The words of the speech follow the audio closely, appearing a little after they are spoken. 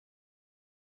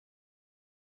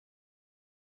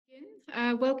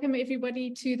Welcome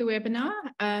everybody to the webinar,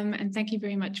 and thank you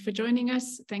very much for joining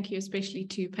us. Thank you especially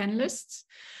to panelists.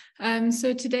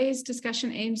 So today's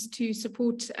discussion aims to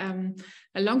support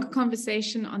a longer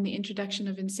conversation on the introduction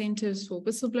of incentives for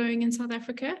whistleblowing in South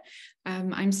Africa.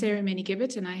 I'm Sarah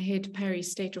Meni-Gibbet and I head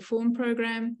PARI's State Reform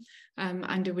Programme,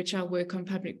 under which our work on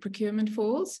public procurement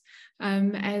falls.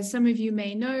 As some of you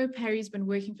may know, PARI's been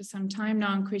working for some time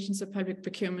now on questions of public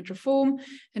procurement reform,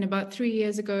 and about 3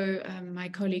 years ago, my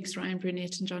colleagues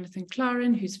Brunette and Jonathan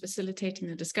Klaaren, who's facilitating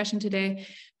the discussion today,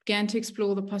 began to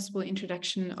explore the possible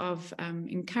introduction of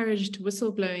encouraged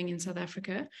whistleblowing in South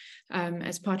Africa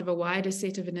as part of a wider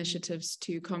set of initiatives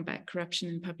to combat corruption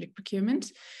in public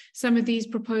procurement. Some of these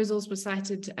proposals were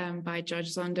cited by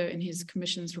Judge Zondo in his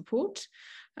Commission's report.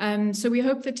 So we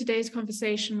hope that today's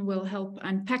conversation will help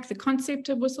unpack the concept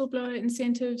of whistleblower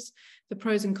incentives, the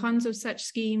pros and cons of such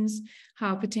schemes,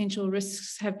 how potential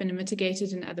risks have been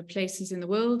mitigated in other places in the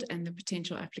world, and the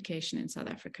potential application in South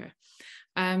Africa.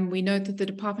 We note that the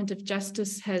Department of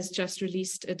Justice has just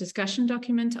released a discussion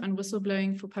document on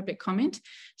whistleblowing for public comment,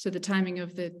 so the timing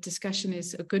of the discussion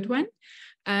is a good one.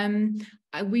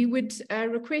 We would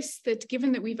request that,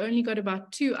 given that we've only got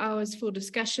about 2 hours for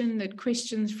discussion, that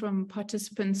questions from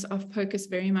participants focus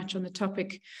very much on the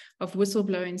topic of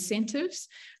whistleblower incentives,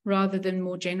 rather than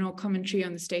more general commentary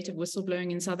on the state of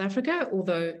whistleblowing in South Africa,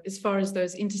 although as far as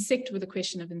those intersect with the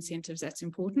question of incentives, that's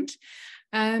important.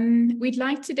 We'd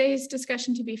like today's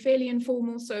discussion to be fairly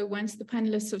informal, so once the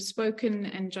panelists have spoken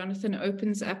and Jonathan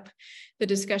opens up the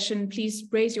discussion, please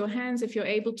raise your hands if you're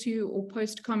able to, or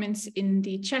post comments in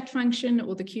the chat function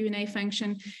or the Q&A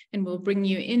function, and we'll bring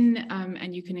you in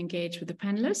and you can engage with the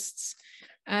panelists.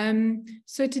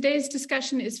 So today's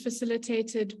discussion is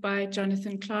facilitated by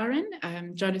Jonathan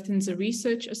Klaaren. Jonathan's a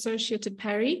research associate at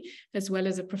PARI, as well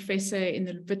as a professor in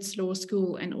the Wits Law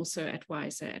School and also at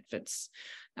WISER at Wits.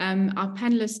 Our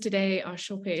panelists today are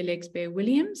Sopé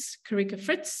Williams, Carika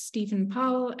Fritz, Stephen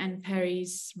Powell, and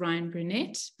PARI's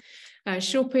Brunette.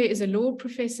 Sopé is a law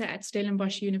professor at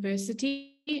Stellenbosch University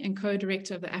and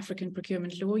co-director of the African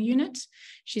Procurement Law Unit.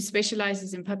 She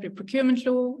specializes in public procurement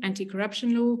law,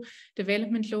 anti-corruption law,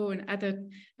 development law, and other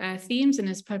themes, and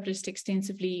has published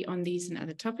extensively on these and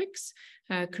other topics.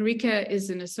 Carika is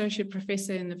an associate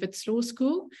professor in the Wits Law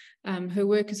School. Her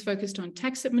work is focused on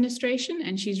tax administration,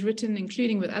 and she's written,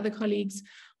 including with other colleagues,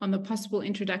 on the possible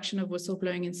introduction of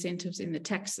whistleblowing incentives in the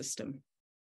tax system.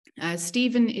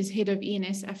 Stephen is head of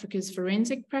ENSAfrica's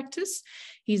forensic practice.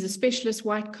 He's a specialist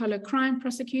white-collar crime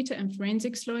prosecutor and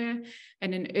forensics lawyer,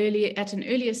 and at an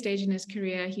earlier stage in his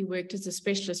career, he worked as a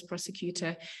specialist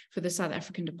prosecutor for the South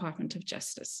African Department of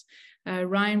Justice.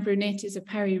 Brunette is a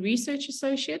PARI research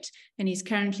associate, and he's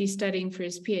currently studying for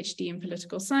his PhD in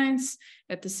political science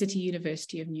at the City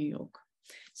University of New York.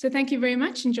 So thank you very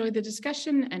much. Enjoy the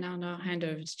discussion, and I'll now hand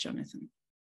over to Jonathan.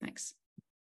 Thanks.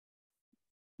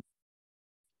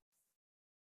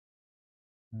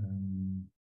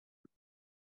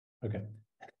 Okay,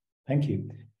 thank you.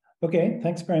 Okay,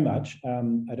 thanks very much.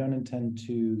 I don't intend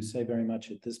to say very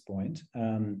much at this point,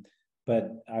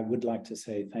 but I would like to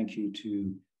say thank you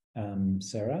to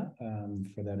Sarah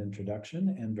for that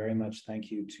introduction, and very much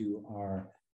thank you to our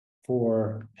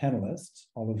 4 panelists,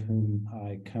 all of whom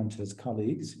I count as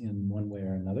colleagues in one way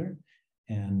or another,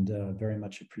 and very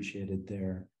much appreciated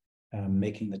their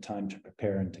making the time to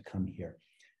prepare and to come here.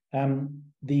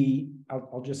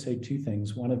 I'll just say 2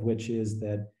 things, one of which is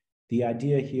that the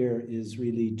idea here is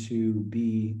really to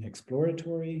be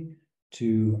exploratory,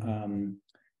 to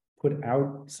put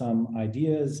out some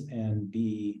ideas and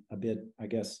be a bit, I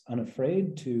guess,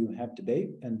 unafraid to have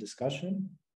debate and discussion.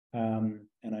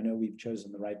 And I know we've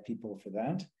chosen the right people for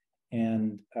that.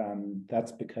 And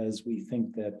that's because we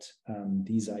think that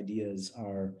these ideas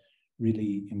are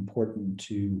really important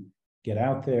to get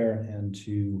out there and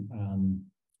to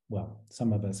well,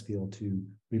 some of us feel to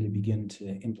really begin to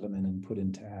implement and put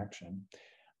into action.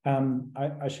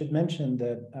 I should mention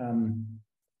that,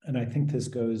 and I think this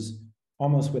goes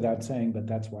almost without saying, but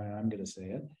that's why I'm going to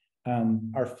say it.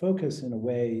 Our focus in a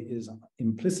way is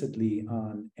implicitly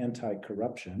on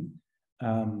anti-corruption,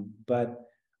 but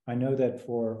I know that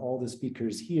for all the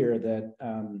speakers here that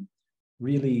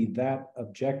really that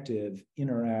objective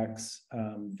interacts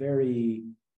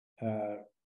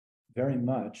very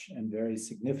much and very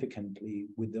significantly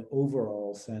with the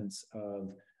overall sense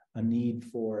of a need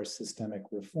for systemic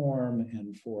reform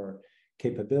and for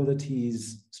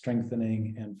capabilities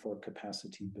strengthening and for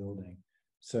capacity building.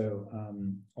 So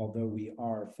although we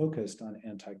are focused on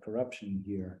anti-corruption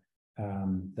here,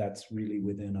 that's really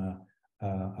within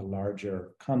a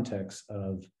larger context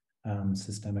of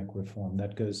systemic reform.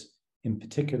 That goes in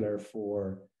particular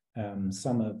for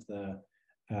some of the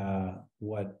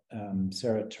what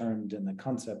Sarah termed in the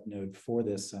concept note for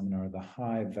this seminar, the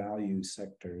high value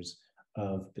sectors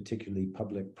of particularly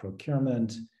public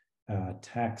procurement,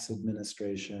 tax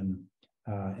administration,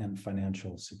 and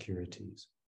financial securities.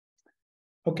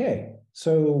 Okay,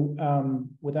 so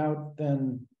without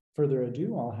then further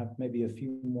ado, I'll have maybe a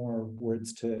few more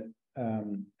words to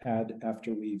add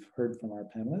after we've heard from our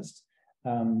panelists.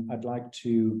 I'd like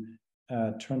to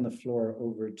turn the floor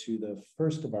over to the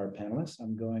first of our panelists.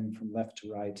 I'm going from left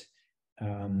to right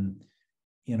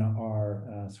in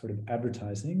our sort of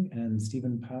advertising, and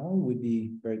Stephen Powell, would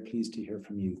be very pleased to hear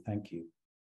from you. Thank you.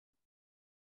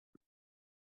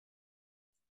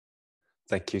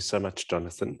 Thank you so much,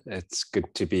 Jonathan. It's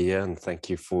good to be here, and thank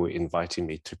you for inviting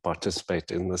me to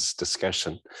participate in this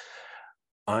discussion.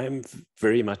 I'm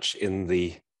very much in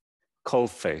the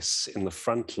coalface, in the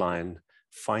front line,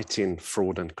 fighting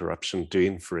fraud and corruption,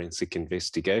 doing forensic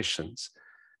investigations.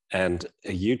 And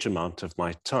a huge amount of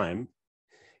my time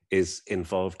is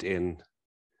involved in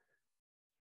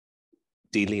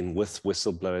dealing with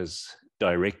whistleblowers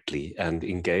directly and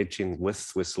engaging with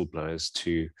whistleblowers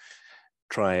to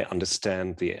try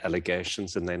understand the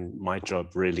allegations. And then my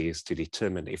job really is to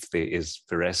determine if there is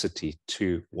veracity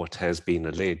to what has been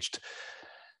alleged.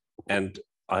 And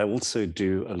I also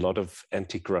do a lot of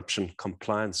anti-corruption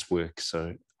compliance work,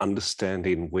 so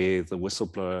understanding where the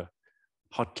whistleblower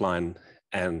hotline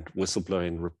and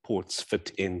whistleblowing reports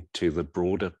fit into the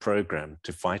broader program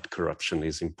to fight corruption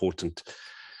is important.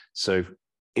 So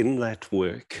in that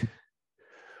work,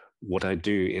 what I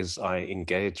do is I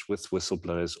engage with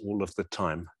whistleblowers all of the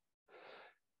time.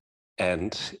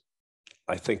 And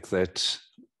I think that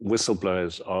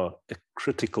whistleblowers are a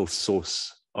critical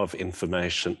source of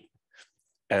information.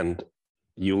 And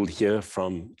you'll hear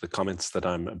from the comments that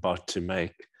I'm about to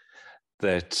make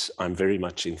that I'm very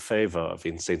much in favor of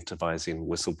incentivizing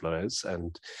whistleblowers.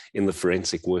 And in the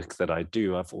forensic work that I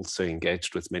do, I've also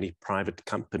engaged with many private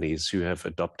companies who have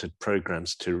adopted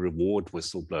programs to reward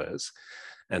whistleblowers.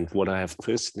 And what I have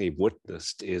personally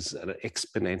witnessed is an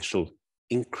exponential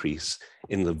increase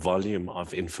in the volume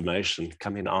of information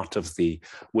coming out of the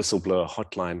whistleblower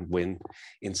hotline when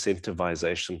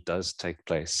incentivization does take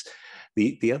place.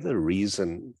 The other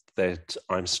reason that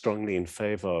I'm strongly in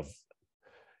favor of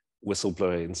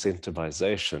whistleblower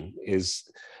incentivization is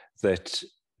that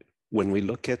when we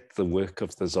look at the work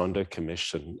of the Zondo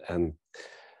Commission and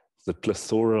the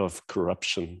plethora of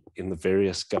corruption in the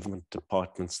various government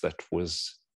departments that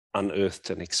was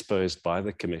unearthed and exposed by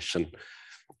the Commission,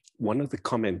 one of the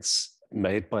comments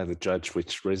made by the judge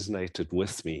which resonated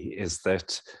with me is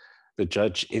that the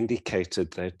judge indicated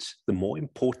that the more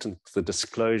important the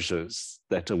disclosures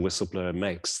that a whistleblower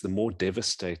makes, the more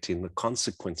devastating the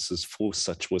consequences for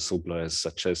such whistleblowers,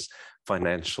 such as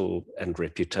financial and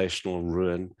reputational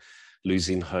ruin,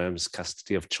 losing homes,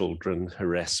 custody of children,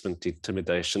 harassment,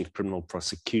 intimidation, criminal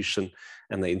prosecution,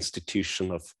 and the institution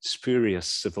of spurious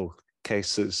civil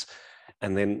cases.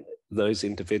 And then those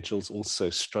individuals also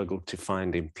struggle to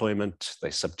find employment.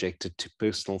 They're subjected to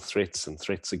personal threats and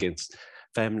threats against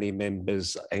family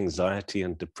members, anxiety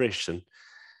and depression.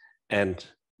 And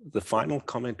the final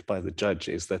comment by the judge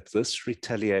is that this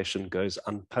retaliation goes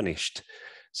unpunished.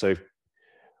 So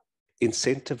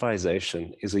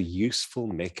incentivization is a useful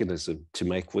mechanism to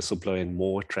make whistleblowing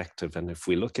more attractive. And if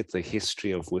we look at the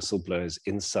history of whistleblowers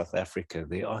in South Africa,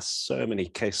 there are so many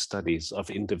case studies of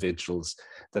individuals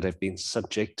that have been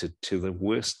subjected to the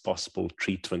worst possible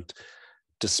treatment,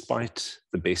 despite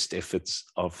the best efforts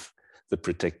of the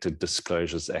Protected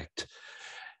Disclosures Act.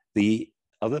 The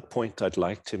other point I'd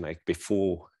like to make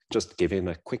before just giving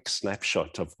a quick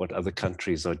snapshot of what other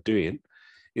countries are doing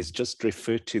is just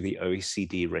refer to the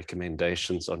OECD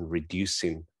recommendations on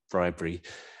reducing bribery.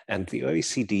 And the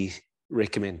OECD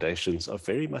recommendations are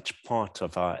very much part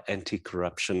of our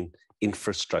anti-corruption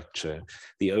infrastructure.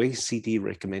 The OECD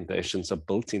recommendations are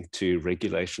built into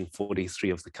Regulation 43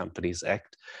 of the Companies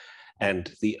Act.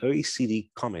 And the OECD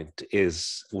comment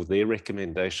is, or their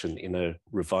recommendation in a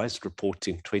revised report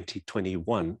in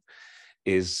 2021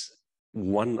 is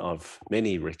one of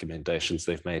many recommendations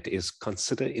they've made is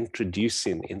consider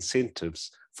introducing incentives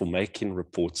for making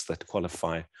reports that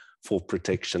qualify for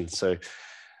protection. So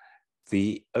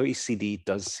the OECD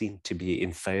does seem to be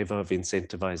in favor of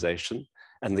incentivization,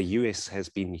 and the US has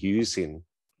been using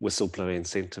whistleblower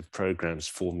incentive programs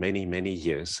for many, many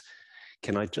years.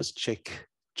 Can I just check,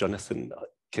 Jonathan,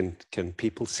 can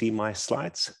people see my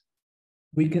slides?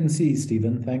 We can see,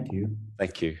 Stephen, thank you.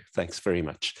 Thank you, thanks very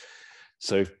much.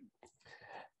 So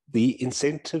The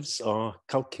incentives are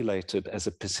calculated as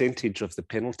a percentage of the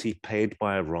penalty paid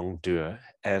by a wrongdoer,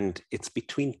 and it's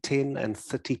between 10 and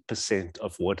 30%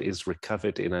 of what is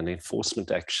recovered in an enforcement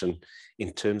action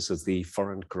in terms of the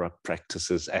Foreign Corrupt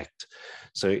Practices Act.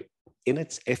 So in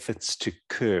its efforts to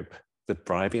curb the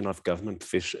bribing of government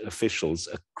officials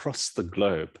across the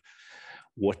globe,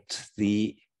 what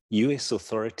the US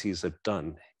authorities have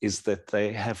done is that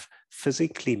they have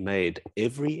physically made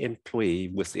every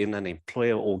employee within an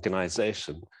employer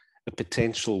organization a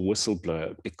potential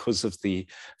whistleblower because of the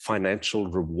financial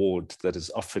reward that is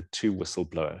offered to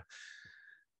whistleblower.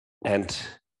 And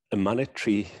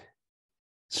a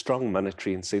strong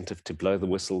monetary incentive to blow the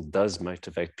whistle does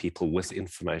motivate people with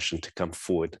information to come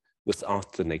forward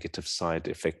without the negative side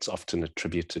effects often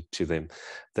attributed to them.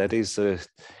 That is a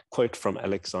quote from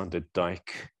Alexander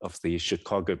Dyke of the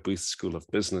Chicago Booth School of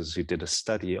Business, who did a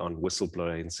study on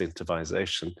whistleblower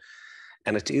incentivization.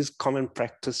 And it is common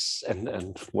practice,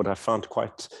 and what I found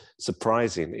quite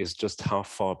surprising is just how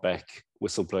far back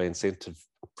whistleblower incentive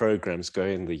programs go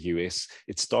in the US.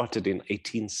 It started in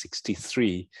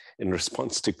 1863 in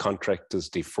response to contractors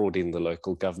defrauding the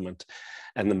local government.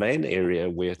 And the main area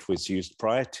where it was used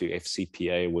prior to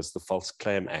FCPA was the False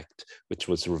Claim Act, which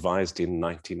was revised in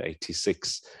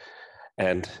 1986.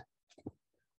 And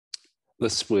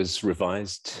this was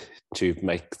revised to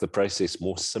make the process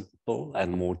more simple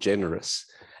and more generous.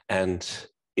 And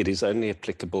it is only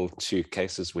applicable to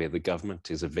cases where the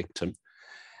government is a victim.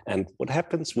 And what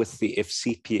happens with the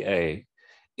FCPA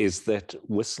is that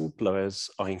whistleblowers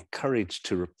are encouraged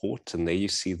to report. And there you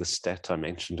see the stat I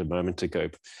mentioned a moment ago.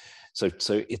 So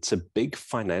it's a big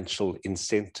financial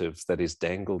incentive that is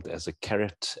dangled as a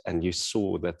carrot. And you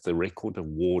saw that the record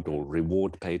award or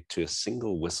reward paid to a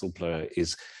single whistleblower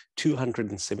is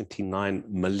 $279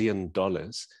 million.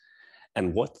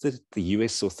 And what the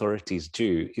US authorities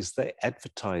do is they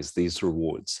advertise these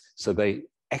rewards. So they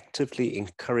actively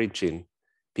encouraging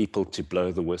people to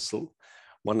blow the whistle.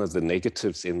 One of the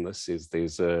negatives in this is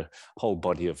there's a whole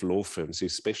body of law firms who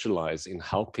specialize in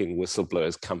helping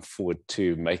whistleblowers come forward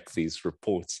to make these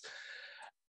reports.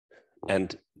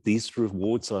 And these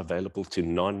rewards are available to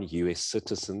non-US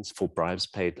citizens for bribes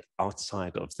paid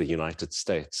outside of the United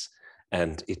States.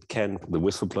 And the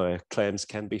whistleblower claims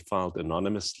can be filed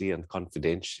anonymously and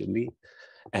confidentially.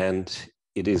 And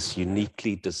it is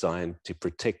uniquely designed to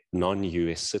protect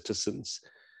non-US citizens.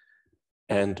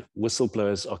 And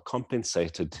whistleblowers are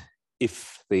compensated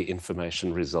if the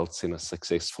information results in a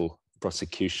successful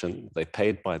prosecution. They're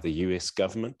paid by the US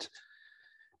government,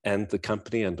 and the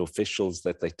company and officials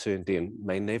that they turned in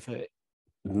may never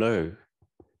know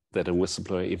that a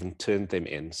whistleblower even turned them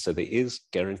in. So there is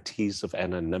guarantees of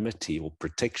anonymity or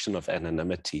protection of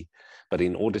anonymity. But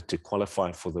in order to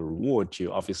qualify for the reward,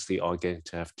 you obviously are going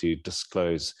to have to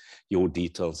disclose your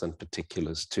details and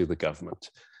particulars to the government.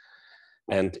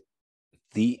 And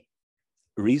the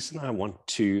reason I want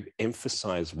to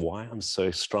emphasize why I'm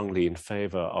so strongly in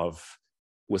favor of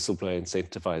whistleblower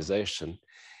incentivization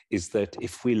is that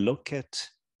if we look at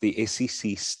the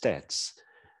SEC stats,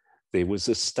 there was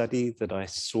a study that I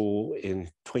saw in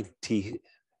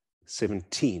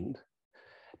 2017,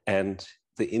 and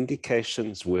the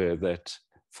indications were that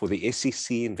for the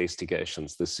SEC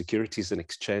investigations, the Securities and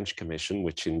Exchange Commission,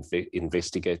 which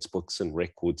investigates books and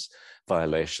records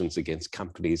violations against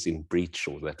companies in breach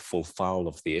or that fall foul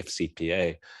of the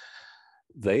FCPA,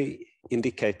 they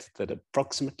indicated that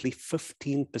approximately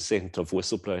 15% of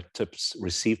whistleblower tips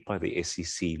received by the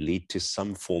SEC lead to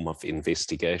some form of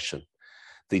investigation.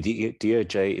 The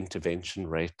DOJ intervention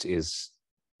rate is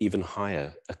even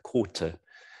higher, a quarter.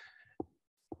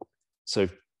 So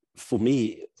for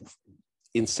me,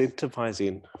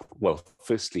 incentivizing, well,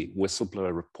 firstly,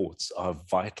 whistleblower reports are a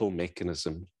vital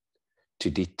mechanism to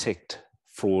detect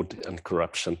fraud and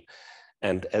corruption.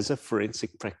 And as a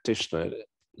forensic practitioner,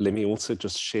 let me also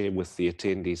just share with the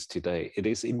attendees today, it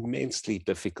is immensely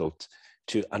difficult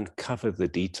to uncover the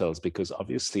details because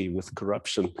obviously with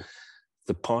corruption,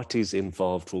 the parties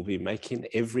involved will be making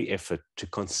every effort to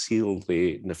conceal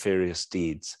their nefarious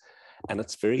deeds. And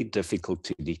it's very difficult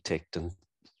to detect. And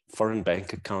foreign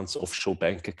bank accounts, offshore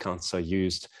bank accounts are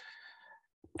used.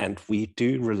 And we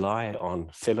do rely on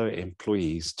fellow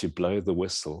employees to blow the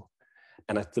whistle.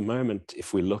 And at the moment,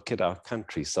 if we look at our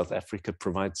country, South Africa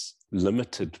provides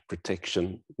limited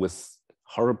protection with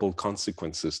horrible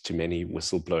consequences to many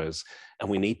whistleblowers. And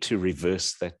we need to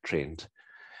reverse that trend.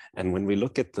 And when we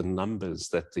look at the numbers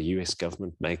that the US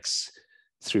government makes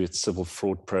through its civil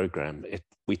fraud program,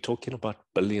 we're talking about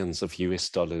billions of US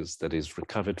dollars that is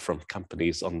recovered from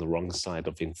companies on the wrong side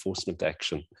of enforcement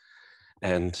action.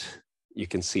 And you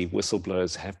can see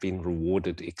whistleblowers have been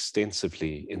rewarded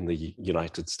extensively in the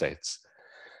United States.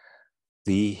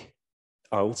 I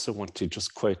also want to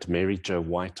just quote Mary Jo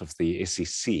White of the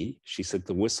SEC. She said,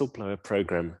 the whistleblower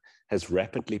program has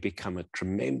rapidly become a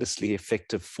tremendously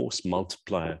effective force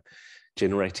multiplier,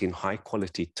 generating high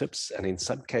quality tips and in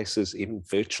some cases even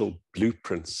virtual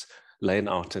blueprints laying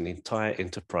out an entire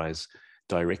enterprise,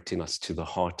 directing us to the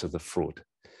heart of the fraud.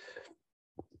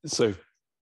 So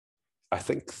I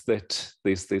think that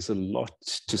there's a lot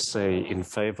to say in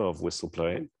favor of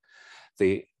whistleblowing.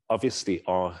 There obviously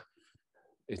are,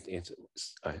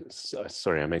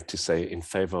 sorry, I meant to say in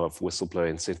favor of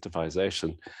whistleblower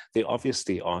incentivization. There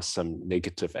obviously are some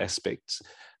negative aspects,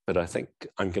 but I think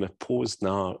I'm going to pause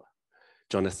now,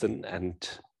 Jonathan, and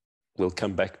we'll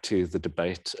come back to the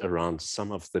debate around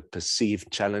some of the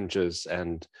perceived challenges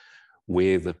and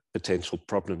where the potential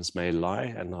problems may lie,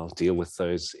 and I'll deal with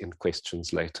those in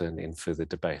questions later and in further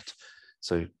debate.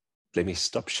 So let me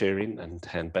stop sharing and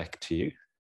hand back to you.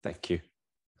 Thank you.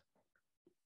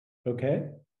 Okay,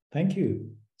 thank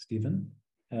you, Stephen.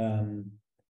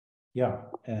 Yeah,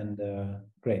 and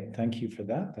great, thank you for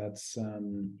that. That's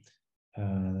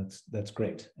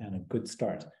great and a good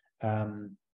start.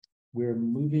 We're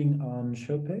moving on,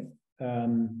 Sopé.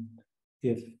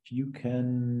 If you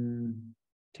can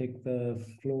take the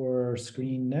floor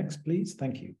screen next, please.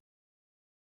 Thank you.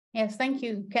 Yes, thank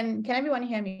you. Can everyone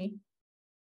hear me?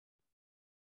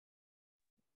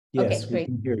 Yes, okay, we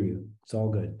can hear you. It's all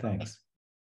good. Thanks.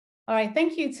 All right.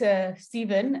 Thank you to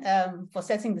Stephen for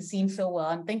setting the scene so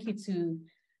well, and thank you to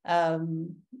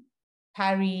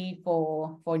PARI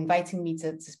for inviting me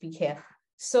to speak here.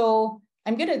 So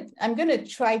I'm gonna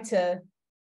try to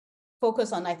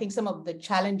focus on, I think, some of the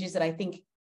challenges that I think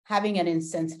having an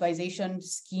incentivization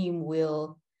scheme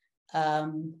will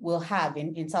have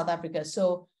in South Africa.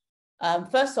 So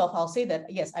first off, I'll say that,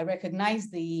 yes, I recognize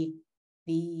the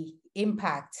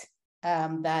impact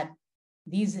that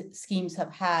these schemes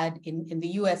have had in the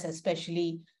US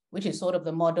especially, which is sort of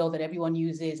the model that everyone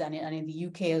uses, and in the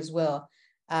UK as well,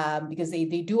 because they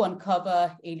do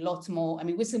uncover a lot more. I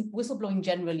mean, whistleblowing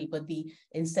generally, but the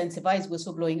incentivized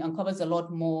whistleblowing uncovers a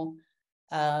lot more,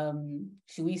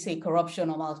 should we say, corruption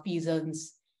or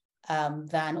malfeasance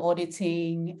than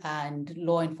auditing and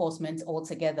law enforcement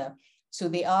altogether. So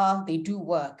they do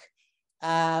work.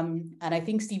 And I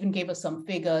think Stephen gave us some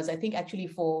figures. I think actually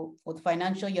for the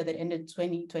financial year that ended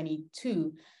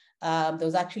 2022, there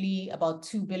was actually about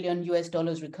 $2 billion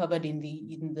recovered in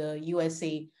the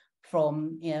USA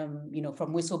from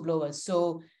from whistleblowers.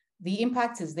 So the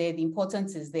impact is there, the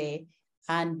importance is there,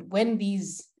 and when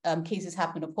these cases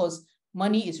happen, of course,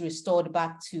 money is restored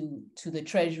back to the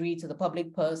treasury, to the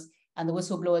public purse, and the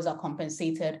whistleblowers are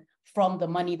compensated from the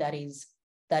money that is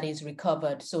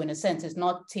recovered. So in a sense, it's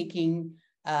not taking,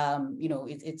 yeah.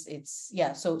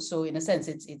 So in a sense,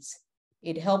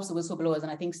 it helps the whistleblowers,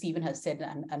 and I think Stephen has said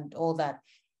and all that.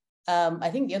 I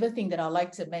think the other thing that I'd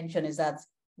like to mention is that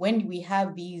when we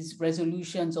have these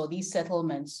resolutions or these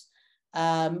settlements,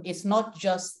 it's not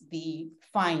just the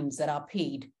fines that are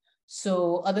paid.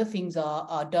 So other things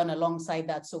are done alongside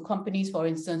that. So companies, for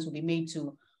instance, will be made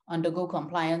to undergo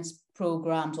compliance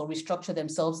programs or restructure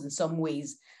themselves in some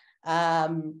ways.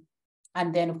 And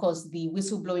then, of course, the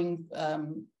whistleblowing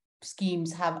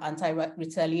schemes have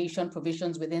anti-retaliation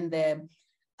provisions within them.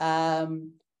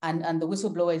 And the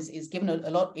whistleblower is given a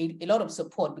lot of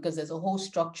support because there's a whole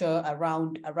structure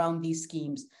around these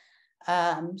schemes.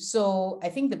 So I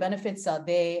think the benefits are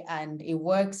there and it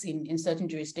works in certain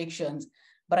jurisdictions.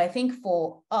 But I think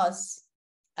for us,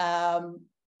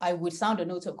 I would sound a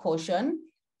note of caution,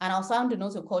 and I'll sound a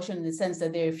note of caution in the sense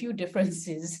that there are a few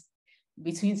differences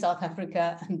between South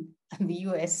Africa and the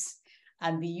US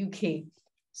and the UK.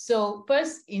 So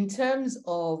first, in terms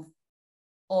of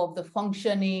the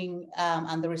functioning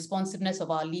and the responsiveness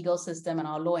of our legal system and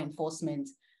our law enforcement,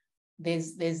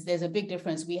 there's a big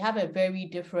difference. We have a very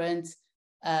different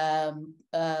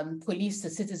police to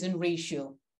citizen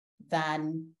ratio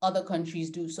than other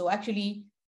countries do. So actually,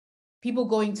 people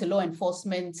going to law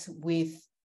enforcement with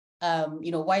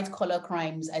white collar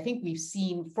crimes, I think we've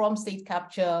seen from state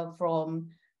capture, from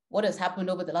what has happened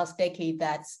over the last decade,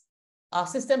 that our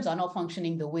systems are not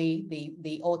functioning the way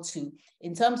they ought to.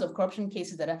 In terms of corruption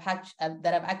cases that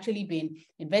have actually been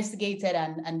investigated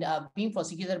and being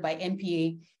prosecuted by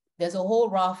NPA, there's a whole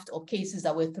raft of cases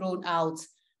that were thrown out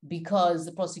because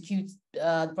the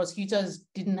prosecutors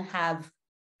didn't have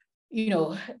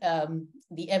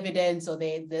the evidence, or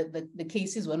the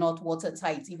cases were not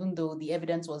watertight, even though the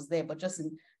evidence was there, but just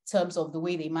in terms of the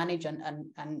way they manage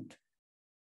and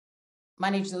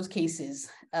manage those cases.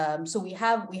 So we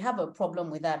have a problem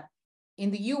with that. in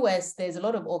the US, there's a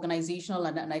lot of organizational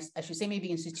and I should say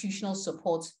maybe institutional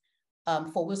support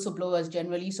for whistleblowers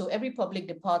generally. So every public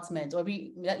department or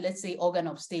every, let's say, organ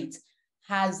of state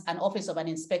has an office of an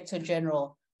inspector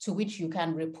general to which you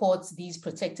can report these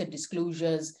protected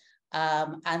disclosures.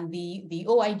 And the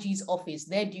OIG's office,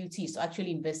 their duty is to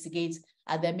actually investigate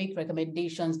and then make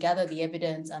recommendations, gather the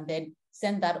evidence, and then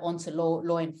send that on to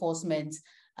law enforcement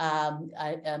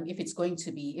if it's going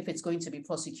to be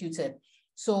prosecuted.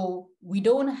 So we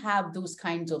don't have those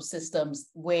kinds of systems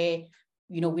where,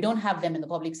 you know, we don't have them in the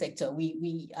public sector.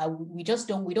 We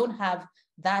don't have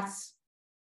that,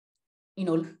 you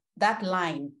know, that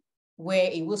line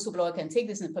where a whistleblower can take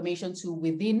this information to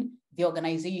within the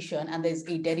organization, and there's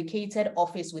a dedicated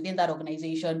office within that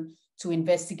organization to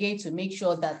investigate, to make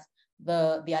sure that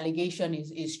the allegation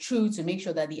is true, to make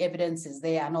sure that the evidence is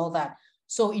there and all that.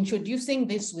 So introducing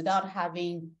this without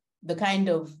having the kind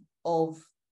of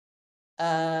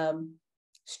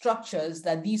structures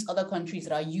that these other countries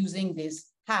that are using this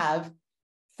have,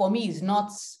 for me, is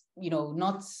not, you know,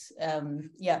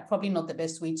 probably not the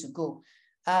best way to go.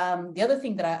 The other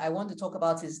thing that I want to talk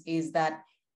about is that,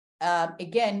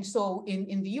 again, so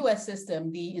in the US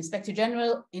system, the inspector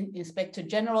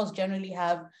generals generally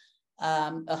have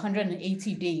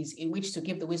 180 days in which to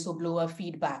give the whistleblower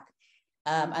feedback.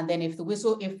 And then if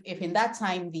in that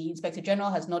time the inspector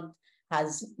general has not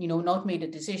made a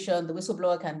decision, the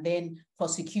whistleblower can then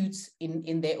prosecute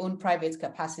in their own private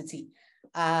capacity.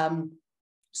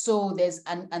 So there's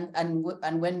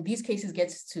and when these cases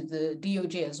get to the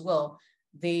DOJ as well,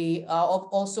 they are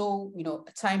also, you know,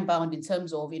 time bound in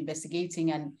terms of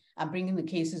investigating and bringing the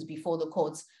cases before the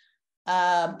courts.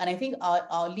 And I think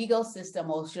our legal system,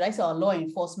 or should I say our law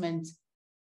enforcement,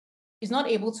 is not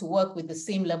able to work with the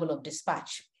same level of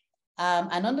dispatch.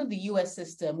 And under the US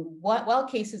system, while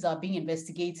cases are being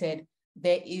investigated,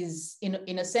 there is,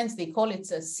 in a sense, they call it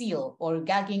a seal or a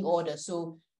gagging order.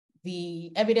 So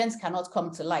the evidence cannot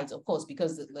come to light, of course,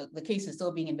 because the case is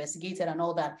still being investigated and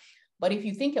all that. But if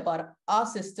you think about our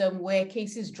system where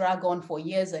cases drag on for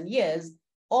years and years,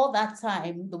 all that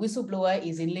time, the whistleblower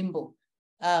is in limbo.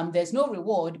 There's no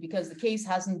reward because the case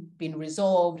hasn't been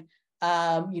resolved.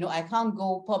 You know, I can't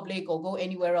go public or go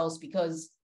anywhere else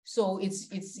because, so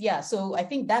so I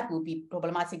think that will be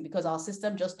problematic because our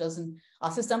system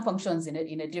our system functions in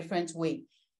a different way.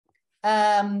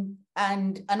 And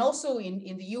also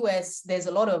in the US, there's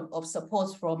a lot of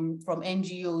support from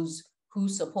NGOs who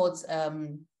support,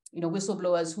 you know,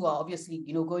 whistleblowers who are obviously,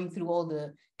 you know, going through all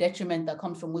the detriment that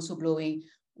comes from whistleblowing.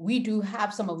 We do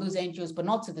have some of those NGOs, but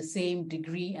not to the same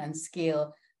degree and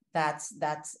scale that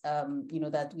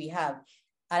we have.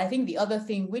 And I think the other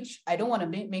thing, which I don't want to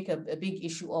make a big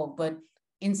issue of, but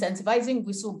incentivizing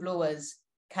whistleblowers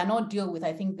cannot deal with,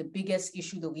 I think, the biggest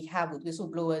issue that we have with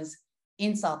whistleblowers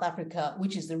in South Africa,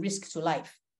 which is the risk to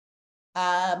life.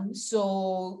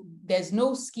 So there's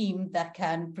no scheme that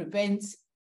can prevent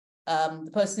the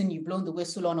person you've blown the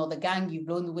whistle on, or the gang you've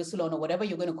blown the whistle on, or whatever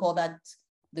you're going to call that,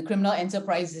 the criminal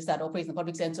enterprises that operate in the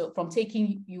public sector, from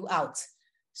taking you out.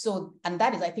 So, and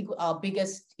that is, I think, our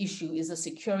biggest issue, is the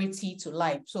security to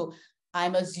life. So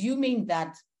I'm assuming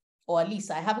that, or at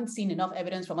least I haven't seen enough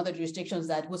evidence from other jurisdictions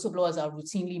that whistleblowers are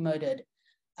routinely murdered.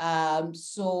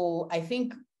 So I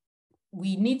think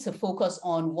we need to focus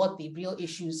on what the real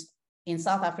issues in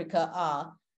South Africa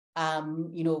are,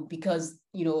 you know, because,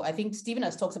 you know, I think Stephen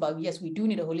has talked about, yes, we do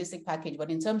need a holistic package,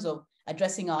 but in terms of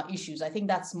addressing our issues, I think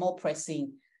that's more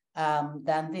pressing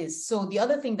than this. So the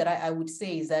other thing that I would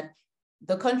say is that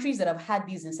the countries that have had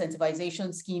these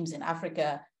incentivization schemes in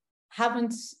Africa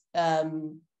haven't,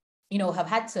 you know, have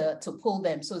had to pull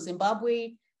them. So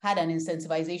Zimbabwe had an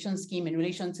incentivization scheme in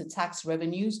relation to tax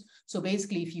revenues. So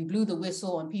basically, if you blew the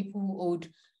whistle on people who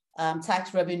owed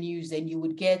tax revenues, then you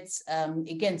would get,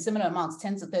 again, similar amounts,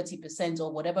 10 to 30%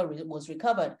 or whatever was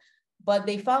recovered. But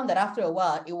they found that after a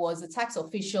while, it was the tax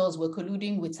officials were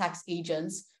colluding with tax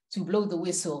agents to blow the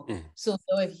whistle. So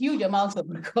there were huge amounts of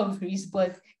recoveries,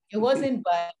 but it wasn't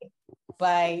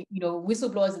by you know,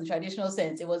 whistleblowers in the traditional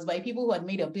sense. It was by people who had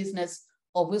made a business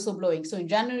of whistleblowing. So in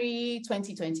January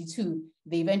 2022,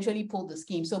 they eventually pulled the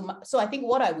scheme. So I think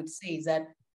what I would say is that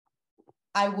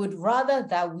I would rather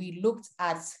that we looked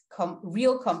at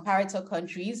real comparator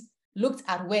countries, looked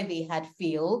at where they had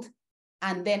failed,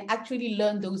 and then actually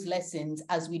learn those lessons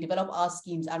as we develop our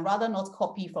schemes, and rather not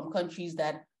copy from countries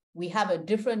that we have a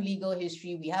different legal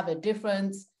history, we have a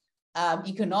different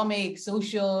economic,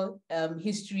 social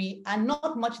history, and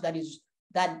not much that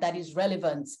is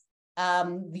relevant.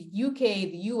 The UK,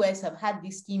 the US have had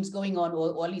these schemes going on,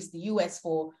 or at least the US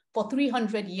for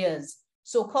 300 years.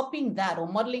 So copying that or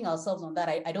modeling ourselves on that,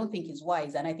 I don't think is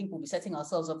wise. And I think we'll be setting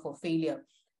ourselves up for failure.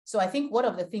 So I think one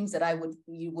of the things that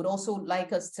you would also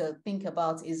like us to think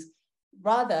about is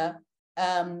rather,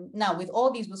 now with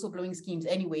all these whistleblowing schemes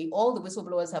anyway, all the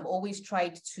whistleblowers have always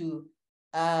tried to,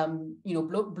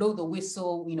 blow the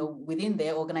whistle, within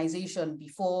their organization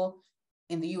before,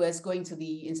 in the US, going to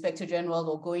the Inspector General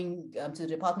or going to the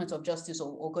Department of Justice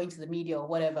or going to the media or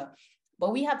whatever.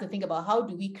 But we have to think about how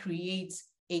do we create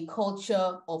a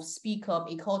culture of speak up,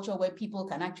 a culture where people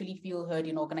can actually feel heard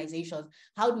in organizations.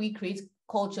 How do we create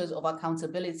cultures of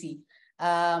accountability?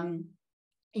 And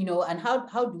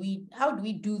how do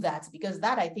we do that? Because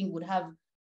that, I think, would have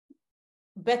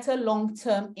better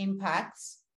long-term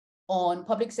impacts on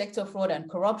public sector fraud and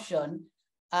corruption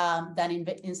than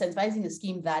incentivizing a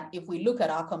scheme that, if we look at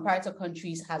our comparator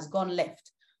countries, has gone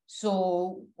left.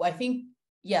 So I think,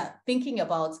 thinking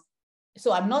about,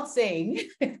 so I'm not saying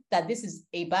that this is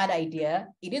a bad idea.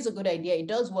 It is a good idea. It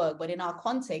does work. But in our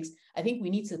context, I think we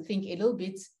need to think a little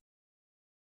bit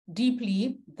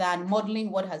deeply than modeling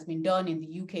what has been done in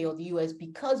the UK or the US,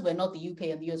 because we're not the UK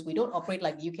and the US. We don't operate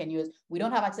like the UK and US. We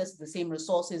don't have access to the same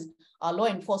resources. Our law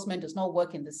enforcement does not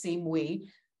work in the same way.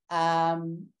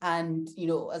 And,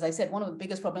 as I said, one of the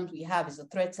biggest problems we have is the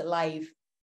threat to life.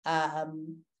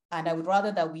 And I would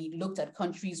rather that we looked at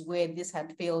countries where this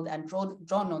had failed and drawn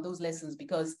on those lessons,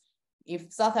 because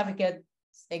if South Africa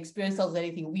experience tells us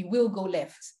anything, we will go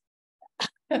left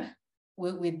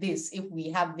with this if we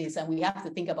have this, and we have to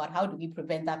think about how do we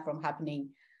prevent that from happening,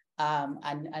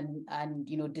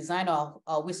 and design our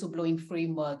whistleblowing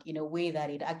framework in a way that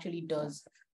it actually does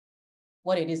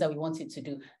what it is that we want it to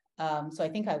do. So I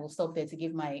think I will stop there to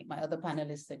give my other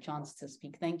panelists a chance to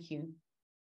speak. Thank you.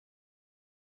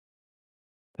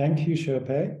 Thank you,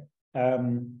 Sopé.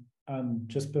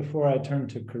 Just before I turn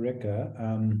to Carika,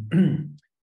 I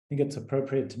think it's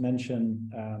appropriate to mention,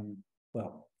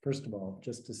 well, first of all,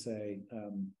 just to say,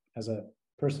 as a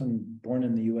person born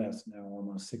in the US now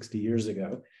almost 60 years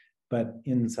ago, but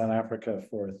in South Africa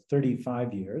for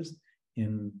 35 years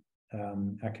in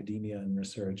academia and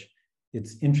research,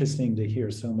 it's interesting to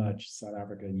hear so much South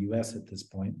Africa, US at this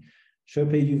point.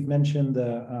 Sopé, you've mentioned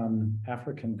the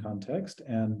African context,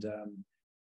 and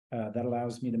that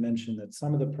allows me to mention that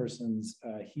some of the persons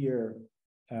here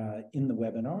in the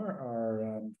webinar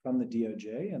are from the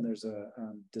DOJ, and there's a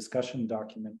discussion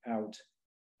document out,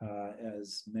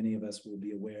 as many of us will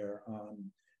be aware,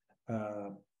 on,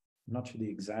 I'm not sure the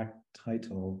exact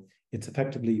title. It's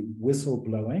effectively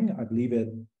whistleblowing. I believe it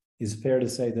is fair to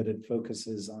say that it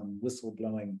focuses on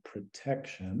whistleblowing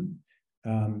protection.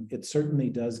 It certainly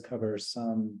does cover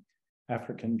some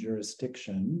African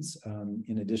jurisdictions,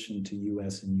 in addition to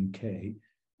US and UK.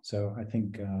 So I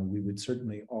think we would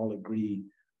certainly all agree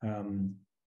on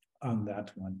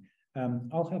that one.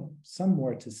 I'll have some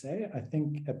more to say. I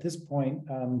think at this point,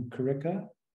 Carika,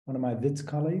 one of my Wits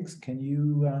colleagues, can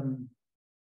you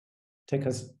take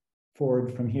us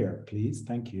forward from here, please?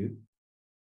 Thank you.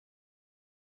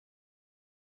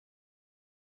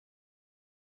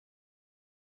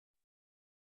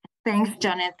 Thanks,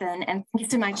 Jonathan, and thank you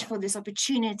so much for this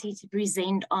opportunity to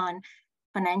present on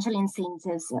financial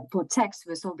incentives for tax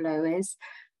whistleblowers.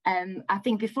 I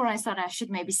think before I start, I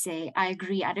should maybe say, I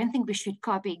agree. I don't think we should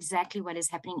copy exactly what is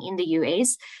happening in the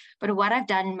US, but what I've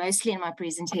done mostly in my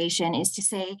presentation is to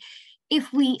say,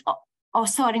 if we are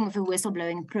starting with a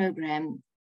whistleblowing program,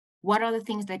 what are the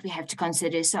things that we have to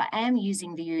consider? So I am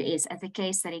using the US as a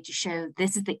case study to show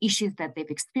this is the issues that they've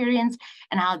experienced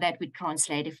and how that would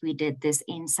translate if we did this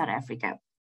in South Africa.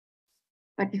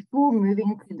 But before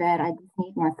moving to that, I just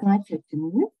need my slideshow to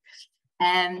move.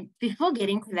 Before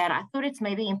getting to that, I thought it's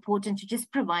maybe important to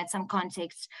just provide some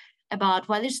context about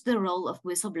what is the role of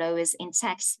whistleblowers in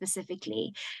tax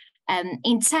specifically.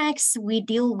 In tax, we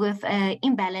deal with an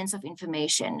imbalance of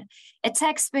information. A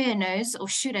taxpayer knows, or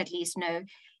should at least know,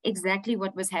 exactly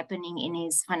what was happening in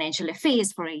his financial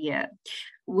affairs for a year,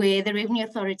 where the Revenue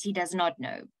Authority does not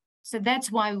know. So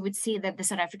that's why we would see that the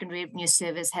South African Revenue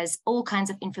Service has all kinds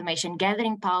of information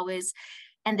gathering powers,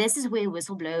 and this is where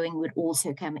whistleblowing would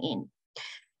also come in.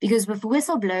 Because with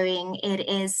whistleblowing, it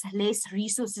is less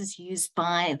resources used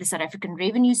by the South African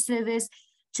Revenue Service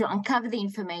to uncover the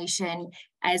information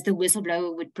as the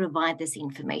whistleblower would provide this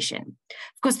information.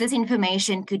 Of course, this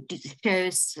information could show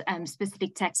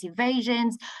specific tax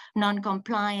evasions,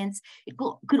 non-compliance. It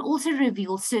could also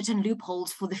reveal certain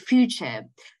loopholes for the future.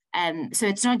 So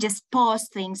it's not just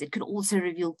past things, it could also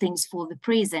reveal things for the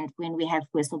present when we have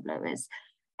whistleblowers.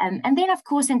 And then, of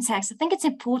course, in tax, I think it's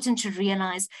important to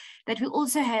realize that we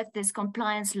also have this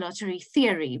compliance lottery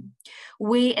theory,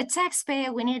 where a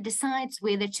taxpayer, when he decides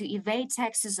whether to evade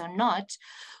taxes or not,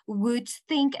 would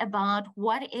think about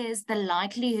what is the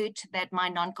likelihood that my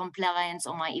non-compliance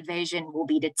or my evasion will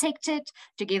be detected,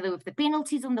 together with the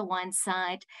penalties on the one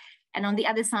side, and on the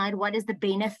other side, what is the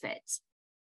benefit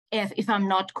if I'm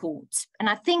not caught. And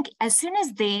I think as soon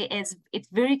as it's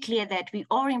very clear that we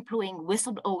are employing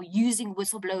using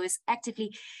whistleblowers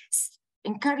actively,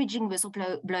 encouraging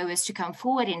whistleblowers to come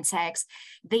forward in tax,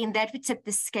 then that would tip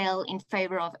the scale in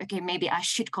favor of, okay, maybe I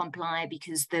should comply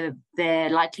because the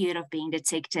likelihood of being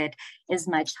detected is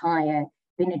much higher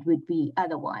than it would be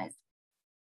otherwise.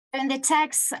 And the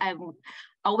tax, I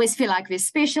always feel like we're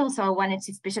special, so I wanted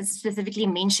to specifically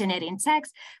mention it in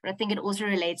tax, but I think it also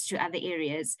relates to other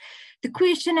areas. The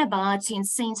question about to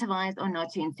incentivize or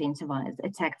not to incentivize a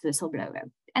tax whistleblower.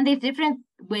 And there's different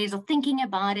ways of thinking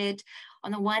about it.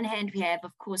 On the one hand, we have,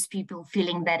 of course, people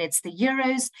feeling that it's the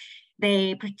euros.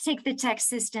 They protect the tax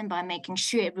system by making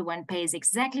sure everyone pays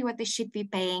exactly what they should be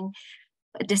paying,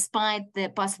 despite the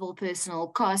possible personal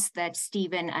costs that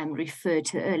Stephen referred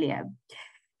to earlier.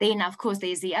 Then, of course,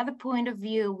 there's the other point of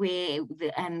view where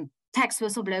the tax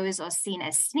whistleblowers are seen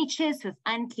as snitches with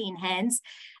unclean hands.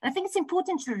 And I think it's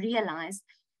important to realize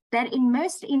that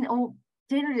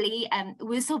generally,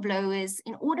 whistleblowers,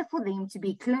 in order for them to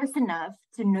be close enough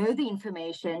to know the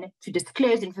information, to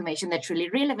disclose information that's really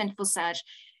relevant for such,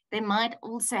 they might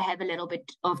also have a little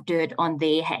bit of dirt on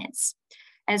their hands.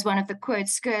 As one of the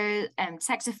quotes go,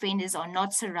 tax offenders are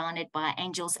not surrounded by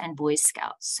angels and Boy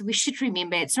Scouts. So we should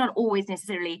remember it's not always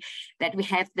necessarily that we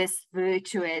have this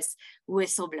virtuous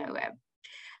whistleblower.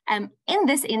 In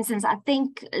this instance, I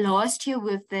think last year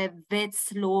with the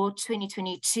Wits Law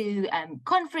 2022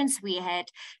 conference we had,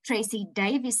 Tracy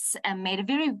Davis made a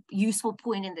very useful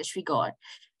point in this regard.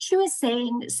 She was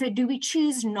saying, so do we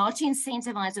choose not to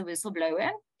incentivize a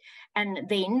whistleblower? And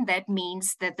then that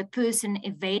means that the person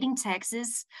evading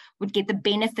taxes would get the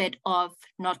benefit of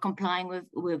not complying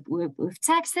with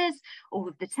taxes or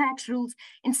with the tax rules,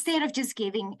 instead of just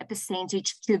giving a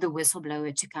percentage to the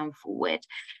whistleblower to come forward.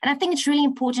 And I think it's really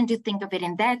important to think of it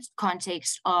in that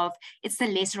context of it's the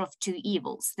lesser of two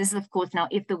evils. This is, of course, now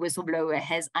if the whistleblower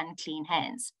has unclean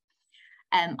hands.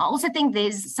 I also think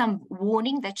there's some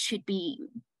warning that should be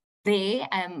there.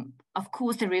 Of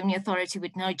course, the Revenue Authority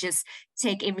would not just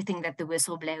take everything that the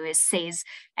whistleblower says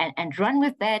and run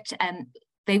with that.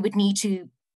 They would need to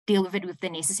deal with it with the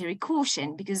necessary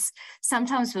caution, because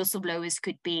sometimes whistleblowers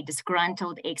could be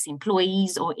disgruntled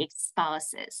ex-employees or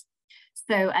ex-spouses.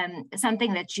 So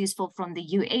something that's useful from the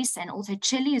US, and also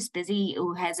Chile is busy,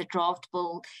 who has a draft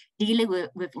bill dealing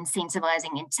with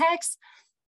incentivizing in tax.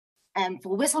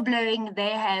 For whistleblowing,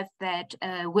 they have that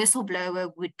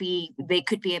whistleblower there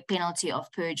could be a penalty of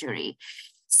perjury.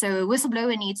 So a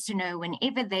whistleblower needs to know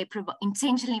whenever they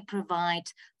intentionally provide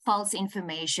false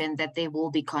information that there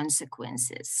will be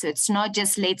consequences. So it's not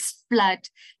just let's flood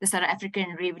the South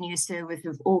African Revenue Service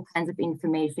with all kinds of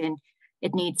information.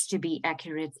 It needs to be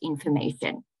accurate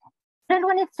information. I don't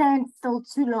want to stand still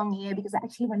too long here because I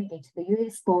actually want to get to the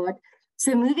US part.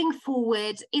 So moving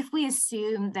forward, if we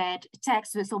assume that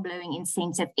tax whistleblowing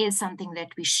incentive is something that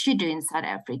we should do in South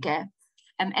Africa,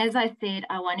 as I said,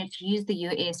 I wanted to use the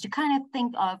US to kind of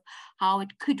think of how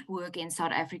it could work in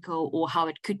South Africa or how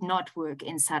it could not work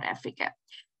in South Africa.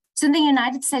 So in the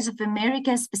United States of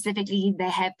America specifically, they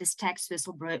have this tax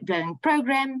whistleblowing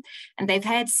program, and they've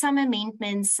had some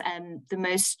amendments. The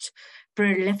most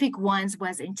prolific ones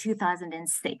was in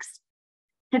 2006.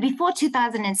 So before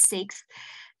 2006,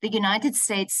 the United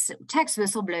States tax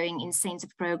whistleblowing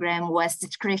incentive program was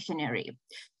discretionary.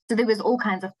 So there was all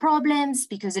kinds of problems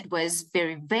because it was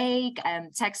very vague.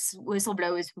 Tax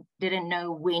whistleblowers didn't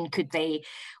know when could they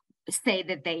say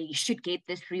that they should get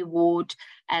this reward.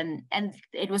 And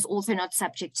it was also not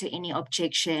subject to any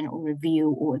objection or review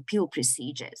or appeal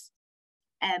procedures.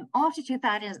 After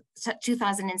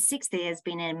 2006, there has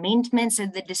been an amendment. So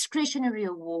the discretionary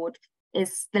award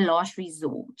is the last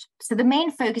resort. So the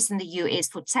main focus in the US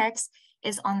for tax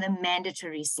is on the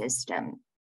mandatory system.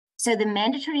 So the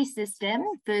mandatory system,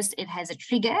 first it has a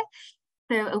trigger.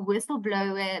 So a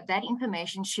whistleblower, that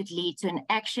information should lead to an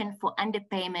action for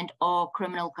underpayment or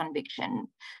criminal conviction.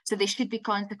 So there should be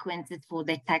consequences for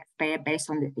the taxpayer based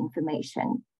on this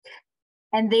information.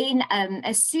 And then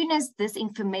as soon as this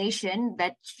information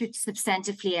that should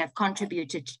substantively have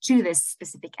contributed to this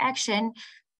specific action,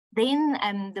 then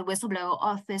the whistleblower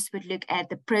office would look at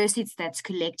the proceeds that's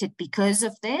collected because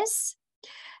of this.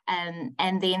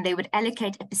 and then they would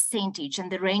allocate a percentage,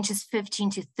 and the range is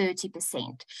 15 to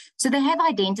 30%. So they have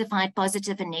identified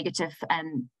positive and negative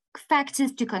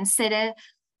factors to consider.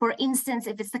 For instance,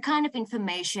 if it's the kind of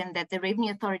information that the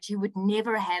Revenue Authority would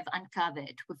never have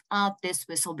uncovered without this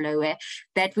whistleblower,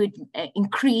 that would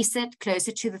increase it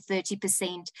closer to the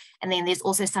 30%. And then there's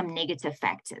also some negative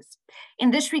factors.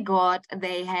 In this regard,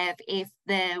 they have, if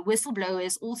the whistleblower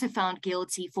is also found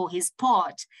guilty for his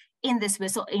part in this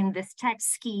tax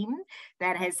scheme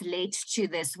that has led to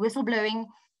this whistleblowing,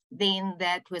 then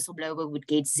that whistleblower would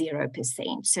get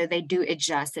 0%. So they do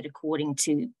adjust it according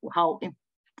to how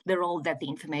the role that the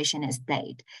information is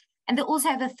played. And they also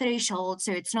have a threshold,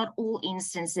 so it's not all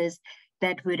instances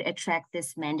that would attract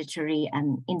this mandatory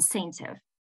incentive.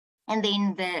 And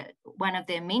then one of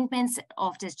the amendments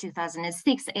after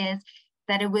 2006 is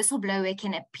that a whistleblower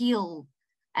can appeal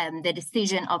the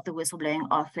decision of the whistleblowing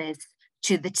office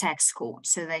to the tax court,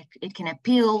 so that it can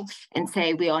appeal and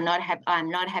say, I'm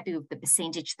not happy with the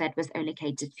percentage that was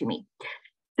allocated to me.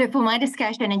 So for my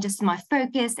discussion and just my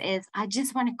focus is, I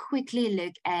just want to quickly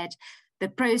look at the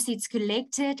proceeds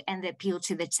collected and the appeal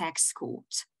to the tax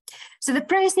court. So the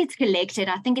proceeds collected,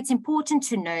 I think it's important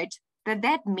to note that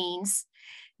that means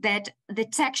that the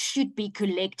tax should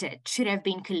have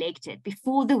been collected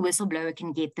before the whistleblower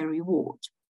can get the reward.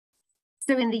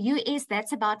 So in the US,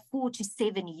 that's about 4 to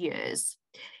 7 years.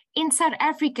 In South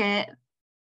Africa,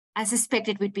 I suspect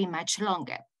it would be much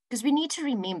longer, because we need to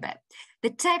remember the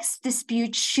tax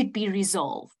dispute should be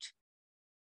resolved.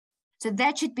 So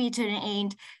that should be to an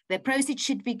end, the proceeds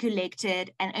should be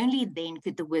collected, and only then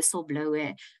could the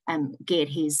whistleblower get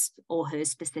his or her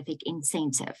specific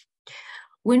incentive.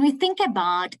 When we think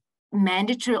about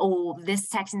mandatory or this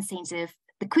tax incentive,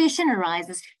 the question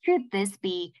arises, should this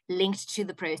be linked to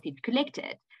the proceeds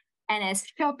collected? And as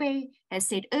Sopé has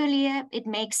said earlier, it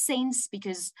makes sense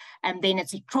because then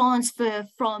it's a transfer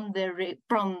from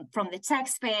the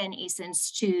taxpayer in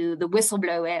essence to the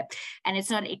whistleblower, and it's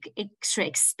not extra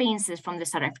expenses from the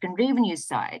South African revenue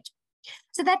side.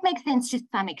 So that makes sense to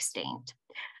some extent.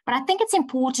 But I think it's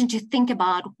important to think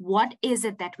about, what is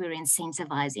it that we're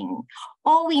incentivizing?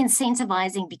 Are we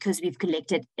incentivizing because we've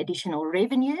collected additional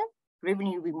revenue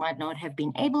we might not have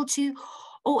been able to,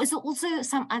 or is it also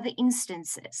some other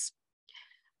instances?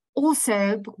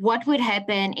 Also, what would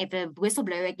happen if a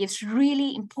whistleblower gives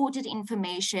really important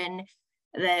information,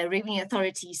 the Revenue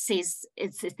Authority says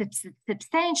it's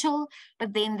substantial,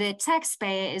 but then the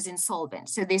taxpayer is insolvent,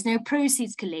 so there's no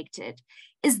proceeds collected?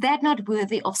 Is that not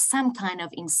worthy of some kind of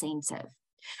incentive?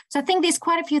 So I think there's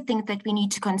quite a few things that we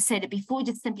need to consider before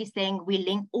just simply saying we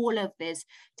link all of this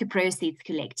to proceeds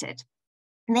collected.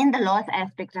 And then the last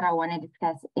aspect that I want to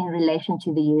discuss in relation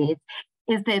to the US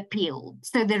is the appeal,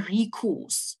 so the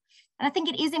recourse. And I think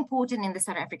it is important in the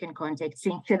South African context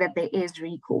to ensure that there is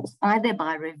recourse, either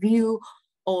by review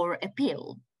or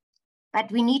appeal.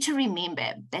 But we need to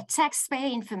remember that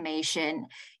taxpayer information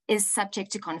is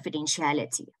subject to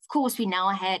confidentiality. Of course, we now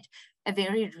had a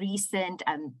very recent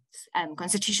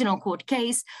Constitutional Court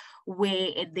case where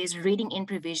there's reading in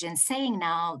provision saying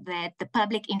now that the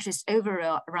public interest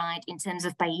override in terms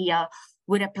of PAIA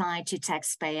would apply to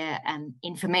taxpayer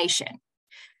information.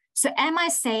 So am I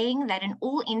saying that in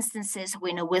all instances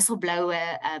when a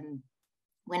whistleblower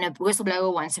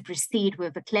wants to proceed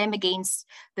with a claim against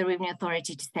the Revenue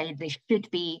Authority to say there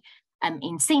should be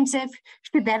incentive,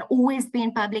 should that always be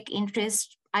in public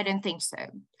interest? I don't think so.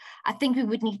 I think we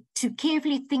would need to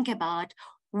carefully think about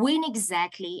when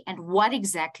exactly and what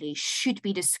exactly should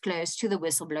be disclosed to the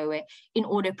whistleblower in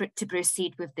order to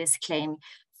proceed with this claim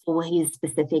for his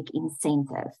specific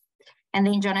incentive. And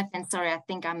then, Jonathan, sorry, I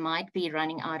think I might be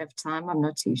running out of time. I'm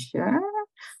not too sure.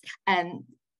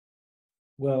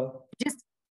 Well, just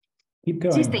keep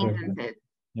going. 2 sentences.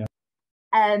 Yeah.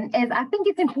 And I think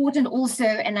it's important also,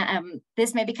 and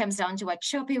this maybe comes down to what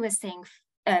Sopé was saying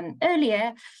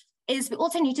earlier, is we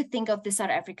also need to think of the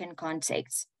South African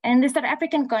context. And in the South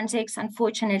African context,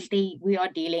 unfortunately, we are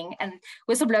dealing, and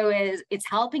whistleblowers, it's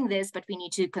helping this, but we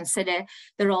need to consider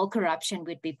the role corruption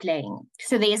would be playing.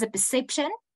 So there's a perception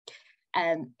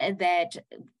that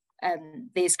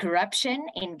there's corruption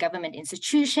in government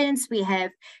institutions. We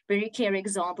have very clear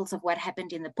examples of what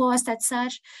happened in the past as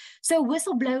such. So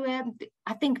whistleblower,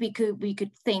 I think we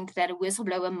could think that a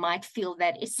whistleblower might feel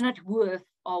that it's not worth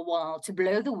our while to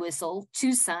blow the whistle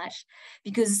to such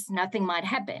because nothing might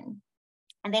happen.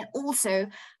 And then also,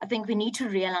 I think we need to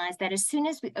realize that as soon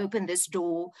as we open this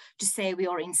door to say we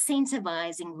are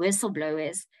incentivizing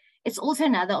whistleblowers, it's also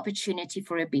another opportunity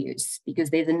for abuse, because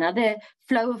there's another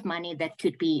flow of money that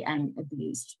could be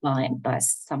abused by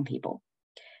some people.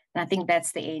 And I think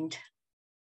that's the end.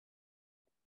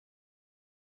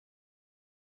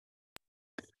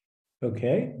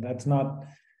 Okay, that's not,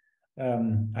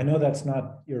 I know that's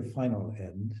not your final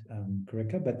end,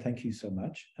 Carika, but thank you so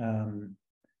much.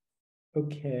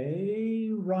 Okay,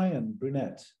 Ryan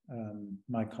Brunette,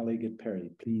 my colleague at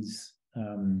PARI, please.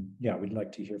 Yeah, we'd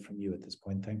like to hear from you at this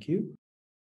point. Thank you.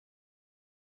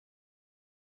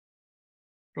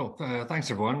 Sure.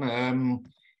 Thanks, everyone.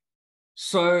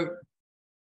 So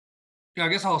I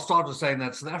guess I'll start with saying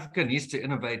that South Africa needs to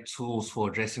innovate tools for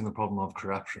addressing the problem of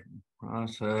corruption.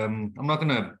 Right? I'm not going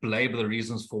to belabor the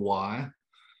reasons for why.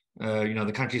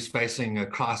 The country is facing a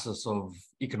crisis of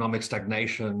economic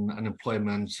stagnation,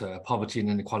 unemployment, poverty and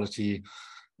inequality.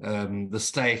 The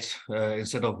state,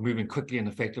 instead of moving quickly and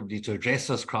effectively to address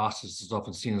this crisis, is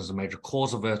often seen as a major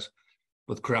cause of it,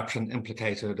 with corruption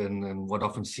implicated in what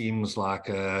often seems like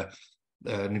an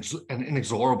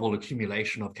inexorable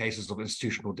accumulation of cases of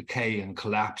institutional decay and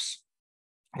collapse.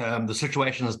 The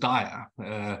situation is dire,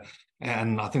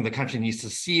 and I think the country needs to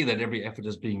see that every effort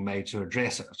is being made to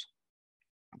address it.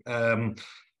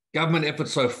 Government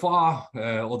efforts so far,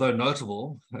 although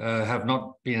notable, have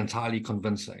not been entirely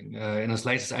convincing. In its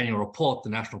latest annual report, the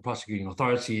National Prosecuting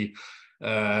Authority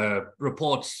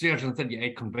reports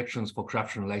 338 convictions for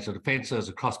corruption-related offences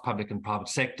across public and private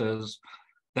sectors.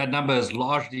 That number has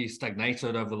largely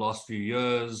stagnated over the last few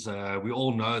years. We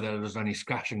all know that it is only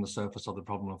scratching the surface of the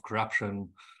problem of corruption.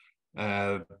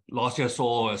 Last year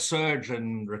saw a surge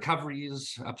in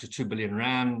recoveries, up to 2 billion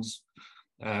rands.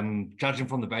 Judging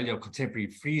from the value of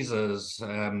contemporary freezers,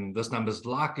 this number is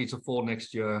likely to fall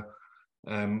next year.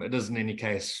 It is, in any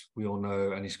case, we all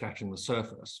know, only scratching the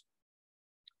surface.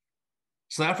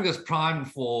 South Africa is primed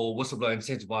for whistleblower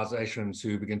incentivization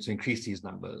to begin to increase these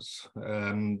numbers.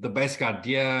 The basic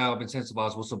idea of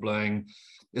incentivized whistleblowing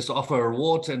is to offer a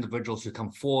reward to individuals who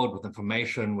come forward with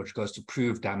information which goes to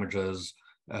prove damages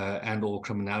and or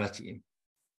criminality.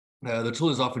 The tool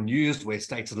is often used where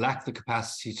states lack the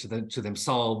capacity to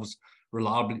themselves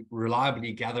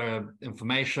reliably gather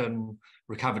information,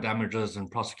 recover damages,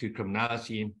 and prosecute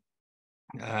criminality.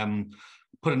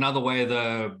 Put another way,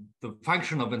 the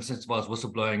function of incentivized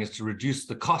whistleblowing is to reduce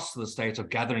the cost to the state of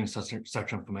gathering such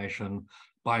information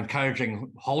by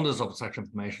encouraging holders of such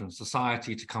information in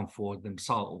society to come forward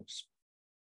themselves.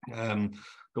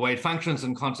 The way it functions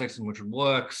in context in which it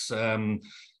works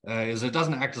is it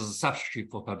doesn't act as a substitute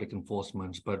for public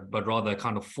enforcement, but rather a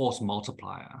kind of force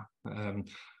multiplier,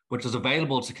 which is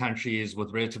available to countries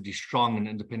with relatively strong and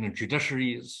independent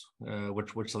judiciaries,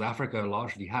 which South Africa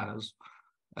largely has,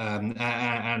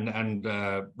 and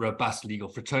robust legal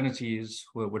fraternities,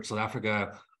 which South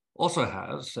Africa also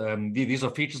has. These are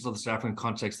features of the South African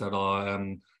context that are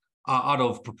out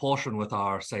of proportion with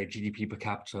our, say, GDP per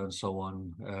capita and so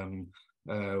on.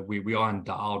 We are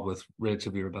endowed with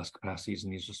relatively robust capacities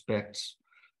in these respects.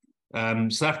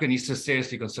 South Africa needs to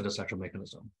seriously consider such a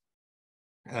mechanism.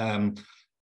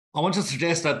 I want to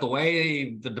suggest that the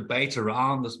way the debate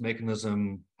around this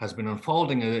mechanism has been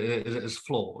unfolding is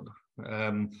flawed.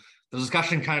 The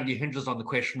discussion currently hinges on the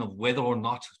question of whether or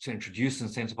not to introduce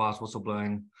incentivized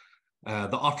whistleblowing.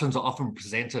 The options are often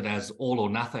presented as all or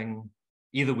nothing.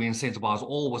 Either we incentivize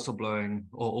all whistleblowing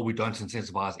or we don't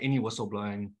incentivize any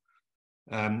whistleblowing.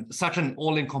 Such an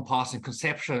all-encompassing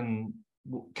conception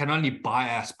can only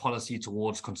bias policy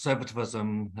towards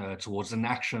conservatism, towards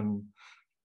inaction,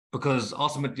 because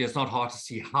ultimately it's not hard to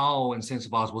see how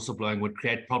incentivized whistleblowing would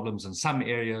create problems in some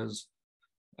areas,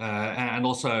 and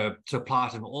also to apply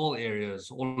it in all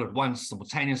areas all at once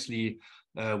simultaneously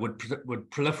would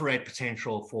proliferate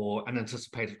potential for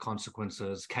unanticipated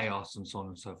consequences, chaos, and so on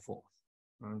and so forth.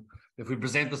 If we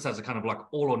present this as a kind of like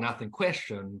all or nothing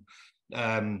question,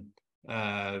 the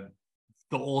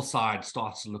all side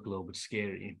starts to look a little bit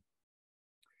scary.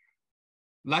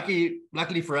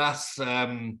 Luckily for us,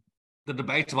 the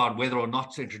debate about whether or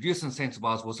not to introduce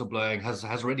incentivized whistleblowing has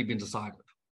already been decided.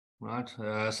 Right,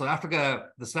 the South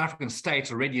African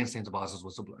state already incentivizes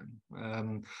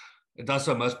whistleblowing. It does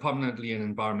so most prominently in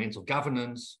environmental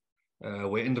governance,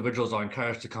 where individuals are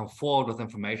encouraged to come forward with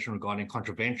information regarding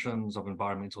contraventions of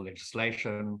environmental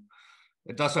legislation.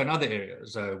 It does so in other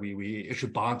areas. We issue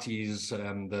bounties.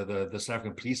 The South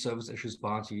African Police Service issues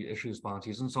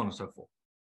bounties, and so on and so forth.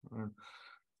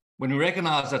 When we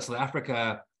recognize that South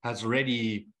Africa has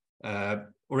already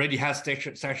has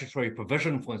statutory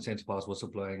provision for incentivized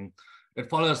whistleblowing, it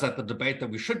follows that the debate that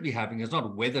we should be having is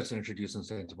not whether to introduce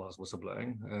incentivized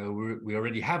whistleblowing. We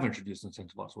already have introduced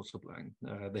incentivized whistleblowing.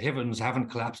 The heavens haven't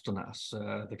collapsed on us.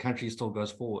 The country still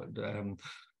goes forward.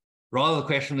 Rather, the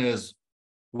question is,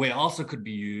 where else it could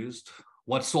be used,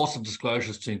 what sorts of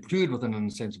disclosures to include within an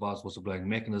incentivized whistleblowing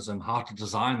mechanism, how to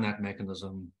design that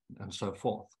mechanism, and so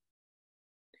forth.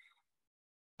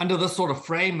 Under this sort of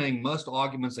framing, most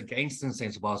arguments against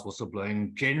incentivized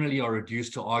whistleblowing generally are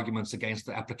reduced to arguments against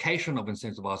the application of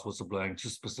incentivized whistleblowing to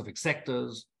specific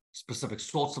sectors, specific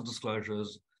sorts of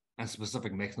disclosures, and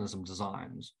specific mechanism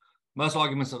designs. Most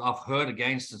arguments that I've heard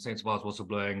against incentivized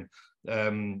whistleblowing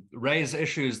raise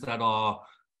issues that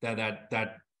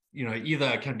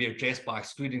either can be addressed by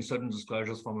excluding certain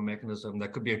disclosures from a mechanism,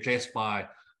 that could be addressed by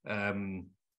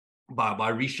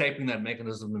reshaping that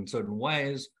mechanism in certain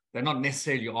ways. They're not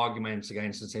necessarily arguments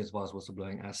against incentivized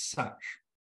whistleblowing as such.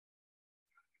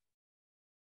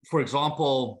 For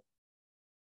example,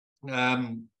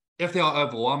 if there are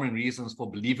overwhelming reasons for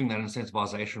believing that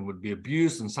incentivization would be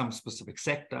abused in some specific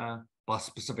sector by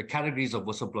specific categories of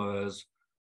whistleblowers,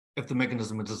 if the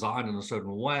mechanism is designed in a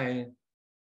certain way,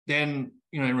 then,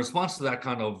 in response to that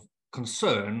kind of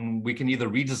concern, we can either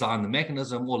redesign the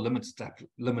mechanism or limit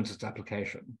its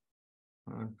application.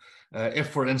 If,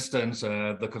 for instance,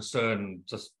 the concern,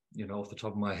 just off the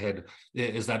top of my head,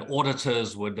 is that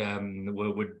auditors would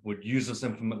use this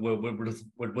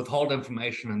would withhold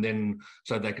information, and then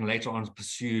so they can later on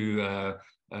pursue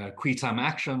qui tam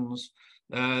actions,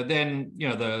 then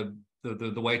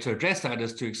the way to address that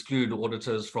is to exclude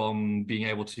auditors from being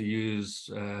able to use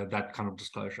that kind of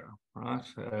disclosure, right?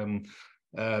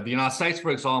 The United States,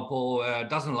 for example,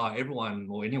 doesn't allow everyone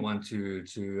or anyone to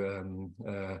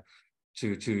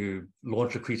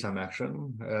launch a qui tam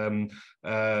action.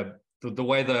 The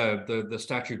way the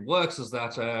statute works is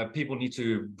that people need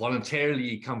to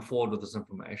voluntarily come forward with this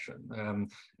information.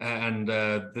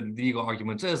 The legal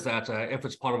argument is that if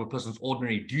it's part of a person's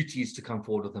ordinary duties to come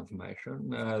forward with information,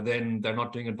 then they're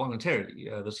not doing it voluntarily.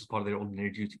 This is part of their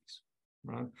ordinary duties,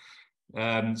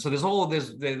 right? So there's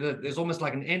almost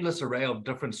like an endless array of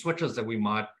different switches that we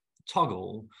might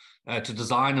toggle to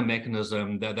design a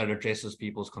mechanism that addresses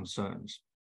people's concerns.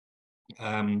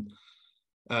 In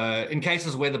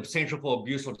cases where the potential for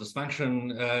abuse or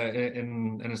dysfunction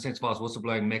in an incentivized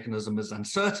whistleblowing mechanism is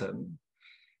uncertain,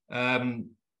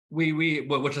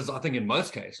 which is, I think, in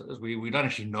most cases, we don't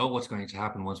actually know what's going to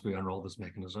happen once we unroll this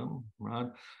mechanism, right?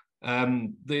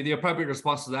 The appropriate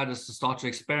response to that is to start to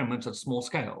experiment at small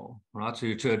scale, right?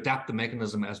 To adapt the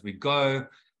mechanism as we go.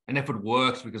 And if it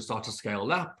works, we can start to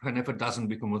scale up. And if it doesn't,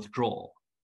 we can withdraw,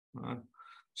 right?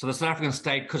 So the South African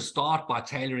state could start by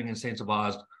tailoring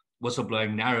incentivized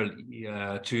whistleblowing narrowly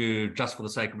to, just for the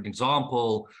sake of an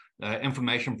example,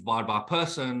 information provided by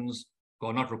persons who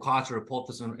are not required to report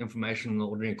this information in the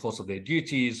ordinary course of their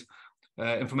duties,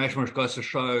 information which goes to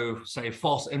show, say,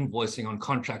 false invoicing on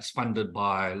contracts funded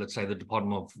by, let's say, the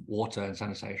Department of Water and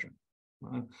Sanitation,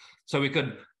 right? So we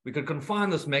could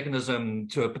confine this mechanism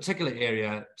to a particular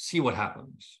area, see what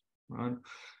happens, right?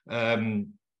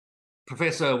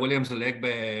 Professor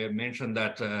Williams-Elegbe mentioned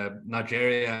that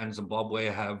Nigeria and Zimbabwe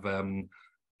have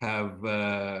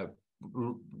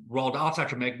rolled out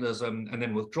such a mechanism and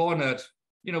then withdrawn it.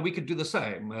 We could do the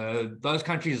same. Those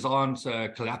countries aren't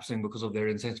collapsing because of their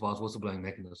incentivized whistleblowing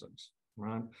mechanisms,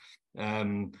 right?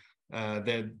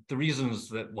 The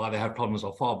reasons why they have problems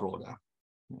are far broader.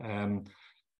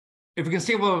 If we can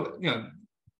see, well,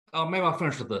 maybe I'll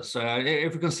finish with this.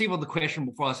 If we conceive of the question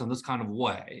before us in this kind of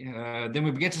way, then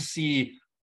we begin to see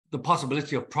the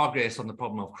possibility of progress on the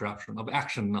problem of corruption, of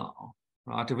action now,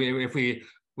 right?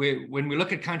 When we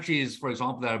look at countries, for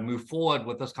example, that have moved forward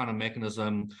with this kind of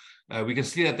mechanism, we can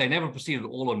see that they never proceeded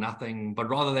all or nothing, but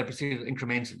rather they proceeded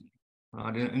incrementally,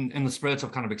 right? In the spirit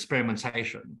of kind of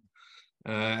experimentation.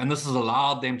 And this has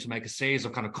allowed them to make a series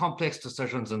of kind of complex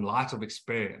decisions in light of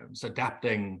experience,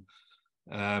 adapting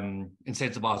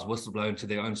incentivized whistleblowing to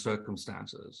their own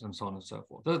circumstances, and so on and so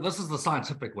forth. This is the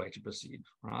scientific way to proceed,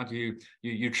 right?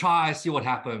 You try, see what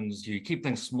happens, you keep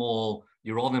things small,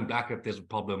 you roll them back if there's a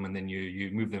problem, and then you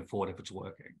move them forward if it's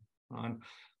working, right?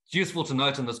 It's useful to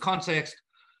note in this context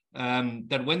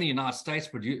that when the United States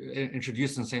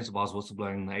introduced incentivized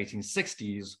whistleblowing in the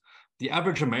 1860s, the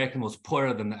average American was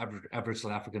poorer than the average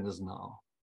South African is now.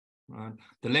 Right?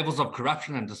 The levels of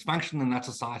corruption and dysfunction in that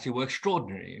society were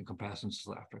extraordinary in comparison to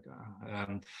South Africa.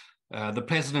 The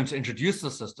president who introduced the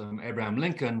system, Abraham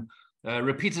Lincoln,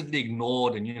 repeatedly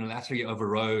ignored and unilaterally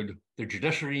overrode the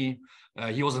judiciary.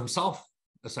 He was himself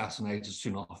assassinated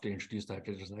soon after he introduced that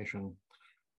legislation.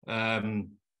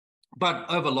 But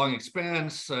over long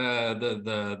experience,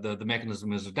 the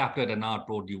mechanism is adapted and now it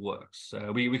broadly works.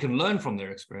 We can learn from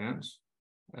their experience.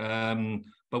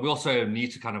 But we also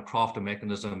need to kind of craft a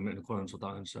mechanism in accordance with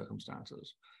our own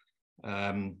circumstances.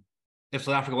 If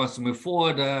South Africa wants to move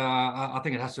forward, I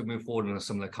think it has to move forward in a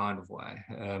similar kind of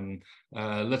way.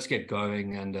 Let's get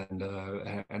going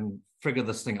and figure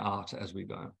this thing out as we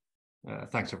go.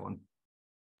 Thanks, everyone.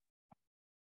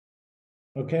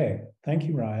 Okay, thank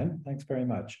you, Ryan. Thanks very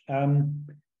much.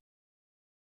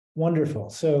 Wonderful.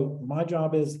 So my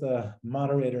job as the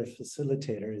moderator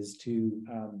facilitator is to,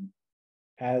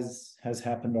 as has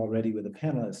happened already with the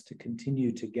panelists, to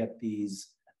continue to get this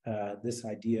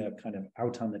idea kind of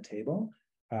out on the table.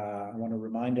 I want to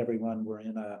remind everyone we're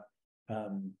in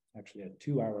actually a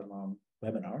 2-hour-long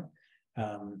webinar,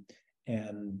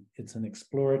 and it's an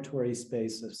exploratory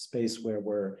space, a space where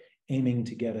we're aiming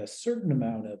to get a certain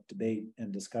amount of debate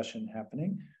and discussion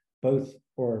happening, both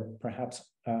or perhaps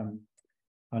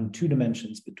on 2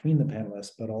 dimensions between the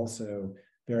panelists, but also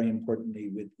very importantly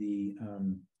with the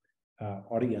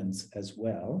audience as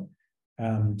well.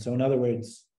 So in other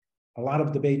words, a lot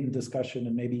of debate and discussion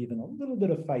and maybe even a little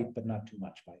bit of fight, but not too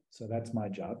much fight. So that's my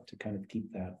job, to kind of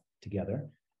keep that together.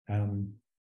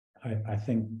 I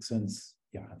think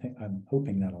I'm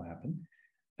hoping that'll happen.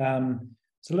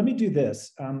 So let me do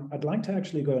this. I'd like to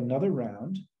actually go another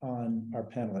round on our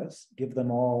panelists, give them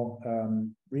all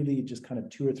really just kind of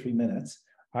 2 or 3 minutes.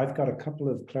 I've got a couple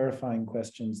of clarifying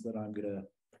questions that I'm going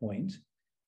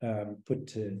to put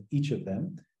to each of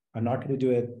them. I'm not going to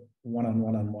do it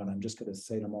one-on-one. I'm just going to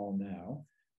say them all now,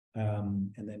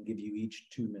 and then give you each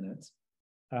 2 minutes.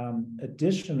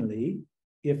 Additionally,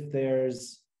 if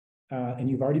there's, and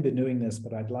you've already been doing this,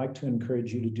 but I'd like to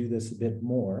encourage you to do this a bit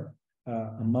more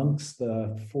amongst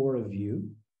the 4 of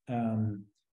you.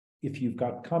 If you've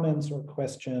got comments or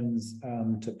questions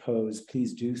to pose,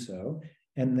 please do so.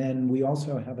 And then we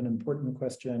also have an important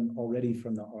question already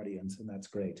from the audience, and that's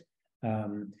great.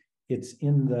 It's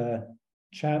in the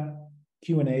chat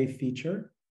Q&A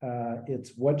feature.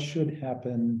 It's what should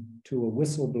happen to a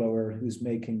whistleblower who's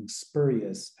making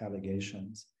spurious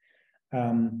allegations.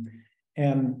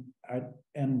 And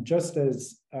just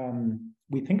as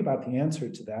we think about the answer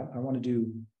to that, I want to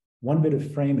do one bit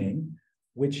of framing,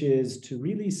 which is to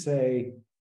really say,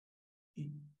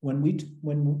 when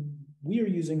we are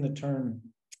using the term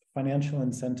financial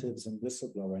incentives and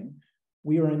whistleblowing,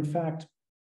 we are in fact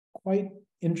quite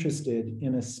interested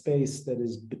in a space that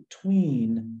is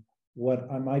between what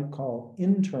I might call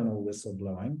internal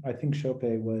whistleblowing. I think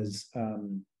Sopé was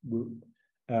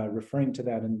referring to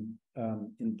that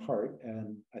in part,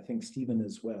 and I think Stephen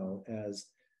as well, as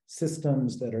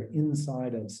systems that are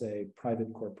inside of, say,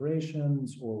 private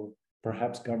corporations or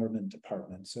perhaps government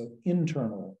departments. So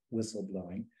internal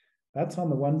whistleblowing, that's on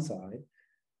the one side.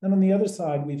 And on the other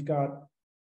side, we've got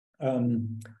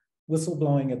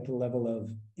whistleblowing at the level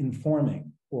of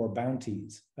informing or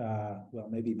bounties. Well,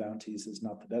 maybe bounties is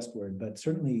not the best word, but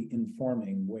certainly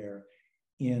informing, where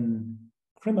in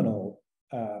criminal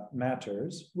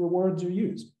matters, rewards are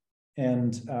used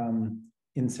and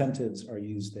incentives are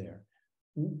used there.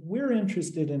 We're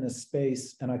interested in a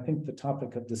space, and I think the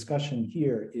topic of discussion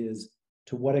here is,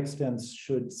 to what extent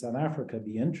should South Africa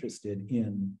be interested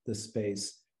in the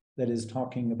space that is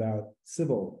talking about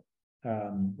civil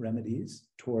remedies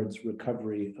towards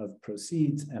recovery of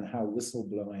proceeds, and how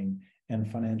whistleblowing and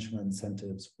financial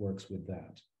incentives works with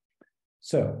that.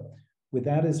 So with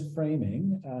that as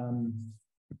framing,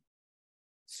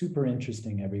 super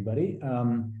interesting, everybody.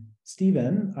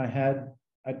 Stephen,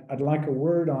 I'd like a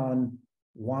word on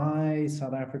why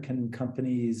South African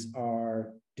companies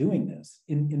are doing this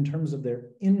in terms of their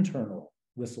internal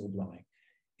whistleblowing.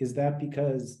 Is that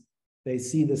because they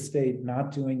see the state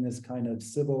not doing this kind of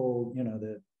civil,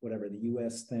 the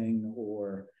US thing,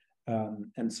 or,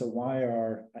 and so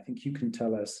I think you can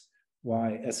tell us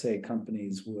why SA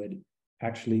companies would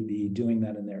actually be doing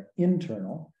that in their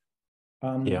internal.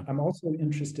 I'm also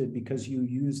interested because you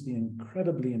use the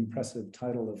incredibly impressive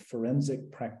title of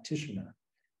forensic practitioner.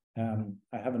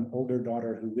 I have an older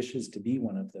daughter who wishes to be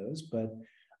one of those, but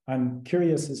I'm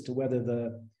curious as to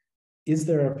whether is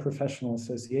there a professional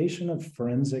association of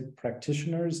forensic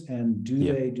practitioners, and do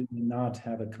they not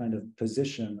have a kind of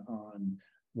position on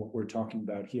what we're talking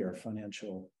about here,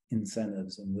 financial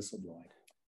incentives and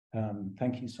whistleblowing?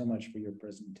 Thank you so much for your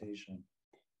presentation.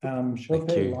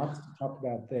 Sopé, lots to talk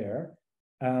about there.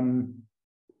 And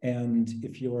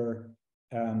if you're,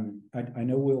 I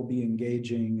know we'll be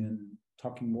engaging and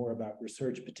talking more about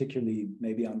research, particularly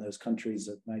maybe on those countries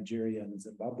of Nigeria and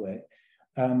Zimbabwe.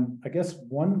 I guess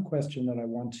one question that I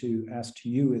want to ask to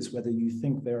you is whether you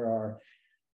think there are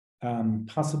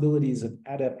possibilities of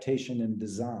adaptation and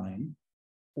design,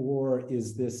 or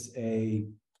is this a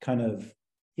kind of,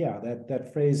 that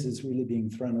phrase is really being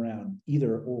thrown around,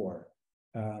 either or.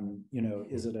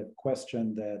 Is it a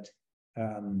question that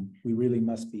we really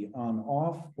must be on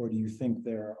off, or do you think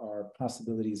there are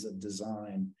possibilities of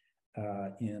design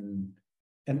and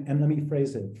let me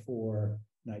phrase it, for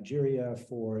Nigeria,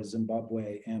 for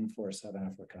Zimbabwe, and for South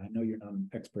Africa. I know you're not an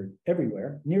expert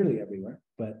everywhere, nearly everywhere,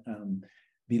 but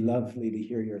be lovely to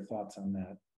hear your thoughts on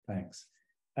that. Thanks.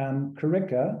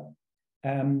 Carika,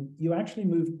 you actually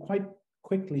moved quite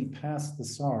quickly past the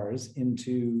SARS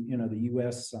into, the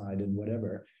US side and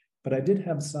whatever, but I did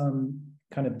have some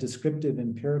kind of descriptive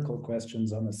empirical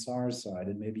questions on the SARS side,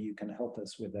 and maybe you can help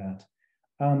us with that.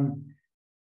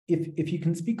 If you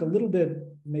can speak a little bit,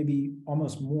 maybe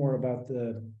almost more about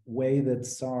the way that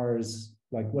SARS,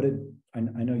 like I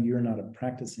know you're not a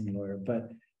practicing lawyer,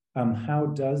 but how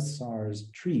does SARS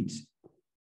treat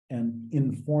and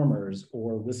informers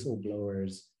or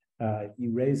whistleblowers?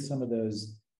 You raised some of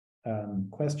those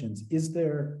questions.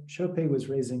 Sopé was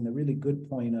raising the really good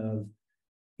point of,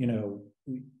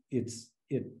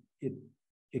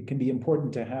 it can be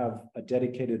important to have a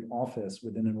dedicated office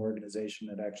within an organization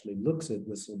that actually looks at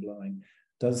whistleblowing.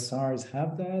 Does SARS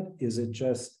have that? Is it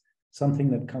just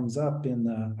something that comes up in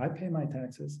I pay my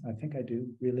taxes, I think I do,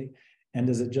 really. And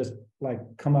does it just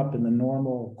come up in the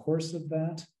normal course of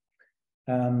that?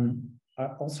 I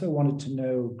also wanted to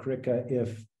know, Carika,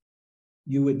 if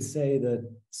you would say that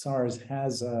SARS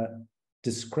has a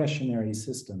discretionary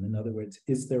system. In other words,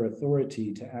 is there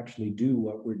authority to actually do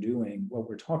what we're doing, what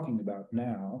we're talking about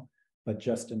now, but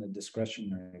just in a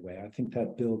discretionary way? I think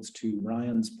that builds to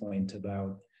Ryan's point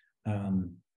about,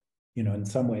 in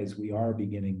some ways we are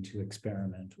beginning to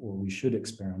experiment, or we should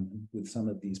experiment with some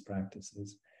of these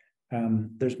practices.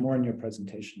 There's more in your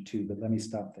presentation too, but let me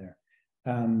stop there.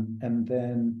 And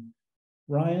then,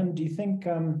 Ryan, do you think,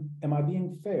 am I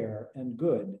being fair and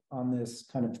good on this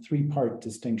kind of three-part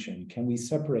distinction? Can we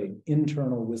separate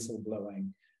internal whistleblowing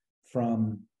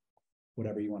from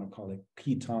whatever you want to call it,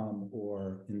 KTOM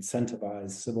or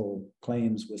incentivized civil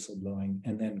claims whistleblowing,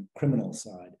 and then criminal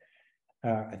side?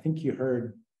 I think you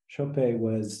heard Sopé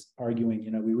was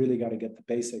arguing, we really got to get the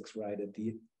basics right at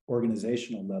the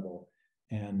organizational level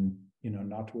and,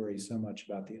 not to worry so much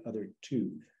about the other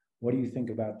two. What do you think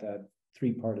about that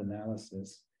three-part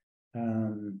analysis?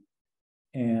 And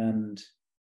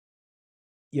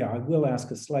yeah, I will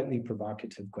ask a slightly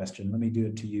provocative question. Let me do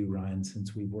it to you, Ryan,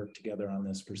 since we've worked together on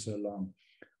this for so long.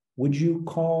 Would you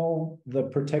call the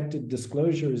Protected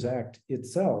Disclosures Act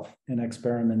itself an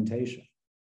experimentation?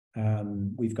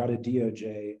 We've got a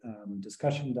DOJ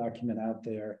discussion document out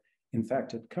there. In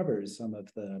fact, it covers some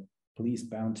of the police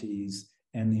bounties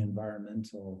and the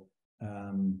environmental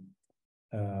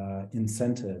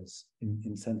incentives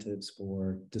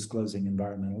for disclosing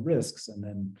environmental risks, and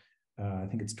then I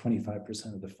think it's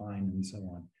 25% of the fine and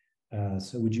so on.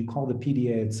 So would you call the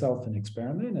PDA itself an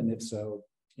experiment? And if so,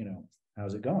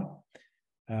 how's it going?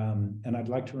 And I'd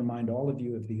like to remind all of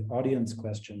you of the audience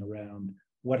question around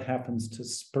what happens to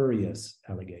spurious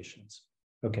allegations.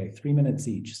 Okay, 3 minutes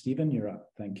each. Stephen, you're up.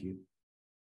 Thank you.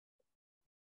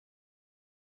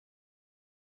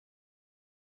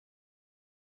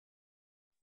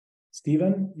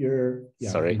 Stephen,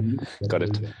 Sorry, got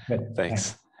it.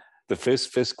 Thanks. The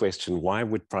first question, why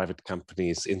would private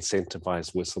companies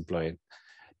incentivize whistleblowing?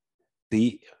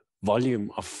 The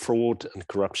volume of fraud and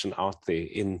corruption out there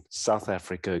in South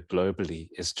Africa globally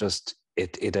is just,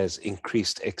 it has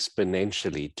increased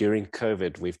exponentially. During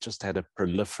COVID, we've just had a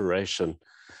proliferation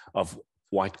of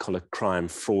white-collar crime,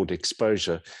 fraud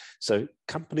exposure. So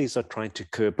companies are trying to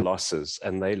curb losses,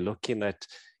 and they're looking at,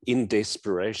 in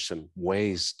desperation,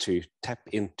 ways to tap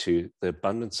into the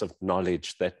abundance of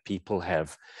knowledge that people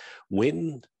have.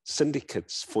 When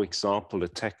syndicates, for example,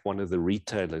 attack one of the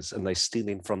retailers and they're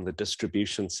stealing from the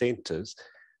distribution centers,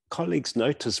 colleagues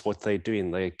notice what they're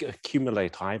doing. They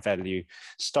accumulate high-value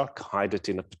stock, hide it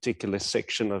in a particular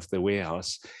section of the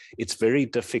warehouse. It's very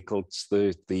difficult.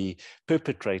 The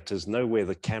perpetrators know where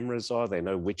the cameras are. They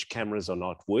know which cameras are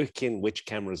not working, which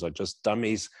cameras are just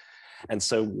dummies. And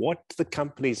so what the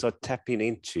companies are tapping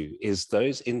into is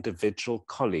those individual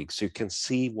colleagues who can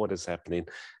see what is happening.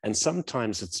 And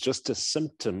sometimes it's just a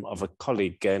symptom of a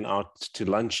colleague going out to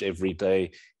lunch every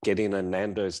day, getting a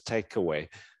Nando's takeaway.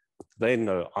 They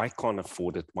know, I can't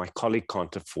afford it, my colleague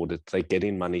can't afford it, they're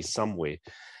getting money somewhere.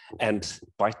 And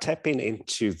by tapping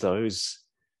into those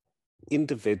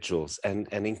individuals and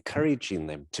encouraging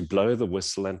them to blow the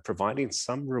whistle and providing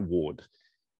some reward,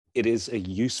 it is a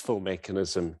useful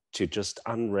mechanism to just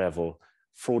unravel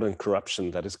fraud and corruption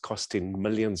that is costing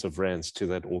millions of rands to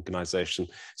that organization.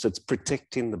 So it's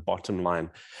protecting the bottom line.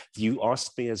 You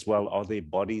asked me as well, are there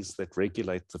bodies that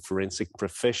regulate the forensic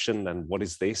profession and what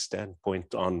is their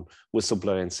standpoint on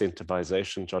whistleblower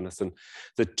incentivization, Jonathan?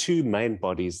 The two main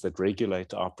bodies that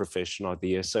regulate our profession are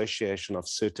the Association of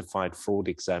Certified Fraud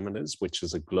Examiners, which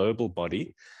is a global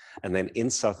body. And then in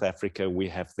South Africa, we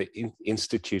have the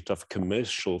Institute of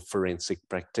Commercial Forensic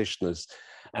Practitioners.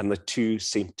 And the two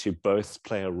seem to both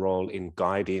play a role in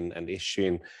guiding and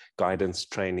issuing guidance,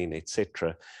 training,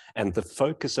 etc. And the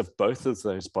focus of both of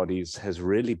those bodies has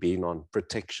really been on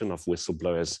protection of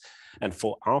whistleblowers. And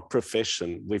for our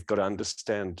profession, we've got to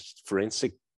understand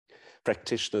forensic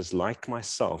practitioners like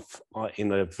myself are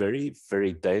in a very,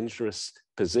 very dangerous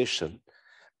position,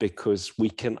 because we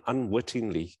can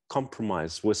unwittingly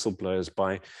compromise whistleblowers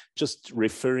by just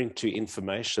referring to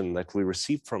information that we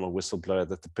receive from a whistleblower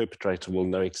that the perpetrator will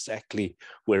know exactly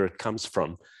where it comes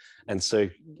from. And so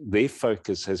their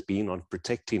focus has been on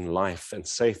protecting life and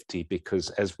safety, because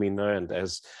as we know, and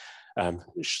as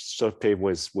Sopé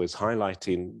was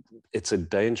highlighting, it's a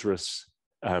dangerous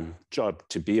job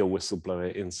to be a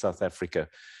whistleblower in South Africa.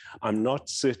 I'm not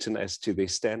certain as to their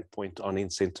standpoint on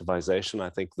incentivization. I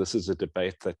think this is a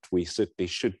debate that we certainly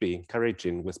should be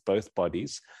encouraging with both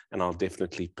bodies, and I'll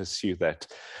definitely pursue that.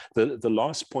 The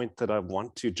last point that I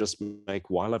want to just make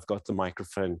while I've got the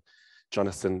microphone,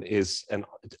 Jonathan, is, and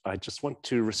I just want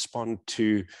to respond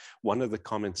to one of the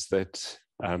comments that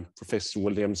Professor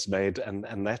Williams made,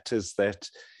 and that is that,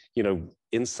 you know,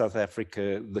 in South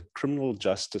Africa, the criminal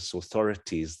justice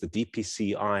authorities, the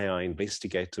DPCI, our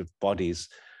investigative bodies,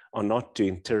 are not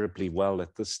doing terribly well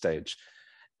at this stage.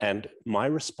 And my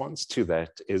response to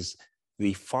that is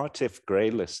the FATF grey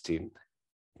listing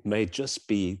may just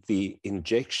be the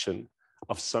injection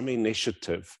of some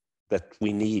initiative that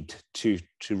we need to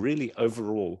really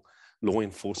overall law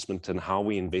enforcement and how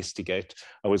we investigate.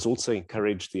 I was also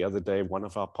encouraged the other day, one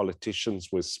of our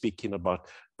politicians was speaking about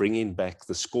bringing back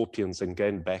the scorpions and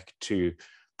going back to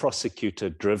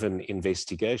prosecutor-driven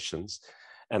investigations.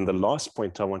 And the last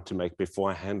point I want to make before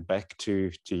I hand back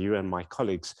to you and my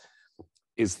colleagues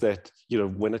is that, you know,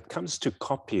 when it comes to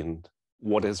copying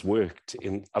what has worked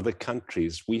in other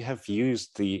countries, we have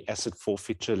used the asset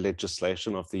forfeiture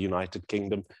legislation of the United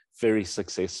Kingdom very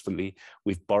successfully.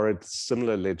 We've borrowed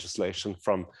similar legislation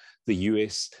from the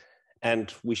US,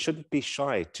 and we shouldn't be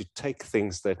shy to take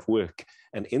things that work.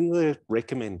 And in the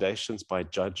recommendations by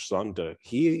Judge Zondo,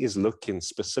 he is looking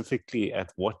specifically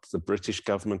at what the British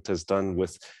government has done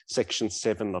with Section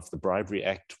 7 of the Bribery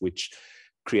Act, which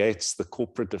creates the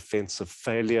corporate offense of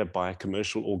failure by a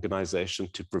commercial organization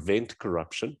to prevent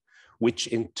corruption, which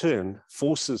in turn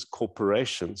forces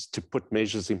corporations to put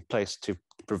measures in place to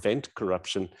prevent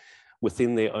corruption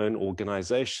within their own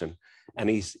organization. And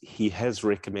he has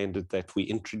recommended that we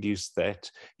introduce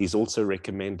that. He's also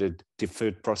recommended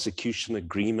deferred prosecution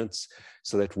agreements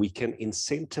so that we can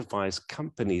incentivize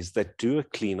companies that do a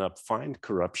cleanup, find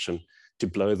corruption, to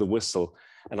blow the whistle.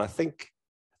 And I think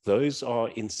those are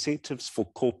incentives for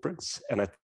corporates. And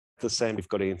at the same, we've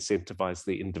got to incentivize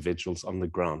the individuals on the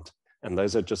ground. And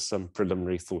those are just some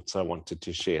preliminary thoughts I wanted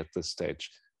to share at this stage.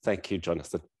 Thank you,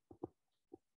 Jonathan.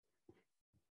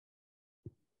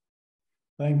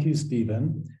 Thank you,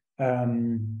 Stephen.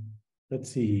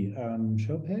 Let's see,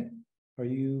 Sopé, are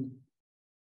you?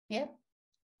 Yeah.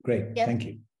 Great, yes. Thank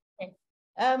you. Okay.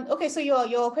 Okay, so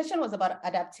your question was about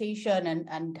adaptation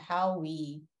and how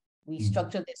we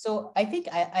structure this. So I think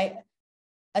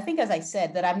I think, as I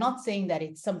said, that I'm not saying that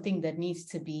it's something that needs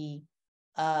to be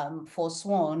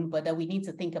forsworn, but that we need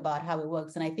to think about how it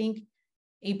works. And I think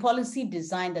a policy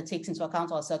design that takes into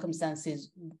account our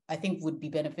circumstances, I think, would be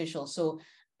beneficial. So,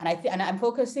 and I'm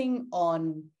focusing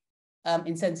on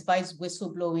incentivized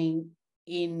whistleblowing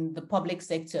in the public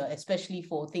sector, especially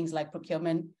for things like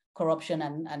procurement, corruption,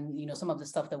 and you know, some of the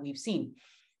stuff that we've seen.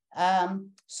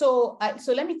 So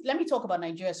let me talk about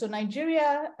Nigeria. So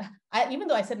Nigeria, even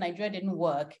though I said Nigeria didn't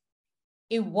work,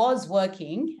 it was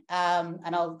working,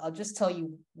 and I'll just tell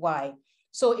you why.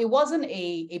 So it wasn't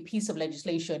a piece of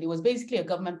legislation. It was basically a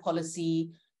government policy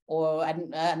or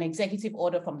an executive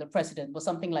order from the president or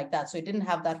something like that. So it didn't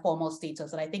have that formal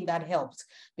status, and I think that helped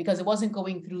because it wasn't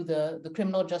going through the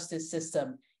criminal justice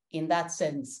system in that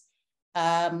sense.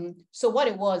 So what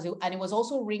it was, and it was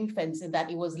also ring-fenced in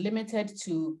that it was limited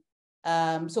to,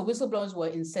 so whistleblowers were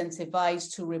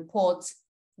incentivized to report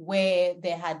where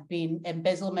there had been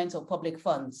embezzlement of public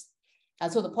funds.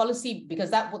 And so the policy,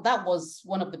 because that was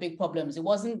one of the big problems. It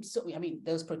wasn't, so, I mean,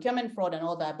 there was procurement fraud and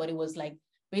all that, but it was like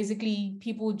basically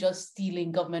people just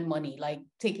stealing government money, like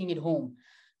taking it home.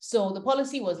 So the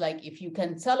policy was like, if you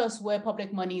can tell us where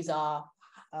public monies are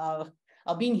are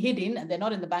being hidden and they're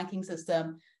not in the banking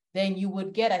system, then you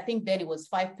would get, I think then it was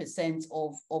 5%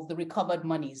 of the recovered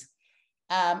monies.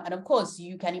 And of course,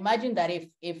 you can imagine that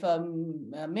if a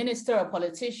minister, a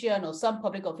politician, or some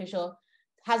public official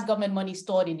has government money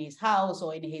stored in his house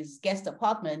or in his guest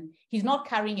apartment, he's not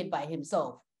carrying it by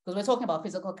himself, because we're talking about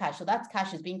physical cash. So that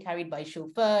cash is being carried by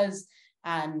chauffeurs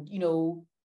and,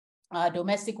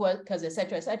 domestic workers, et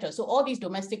cetera, et cetera. So all these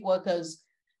domestic workers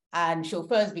and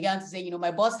chauffeurs began to say,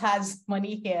 my boss has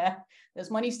money here,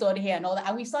 there's money stored here and all that.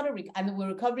 And we started, and we're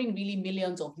recovering really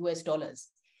millions of US dollars.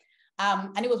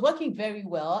 And it was working very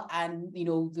well. And,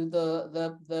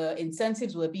 the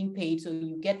incentives were being paid. So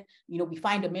you get, we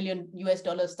find $1 million US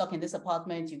stuck in this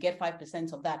apartment, you get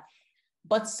 5% of that.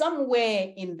 But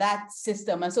somewhere in that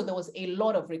system, and so there was a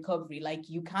lot of recovery, like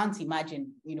you can't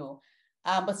imagine,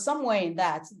 but somewhere in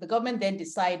that, the government then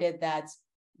decided that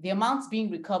the amounts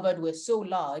being recovered were so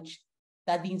large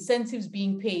that the incentives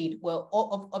being paid were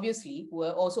obviously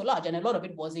also large. And a lot of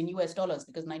it was in US dollars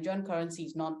because Nigerian currency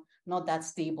is not that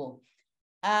stable.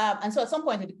 And so at some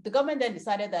point, the government then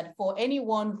decided that for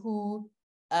anyone who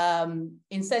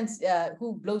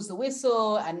who blows the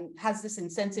whistle and has this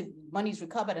incentive, money is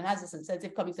recovered and has this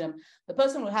incentive coming to them, the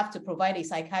person will have to provide a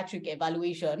psychiatric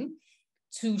evaluation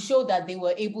to show that they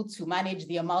were able to manage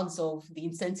the amounts of the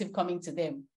incentive coming to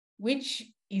them, which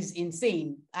is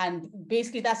insane. And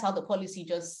basically that's how the policy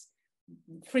just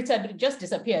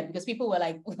disappeared, because people were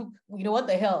like, what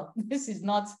the hell? This is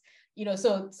not,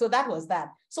 so that was that.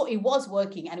 So it was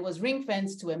working, and it was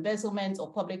ring-fenced to embezzlement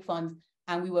of public funds,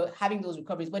 and we were having those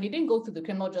recoveries, but it didn't go through the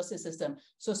criminal justice system.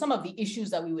 So some of the issues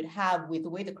that we would have with the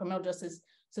way the criminal justice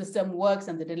system works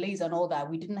and the delays and all that,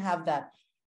 we didn't have that.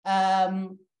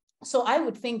 So I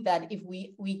would think that if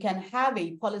we can have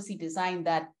a policy design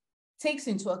that takes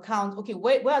into account, okay,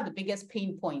 where are the biggest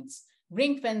pain points?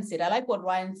 Ring fence it. I like what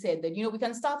Ryan said, that, we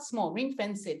can start small, ring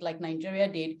fence it like Nigeria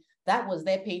did. That was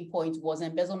their pain point, was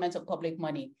embezzlement of public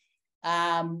money.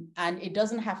 And it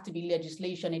doesn't have to be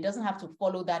legislation. It doesn't have to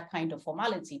follow that kind of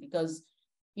formality, because,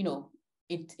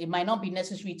 it might not be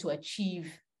necessary to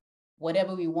achieve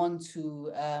whatever we want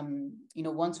to,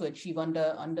 achieve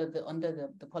under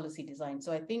the policy design.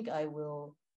 So I think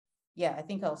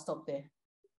I'll stop there.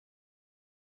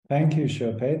 Thank you,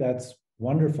 Sopé. That's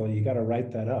wonderful. You got to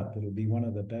write that up. It'll be one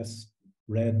of the best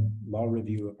read law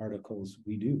review articles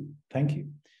we do. Thank you.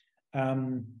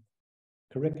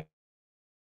 Carika.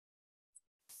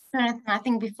 I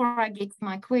think before I get to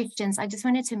my questions, I just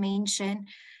wanted to mention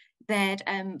that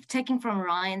taking from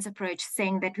Ryan's approach,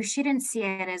 saying that we shouldn't see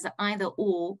it as either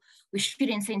or, we should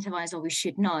incentivize or we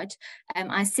should not.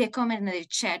 I see a comment in the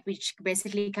chat which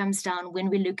basically comes down, when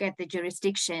we look at the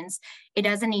jurisdictions, it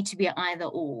doesn't need to be either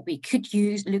or. We could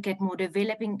look at more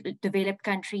developed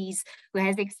countries who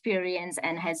has experience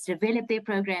and has developed their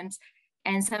programs,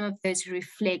 and some of those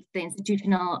reflect the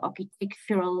institutional,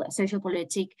 architectural, social,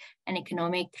 political, and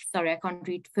economic, sorry, I can't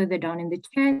read further down in the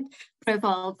chat,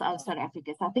 profiles of South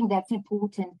Africa. So I think that's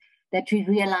important, that we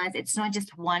realize it's not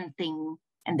just one thing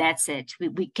and that's it.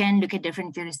 We can look at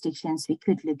different jurisdictions. We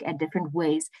could look at different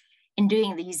ways in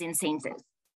doing these incentives.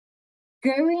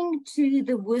 Going to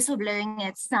the whistleblowing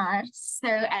at SARS, so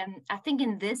I think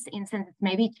in this instance, it's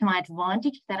maybe to my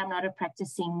advantage that I'm not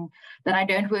that I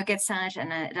don't work at SARS,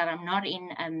 and that I'm not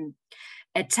in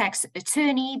a tax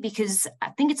attorney, because I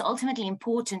think it's ultimately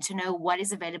important to know what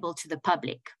is available to the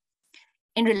public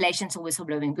in relation to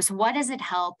whistleblowing. Because what does it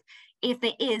help if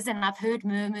there is, and I've heard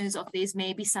murmurs of there's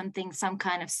maybe some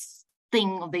kind of thing,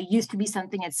 or there used to be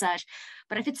something at SARS,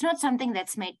 but if it's not something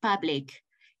that's made public,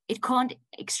 it can't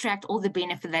extract all the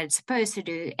benefit that it's supposed to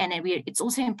do. And it's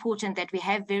also important that we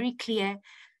have very clear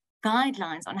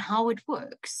guidelines on how it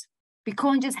works. We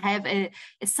can't just have a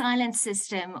silent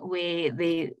system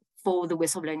for the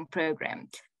whistleblowing program.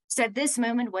 So at this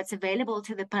moment, what's available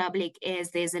to the public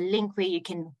is there's a link where you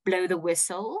can blow the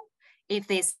whistle if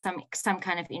there's some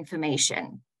kind of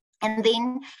information. And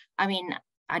then,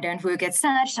 I don't work at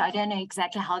SARS, so I don't know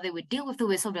exactly how they would deal with the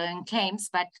whistleblowing claims,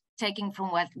 but taking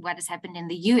from what has happened in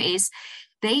the US,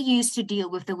 they used to deal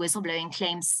with the whistleblowing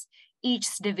claims, each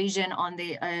division on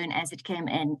their own as it came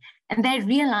in. And they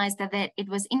realized that it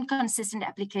was inconsistent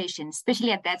application,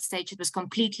 especially at that stage. It was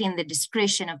completely in the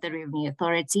discretion of the Revenue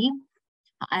Authority,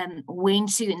 when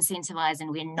to incentivize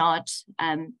and when not.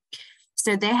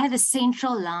 So they have a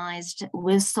centralized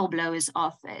whistleblowers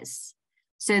office.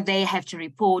 So they have to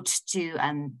report to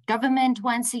government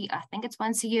once a year. I think it's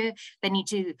once a year. They need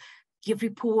to give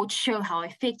reports, show how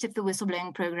effective the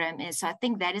whistleblowing program is. So I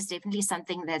think that is definitely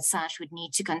something that SARS would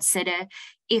need to consider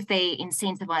if they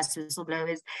incentivize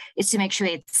whistleblowers, is to make sure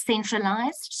it's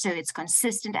centralized, so it's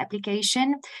consistent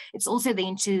application. It's also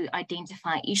then to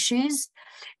identify issues.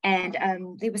 And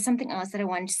there was something else that I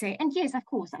wanted to say. And yes, of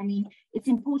course, I mean, it's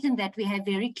important that we have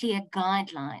very clear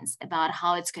guidelines about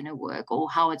how it's going to work or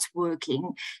how it's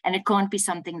working. And it can't be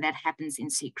something that happens in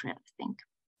secret, I think.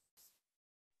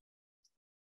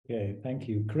 Okay, thank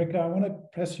you. Carika, I want to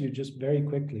press you just very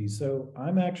quickly. So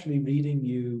I'm actually reading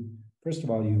you, first of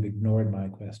all, you've ignored my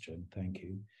question, thank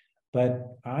you.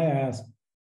 But I asked,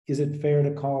 is it fair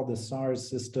to call the SARS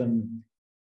system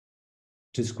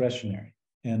discretionary?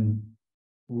 And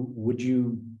would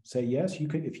you say yes? You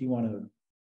could, if you want to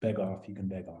beg off, you can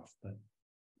beg off. But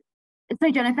so,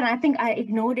 Jonathan, I think I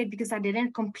ignored it because I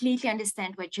didn't completely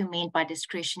understand what you meant by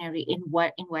discretionary. In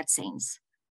what sense?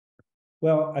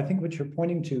 Well, I think what you're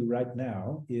pointing to right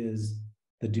now is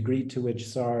the degree to which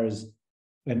SARS,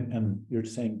 and you're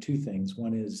saying two things.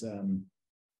 One is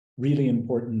really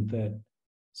important that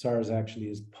SARS actually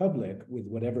is public with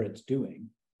whatever it's doing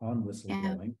on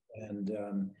whistleblowing. Yeah.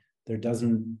 And there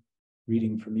doesn't,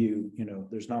 reading from you,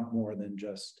 there's not more than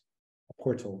just a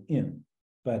portal in.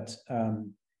 But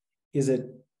is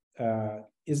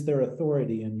there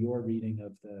authority in your reading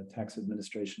of the tax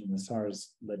administration and the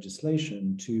SARS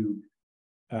legislation to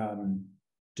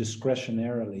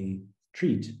discretionarily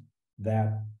treat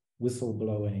that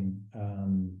whistleblowing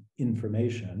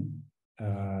information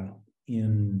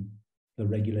in the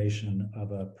regulation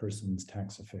of a person's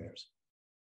tax affairs?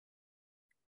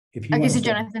 If you okay, so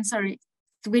Jonathan, sorry.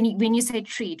 When you say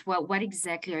treat, what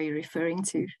exactly are you referring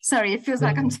to? Sorry, it feels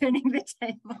like I'm turning the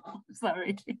table.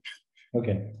 Sorry.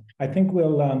 Okay, I think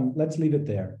we'll let's leave it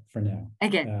there for now.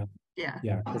 Okay.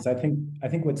 Yeah, because I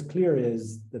think what's clear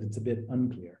is that it's a bit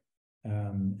unclear.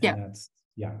 And that's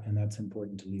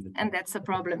important to leave it there. And that's a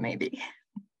problem, maybe.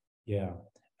 Yeah.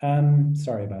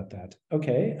 Sorry about that.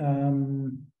 Okay.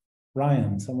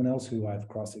 Ryan, someone else who I've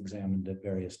cross-examined at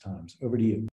various times. Over to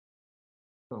you.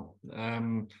 Cool.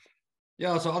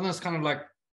 Yeah, so on this kind of like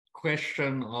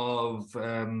question of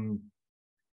I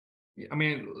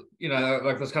mean,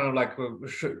 like this kind of like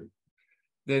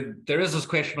there is this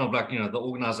question of like, the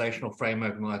organizational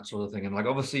framework and that sort of thing. And like,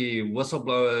 obviously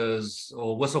whistleblowers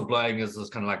or whistleblowing is this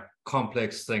kind of like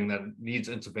complex thing that needs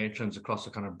interventions across a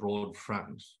kind of broad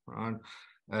front, right?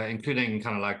 Including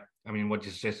kind of like, I mean, what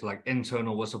you suggest, like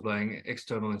internal whistleblowing,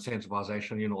 external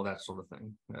incentivization, all that sort of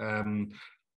thing.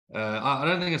 I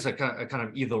don't think it's a kind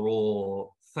of either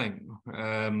or thing.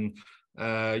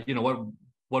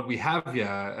 What we have here,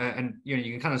 and you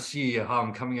can kind of see how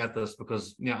I'm coming at this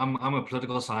because I'm a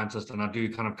political scientist and I do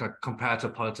kind of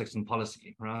comparative politics and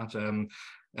policy, right? And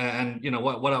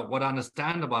what I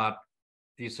understand about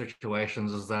these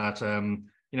situations is that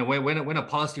when a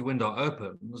policy window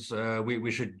opens,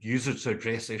 we should use it to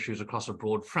address issues across a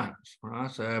broad front,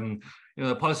 right?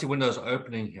 The policy window is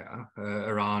opening here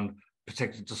around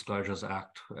Protected Disclosures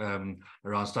Act,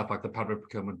 around stuff like the Public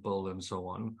Procurement Bill and so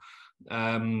on.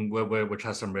 Which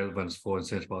has some relevance for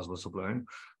incentivized whistleblowing.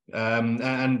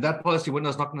 And that policy window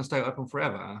is not going to stay open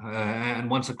forever. And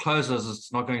once it closes,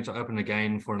 it's not going to open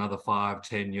again for another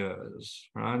 5-10 years,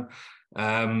 right?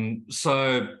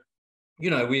 So,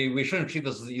 we shouldn't treat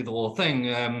this as an either or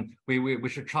thing. We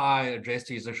should try address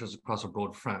these issues across a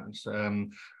broad front.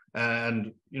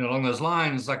 And along those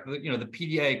lines, like the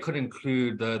PDA could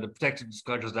include the Protected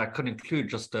Disclosures Act could include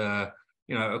just a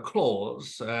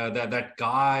clause that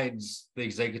guides the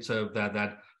executive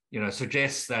that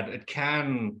suggests that it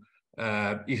can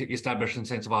establish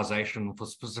incentivization for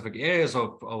specific areas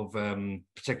of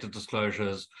protected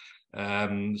disclosures,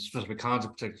 specific kinds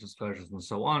of protected disclosures, and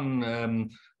so on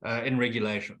in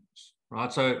regulations.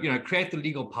 Right, so create the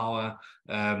legal power,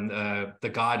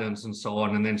 the guidance, and so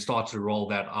on, and then start to roll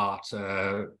that out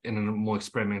in a more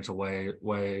experimental way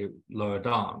lower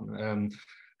down.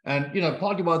 And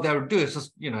partly what they would do is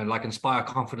just like inspire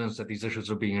confidence that these issues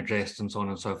are being addressed and so on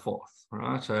and so forth,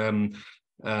 right?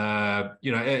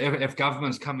 If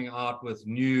government's coming out with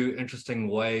new interesting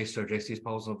ways to address these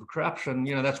problems of corruption,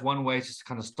 that's one way to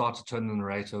kind of start to turn the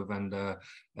narrative and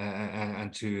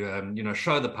to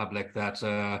show the public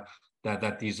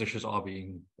that these issues are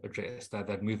being addressed,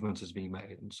 that movement is being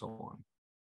made, and so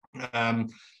on.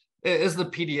 Is the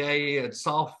PDA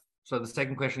itself, so the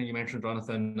second question you mentioned,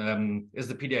 Jonathan, is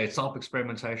the PDA itself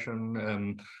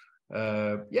experimentation?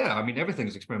 Yeah, I mean,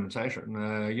 everything's experimentation.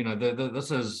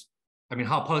 This is, I mean,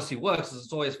 how policy works is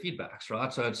it's always feedbacks,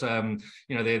 right? So it's, a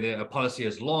policy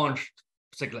is launched,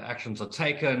 particular actions are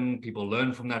taken, people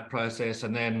learn from that process,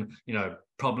 and then, you know,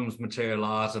 problems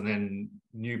materialize, and then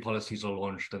new policies are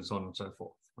launched, and so on and so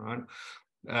forth, right?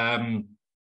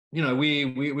 You know,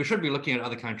 we should be looking at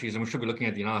other countries, and we should be looking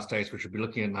at the United States, we should be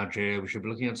looking at Nigeria, we should be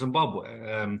looking at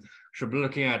Zimbabwe, should be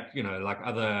looking at, you know, like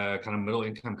other kind of middle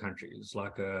income countries,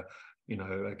 like you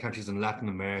know, countries in Latin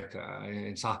America,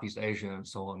 in Southeast Asia, and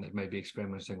so on, that may be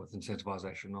experimenting with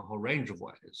incentivization in a whole range of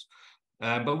ways.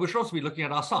 But we should also be looking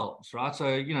at ourselves, right? So,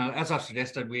 you know, as I've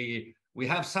suggested, we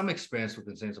have some experience with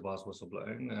incentivized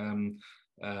whistleblowing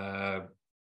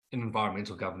in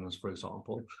environmental governance, for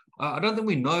example. I don't think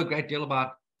we know a great deal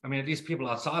about, I mean, at least people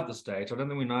outside the state, I don't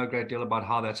think we know a great deal about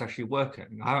how that's actually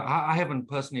working. I haven't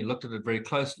personally looked at it very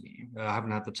closely. I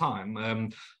haven't had the time.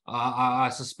 I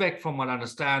suspect, from what I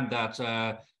understand, that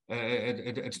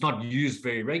it's not used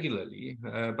very regularly,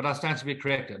 but I stand to be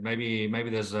corrected. Maybe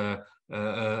there's a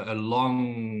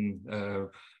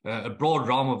broad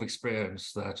realm of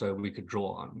experience that we could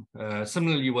draw on.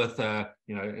 Similarly with,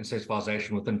 you know,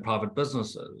 incentivization within private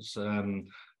businesses,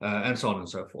 and so on and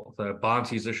so forth.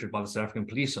 Bounties issued by the South African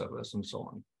Police Service, and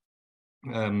so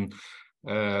on.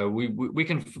 We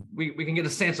can get a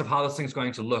sense of how this thing's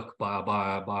going to look by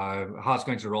how it's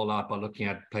going to roll out by looking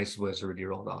at places where it's already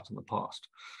rolled out in the past.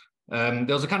 There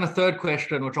was a kind of third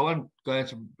question, which I won't go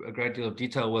into a great deal of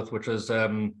detail with, which is,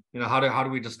 you know, how do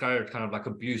we discourage kind of like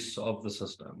abuse of the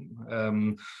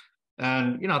system?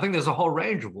 And, you know, I think there's a whole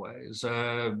range of ways.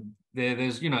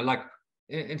 There's, you know, like,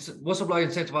 whistleblower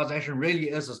incentivization really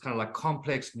is this kind of like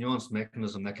complex, nuanced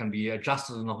mechanism that can be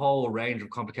adjusted in a whole range of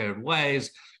complicated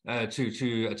ways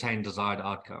to attain desired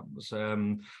outcomes.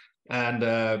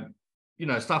 You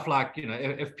know, stuff like, you know,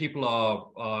 if people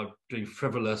are doing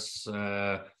frivolous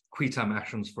quitam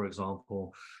actions, for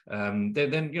example,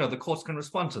 then you know, the courts can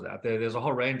respond to that. There's a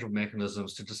whole range of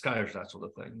mechanisms to discourage that sort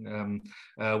of thing,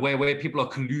 where people are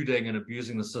colluding and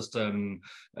abusing the system,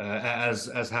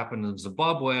 as happened in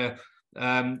Zimbabwe.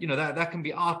 You know, that can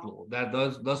be outlawed. That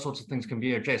those sorts of things can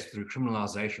be addressed through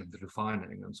criminalization, through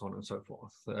fining, and so on and so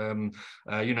forth.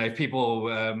 You know, if people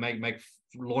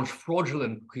launch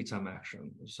fraudulent quitam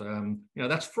actions, you know,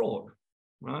 that's fraud,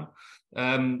 right?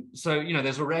 So, you know,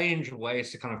 there's a range of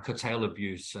ways to kind of curtail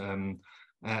abuse,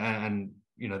 and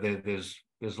you know, there's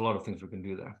a lot of things we can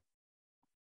do there.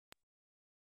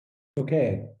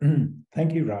 Okay,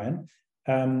 thank you, Ryan.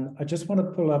 I just want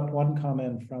to pull up one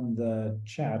comment from the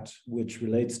chat, which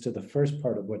relates to the first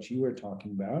part of what you were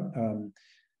talking about.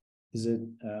 Is it,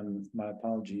 my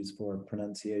apologies for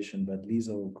pronunciation, but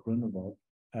Liesel Grunewald,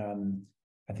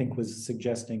 I think, was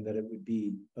suggesting that it would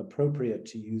be appropriate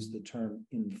to use the term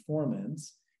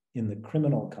informants in the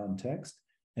criminal context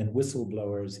and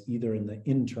whistleblowers either in the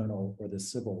internal or the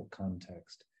civil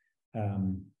context.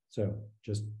 So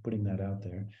just putting that out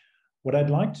there. What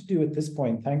I'd like to do at this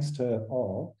point, thanks to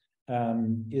all,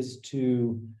 is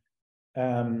to,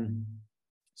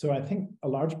 so I think a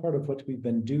large part of what we've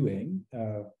been doing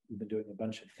a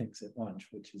bunch of things at once,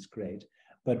 which is great,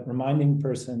 but reminding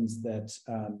persons that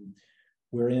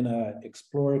we're in an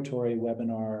exploratory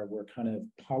webinar, we're kind of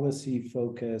policy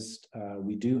focused,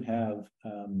 we do have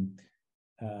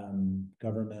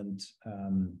government,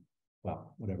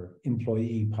 well, whatever,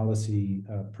 employee policy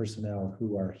personnel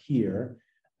who are here.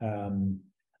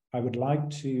 I would like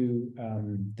to,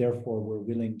 therefore, we're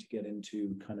willing to get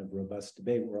into kind of robust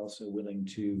debate. We're also willing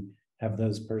to have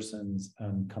those persons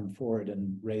come forward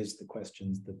and raise the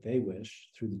questions that they wish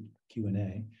through the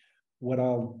Q&A. What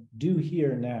I'll do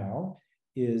here now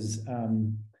is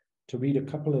to read a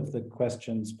couple of the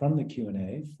questions from the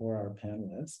Q&A for our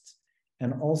panelists.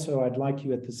 And also, I'd like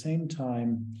you at the same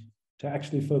time to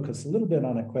actually focus a little bit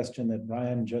on a question that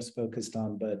Ryan just focused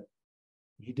on, but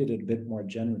he did it a bit more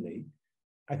generally.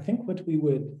 I think what we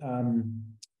would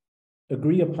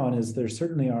agree upon is there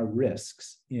certainly are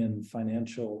risks in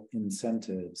financial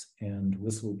incentives and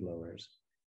whistleblowers.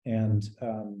 And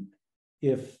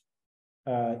if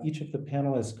each of the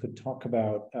panelists could talk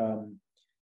about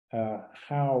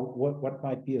what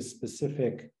might be a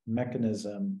specific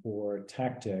mechanism or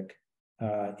tactic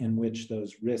in which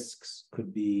those risks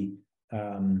could be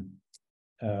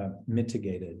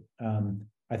mitigated.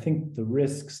 I think the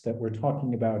risks that we're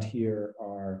talking about here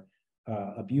are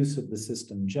abuse of the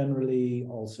system generally,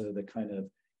 also the kind of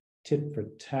tit for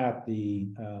tat,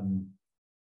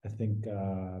 I think,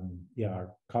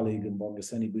 our colleague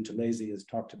Mbongiseni Buthelezi has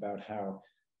talked about how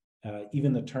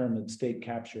even the term of state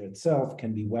capture itself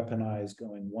can be weaponized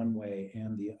going one way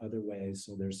and the other way.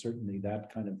 So there's certainly that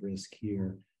kind of risk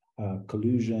here,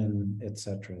 collusion,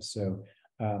 etc. So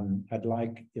I'd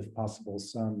like, if possible,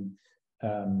 some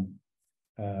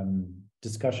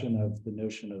discussion of the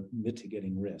notion of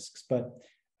mitigating risks. But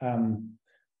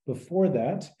before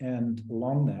that and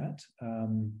along that,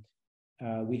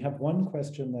 we have one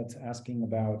question that's asking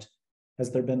about,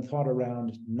 has there been thought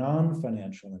around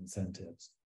non-financial incentives?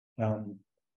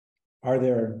 Are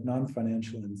there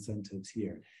non-financial incentives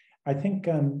here? I think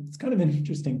it's kind of an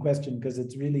interesting question because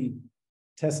it's really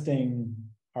testing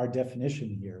our definition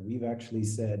here. We've actually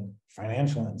said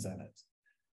financial incentives.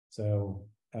 So,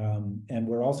 and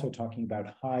we're also talking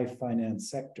about high finance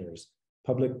sectors,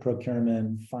 public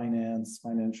procurement, finance,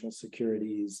 financial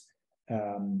securities,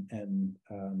 and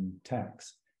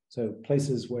tax. So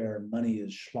places where money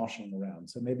is sloshing around.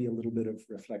 So maybe a little bit of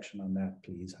reflection on that,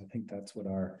 please. I think that's what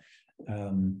our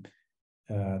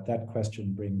that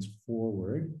question brings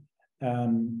forward.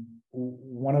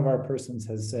 One of our persons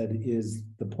has said is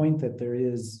the point that there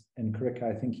is, and Carika,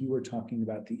 I think you were talking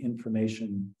about the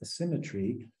information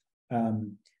asymmetry.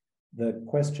 The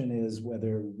question is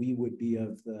whether we would be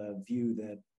of the view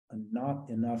that not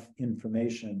enough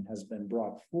information has been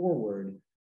brought forward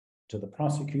to the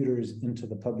prosecutors into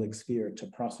the public sphere to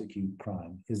prosecute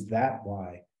crime. Is that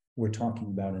why we're talking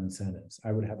about incentives?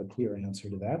 I would have a clear answer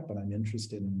to that, but I'm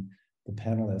interested in the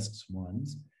panelists'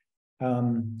 ones.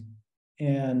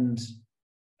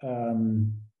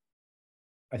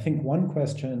 I think one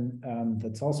question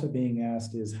that's also being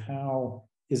asked is how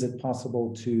is it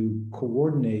possible to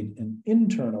coordinate an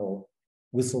internal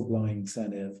whistleblowing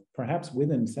incentive, perhaps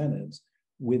with incentives,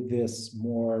 with this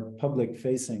more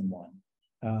public-facing one?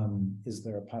 Is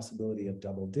there a possibility of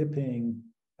double dipping,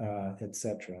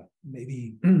 etc.?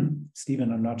 Maybe,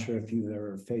 Stephen, I'm not sure if you've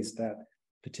ever faced that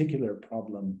particular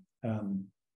problem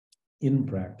in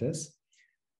practice.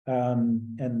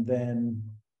 And then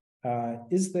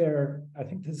is there, I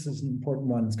think this is an important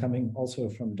one, it's coming also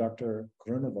from Dr.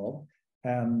 Grunewald.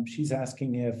 She's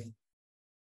asking if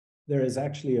there is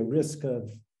actually a risk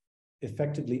of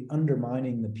effectively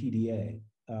undermining the PDA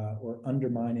or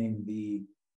undermining the,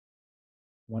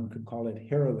 one could call it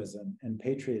heroism and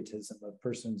patriotism of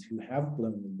persons who have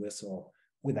blown the whistle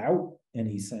without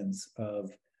any sense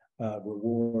of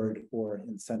reward or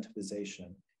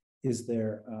incentivization. Is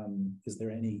there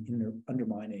any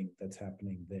undermining that's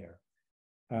happening there?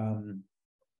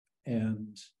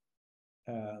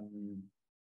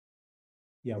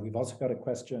 Yeah, we've also got a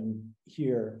question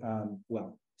here.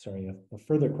 A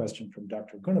further question from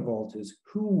Dr. Grunewald is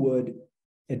who would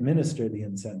administer the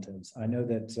incentives? I know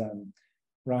that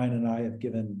Ryan and I have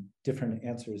given different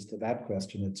answers to that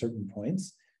question at certain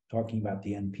points, talking about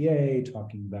the NPA,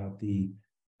 talking about the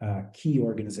key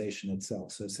organization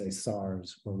itself, so say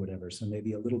SARS or whatever. So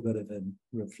maybe a little bit of a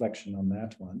reflection on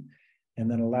that one.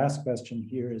 And then a last question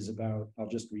here is about, I'll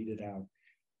just read it out.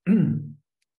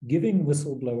 Giving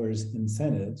whistleblowers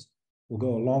incentives will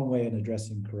go a long way in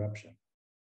addressing corruption.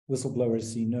 Whistleblowers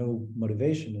see no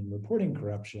motivation in reporting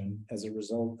corruption as a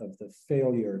result of the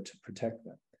failure to protect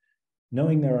them.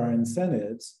 Knowing there are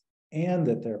incentives and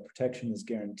that their protection is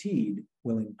guaranteed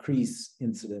will increase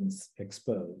incidents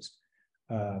exposed.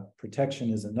 Protection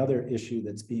is another issue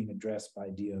that's being addressed by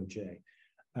DOJ.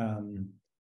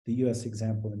 The US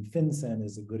example in FinCEN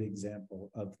is a good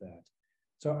example of that.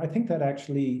 So I think that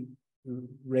actually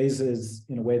raises,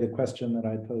 in a way, the question that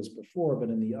I posed before, but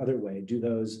in the other way,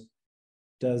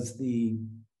 does the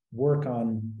work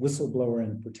on whistleblower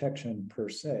and protection per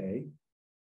se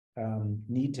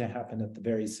need to happen at the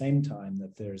very same time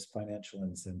that there's financial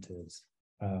incentives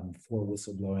for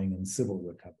whistleblowing and civil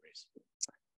recoveries?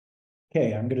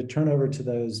 Okay, I'm going to turn over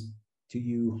to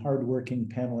you hardworking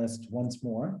panelists once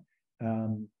more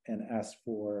and ask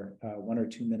for 1 or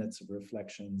 2 minutes of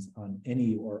reflections on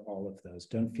any or all of those.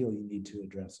 Don't feel you need to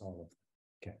address all of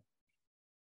them.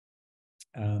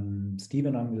 Okay.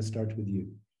 Stephen, I'm going to start with you.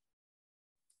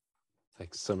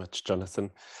 Thanks so much,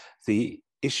 Jonathan. The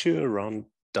issue around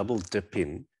double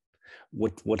dipping,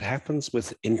 what happens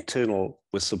with internal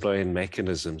whistleblowing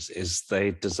mechanisms is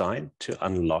they're designed to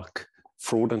unlock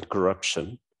fraud and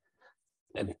corruption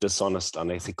and dishonest,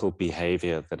 unethical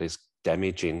behavior that is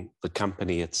damaging the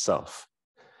company itself.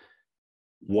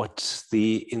 What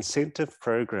the incentive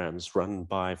programs run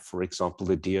by, for example,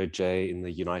 the DOJ in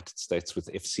the United States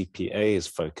with FCPA is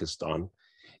focused on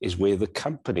is where the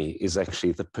company is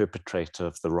actually the perpetrator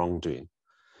of the wrongdoing.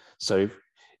 So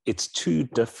it's two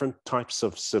different types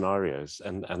of scenarios.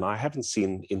 And I haven't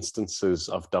seen instances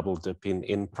of double dipping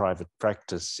in private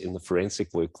practice in the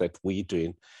forensic work that we're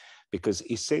doing, because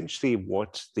essentially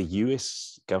what the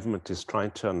US government is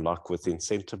trying to unlock with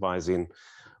incentivizing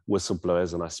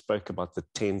whistleblowers, and I spoke about the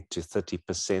 10 to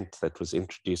 30% that was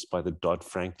introduced by the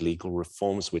Dodd-Frank legal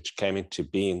reforms, which came into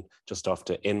being just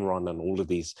after Enron and all of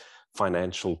these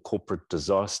financial corporate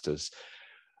disasters.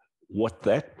 What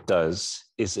that does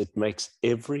is it makes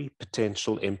every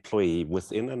potential employee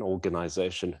within an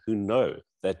organization who know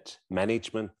that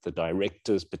management, the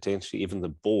directors, potentially even the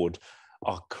board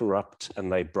are corrupt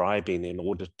and they're bribing in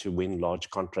order to win large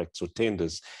contracts or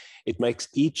tenders. It makes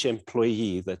each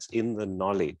employee that's in the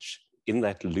knowledge, in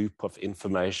that loop of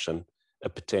information, a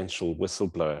potential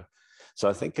whistleblower. So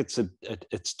I think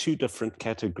it's two different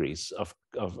categories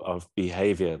of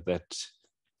behavior that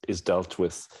is dealt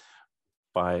with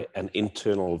by an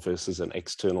internal versus an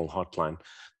external hotline.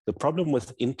 The problem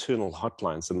with internal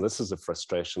hotlines, and this is a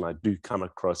frustration I do come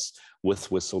across with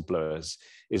whistleblowers,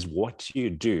 is what you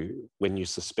do when you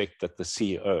suspect that the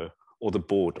CEO or the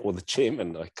board or the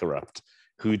chairman are corrupt.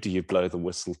 Who do you blow the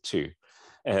whistle to?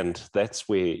 And that's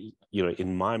where, you know,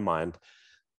 in my mind,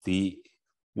 the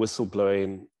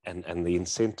whistleblowing and the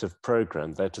incentive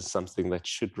program, that is something that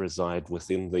should reside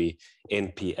within the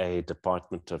NPA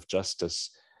Department of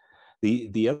Justice.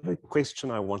 The other question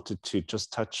I wanted to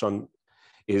just touch on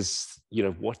is, you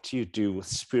know, what do you do with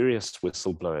spurious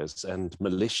whistleblowers and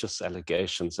malicious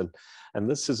allegations? And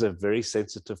this is a very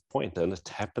sensitive point, and it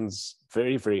happens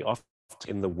very, very often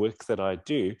in the work that I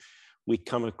do. We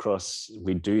come across,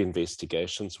 we do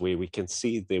investigations where we can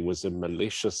see there was a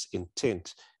malicious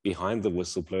intent behind the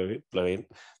whistleblowing.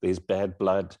 There's bad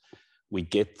blood. We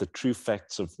get the true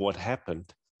facts of what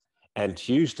happened. And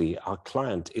usually our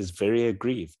client is very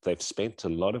aggrieved. They've spent a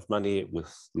lot of money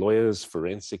with lawyers,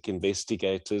 forensic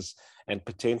investigators, and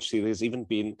potentially there's even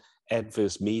been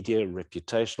adverse media,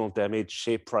 reputational damage,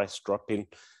 share price dropping,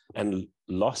 and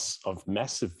loss of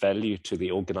massive value to the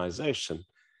organization.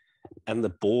 And the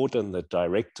board and the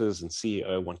directors and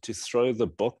CEO want to throw the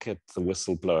book at the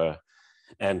whistleblower.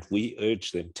 And we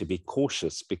urge them to be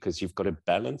cautious, because you've got to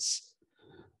balance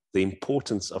the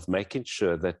importance of making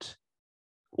sure that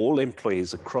all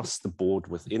employees across the board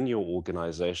within your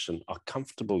organization are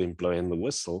comfortable in blowing the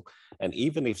whistle. And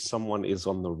even if someone is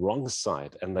on the wrong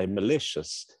side and they're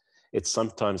malicious, it's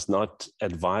sometimes not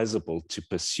advisable to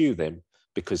pursue them,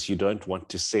 because you don't want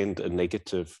to send a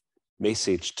negative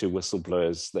message to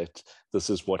whistleblowers that this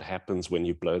is what happens when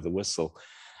you blow the whistle.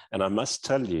 And I must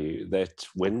tell you that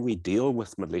when we deal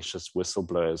with malicious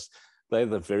whistleblowers, they're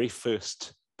the very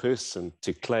first person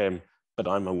to claim, but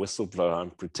I'm a whistleblower,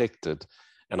 I'm protected.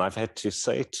 And I've had to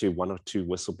say to one or two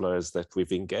whistleblowers that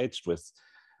we've engaged with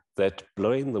that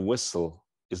blowing the whistle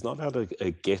is not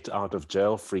a get out of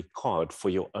jail free card for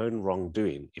your own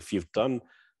wrongdoing. If you've done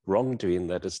wrongdoing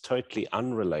that is totally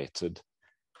unrelated,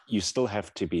 you still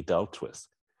have to be dealt with.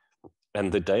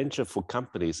 And the danger for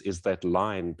companies is that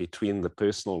line between the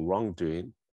personal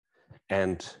wrongdoing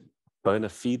and bona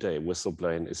fide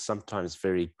whistleblowing is sometimes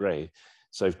very gray.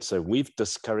 So we've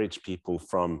discouraged people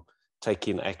from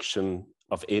taking action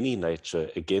of any nature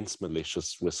against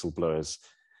malicious whistleblowers.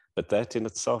 But that in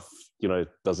itself, you know,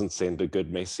 doesn't send a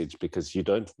good message, because you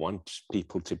don't want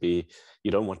people to be,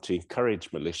 you don't want to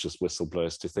encourage malicious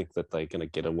whistleblowers to think that they're going to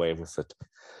get away with it.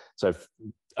 So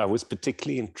I was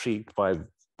particularly intrigued by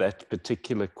that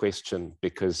particular question,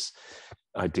 because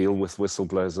I deal with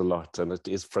whistleblowers a lot, and it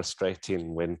is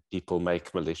frustrating when people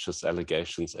make malicious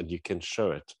allegations and you can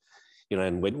show it. You know,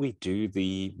 and when we do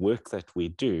the work that we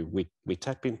do, we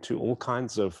tap into all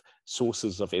kinds of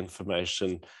sources of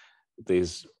information.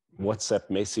 There's WhatsApp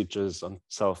messages on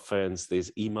cell phones, there's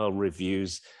email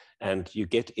reviews, and you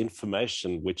get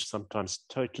information which sometimes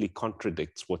totally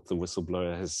contradicts what the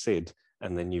whistleblower has said.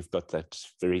 And then you've got that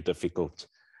very difficult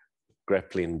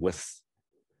grappling with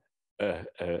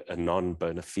a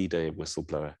non-bona fide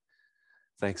whistleblower.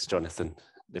 Thanks, Jonathan.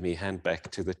 Let me hand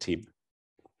back to the team.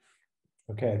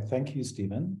 Okay, thank you,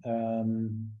 Stephen.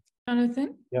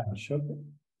 Jonathan? Yeah, sure.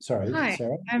 Sorry, Hi.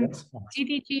 Sarah. Yes.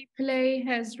 DDG Pillay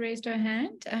has raised her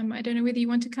hand. I don't know whether you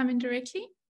want to come in directly.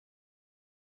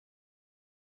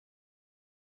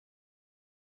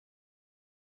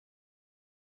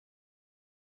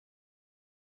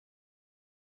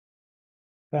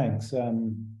 Thanks.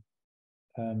 DDG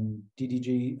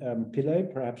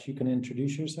Pillay, perhaps you can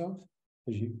introduce yourself.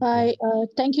 Hi,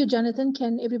 thank you, Jonathan.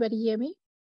 Can everybody hear me?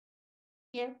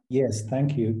 Yeah. Yes,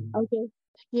 thank you. Okay.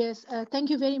 Yes, thank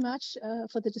you very much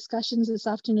for the discussions this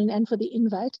afternoon and for the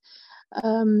invite.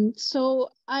 So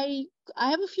I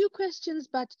have a few questions,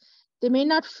 but they may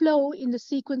not flow in the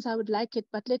sequence I would like it,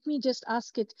 but let me just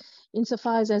ask it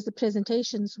insofar as the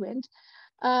presentations went.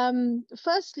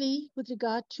 Firstly, with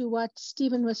regard to what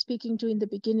Stephen was speaking to in the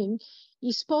beginning,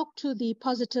 he spoke to the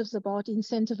positives about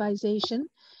incentivization,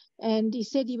 and he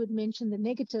said he would mention the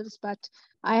negatives, but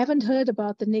I haven't heard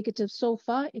about the negatives so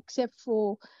far, except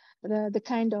for the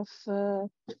kind of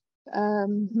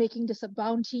making this a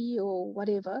bounty or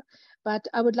whatever, but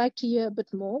I would like to hear a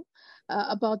bit more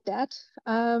about that.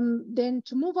 Then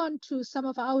to move on to some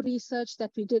of our research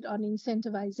that we did on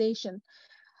incentivization.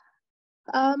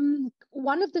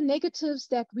 One of the negatives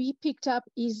that we picked up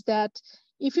is that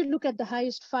if you look at the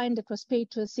highest fine that was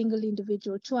paid to a single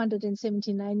individual,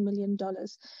 $279 million.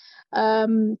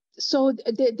 So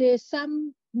there's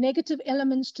some negative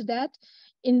elements to that,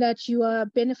 in that you are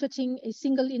benefiting a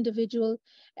single individual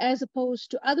as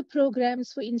opposed to other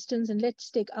programs, for instance, and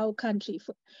let's take our country.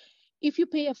 If you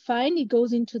pay a fine, it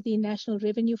goes into the National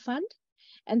Revenue Fund.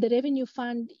 And the revenue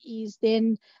fund is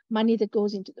then money that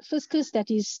goes into the fiscus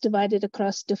that is divided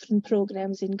across different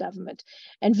programs in government.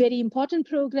 And very important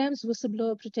programs,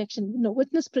 whistleblower protection,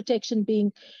 witness protection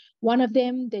being one of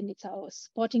them. Then it's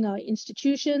supporting our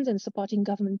institutions and supporting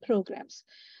government programs.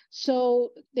 So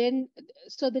the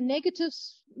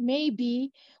negatives may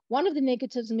be, one of the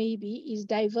negatives maybe is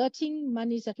diverting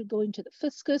monies that would go into the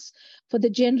fiscus for the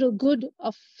general good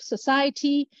of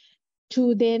society,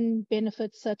 to then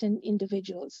benefit certain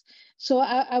individuals. So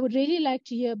I would really like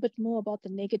to hear a bit more about the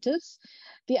negatives.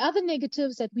 The other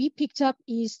negatives that we picked up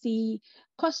is the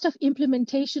cost of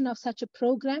implementation of such a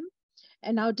program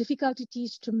and our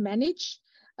difficulties to manage.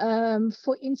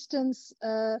 For instance,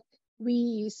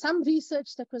 some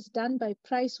research that was done by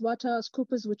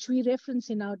PricewaterhouseCoopers, which we reference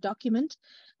in our document,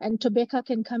 and Tobeka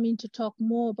can come in to talk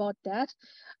more about that,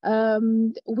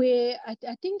 where I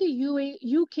think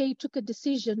the UK took a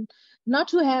decision not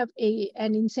to have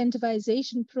an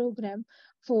incentivization program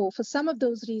for some of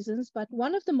those reasons. But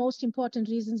one of the most important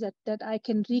reasons that I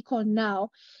can recall now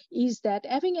is that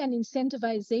having an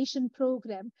incentivization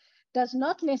program does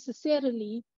not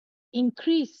necessarily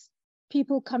increase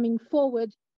people coming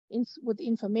forward with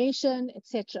information,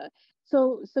 etc.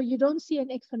 So you don't see an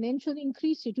exponential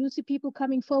increase. You do see people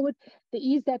coming forward. There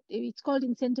is that, it's called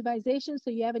incentivization.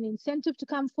 So you have an incentive to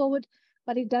come forward,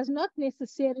 but it does not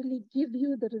necessarily give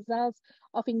you the results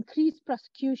of increased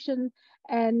prosecution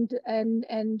and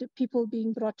people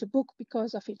being brought to book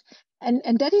because of it.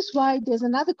 And that is why there's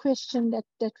another question that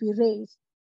we raise.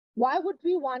 Why would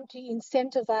we want to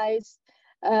incentivize,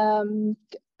 for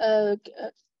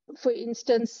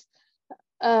instance,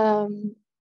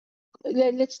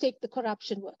 let's take the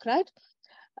corruption work, right?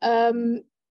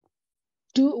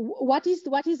 What is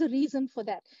the reason for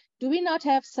that? Do we not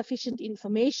have sufficient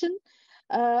information?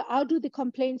 How do the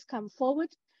complaints come forward?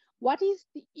 What is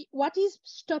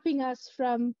stopping us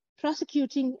from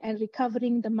prosecuting and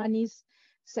recovering the monies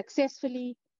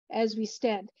successfully as we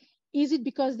stand? Is it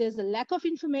because there's a lack of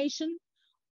information?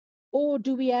 Or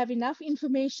do we have enough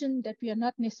information that we are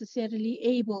not necessarily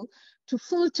able to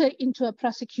filter into a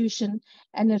prosecution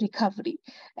and a recovery?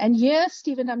 And here,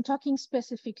 Stephen, I'm talking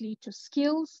specifically to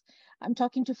skills. I'm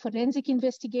talking to forensic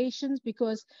investigations,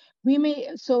 because we may,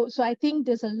 so I think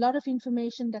there's a lot of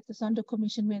information that the Zondo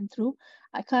Commission went through.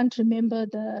 I can't remember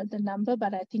the number,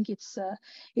 but I think it's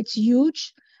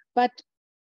huge. But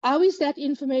how is that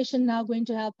information now going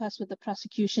to help us with the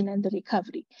prosecution and the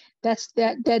recovery? That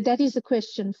is the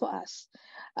question for us.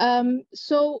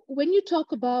 So when you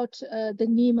talk about the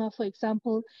NEMA, for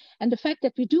example, and the fact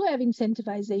that we do have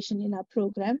incentivization in our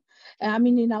program,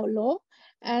 in our law,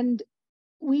 and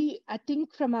I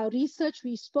think from our research,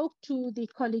 we spoke to the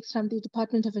colleagues from the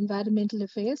Department of Environmental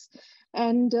Affairs,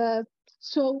 and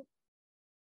so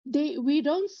we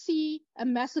don't see a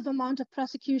massive amount of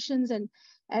prosecutions and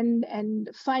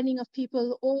finding of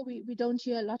people, or we don't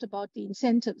hear a lot about the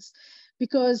incentives,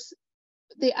 because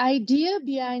the idea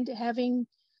behind having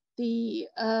the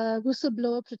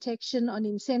whistleblower protection on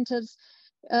incentives,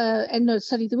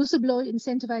 the whistleblower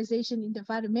incentivization in the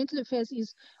environmental affairs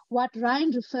is what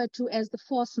Ryan referred to as the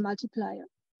force multiplier.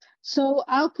 So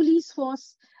our police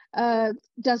force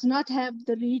does not have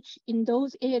the reach in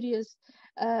those areas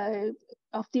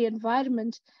of the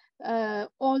environment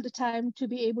all the time to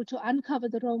be able to uncover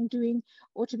the wrongdoing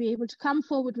or to be able to come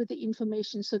forward with the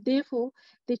information. So therefore,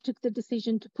 they took the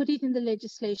decision to put it in the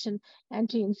legislation and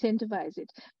to incentivize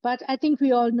it. But I think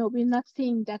we all know we're not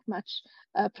seeing that much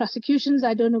prosecutions.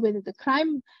 I don't know whether the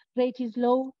crime rate is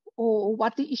low or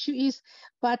what the issue is,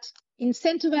 but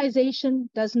incentivization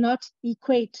does not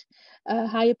equate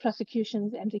higher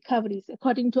prosecutions and recoveries,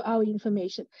 according to our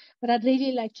information. But I'd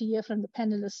really like to hear from the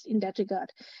panelists in that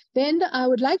regard. Then I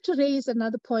would like to raise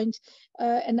another point,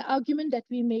 an argument that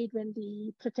we made when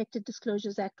the Protected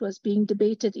Disclosures Act was being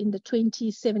debated in the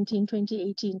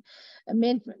 2017-2018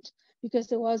 amendment, because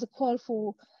there was a call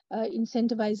for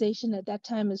incentivization at that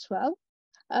time as well.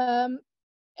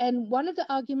 And one of the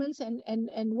arguments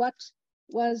and what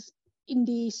was in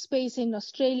the space in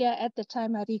Australia at the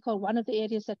time, I recall one of the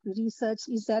areas that we researched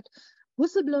is that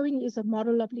whistleblowing is a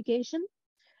moral obligation,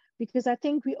 because I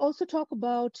think we also talk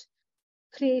about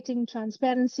creating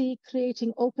transparency,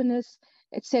 creating openness,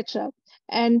 etc.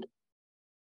 And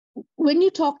when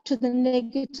you talk to the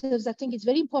negatives, I think it's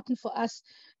very important for us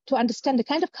to understand the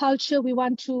kind of culture we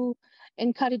want to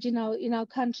encourage in our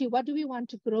country. What do we want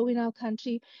to grow in our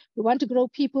country? We want to grow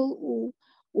people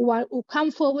who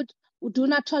come forward, who do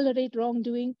not tolerate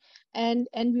wrongdoing, and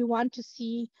we want to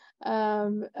see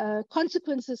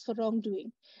consequences for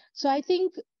wrongdoing. So I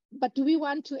think, but do we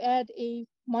want to add a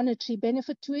monetary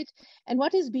benefit to it? And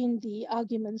what has been the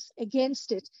arguments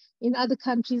against it in other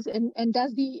countries? And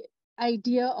does the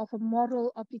idea of a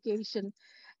moral obligation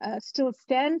still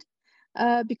stand?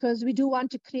 Because we do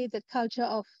want to create that culture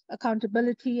of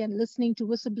accountability and listening to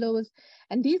whistleblowers.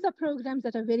 And these are programs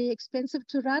that are very expensive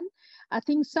to run. I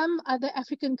think some other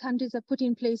African countries have put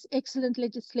in place excellent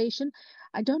legislation.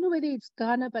 I don't know whether it's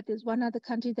Ghana, but there's one other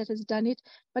country that has done it,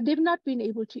 but they've not been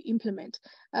able to implement.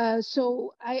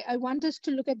 So I want us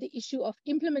to look at the issue of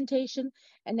implementation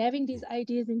and having these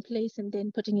ideas in place and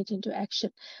then putting it into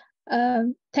action.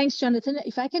 Thanks, Jonathan.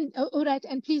 If I can, all right,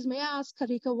 and please may I ask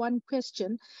Carika one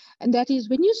question, and that is,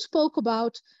 when you spoke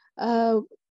about the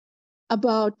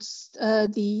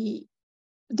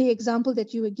example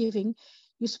that you were giving,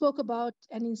 you spoke about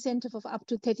an incentive of up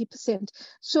to 30%.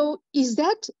 So is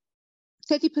that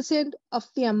 30% of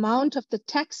the amount of the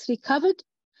tax recovered,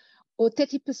 or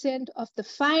 30% of the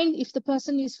fine if the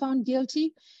person is found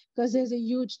guilty? Because there's a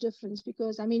huge difference.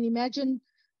 Because I mean, imagine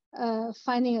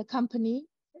fining a company,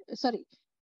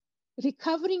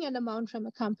 recovering an amount from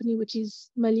a company which is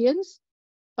millions,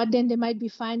 but then they might be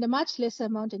fined a much lesser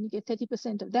amount and you get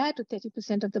 30% of that or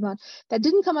 30% of the amount. That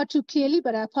didn't come out too clearly,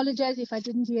 but I apologize if I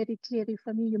didn't hear it clearly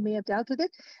from you. You may have dealt with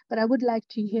it, but I would like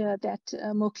to hear that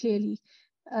more clearly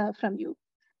from you.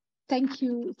 Thank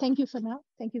you. Thank you for now.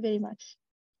 Thank you very much.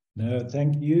 No,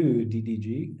 thank you,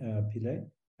 DDG Pillay.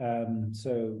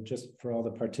 So just for all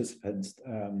the participants,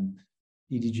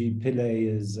 DDG Pillay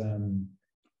is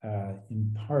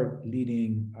in part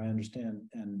leading, I understand,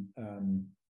 and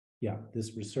yeah,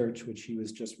 this research which he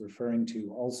was just referring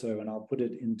to also, and I'll put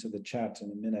it into the chat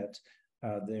in a minute.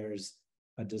 There's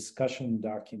a discussion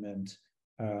document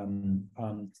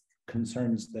on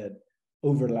concerns that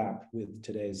overlap with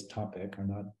today's topic, are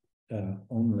not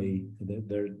only,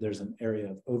 there's an area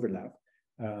of overlap.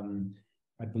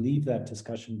 I believe that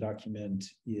discussion document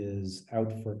is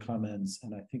out for comments,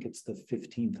 and I think it's the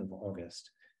 15th of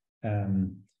August.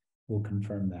 We'll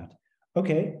confirm that.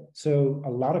 Okay, so a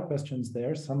lot of questions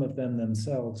there, some of them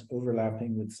themselves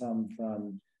overlapping with some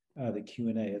from the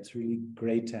Q&A. It's really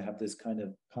great to have this kind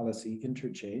of policy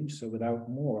interchange. So without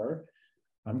more,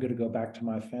 I'm going to go back to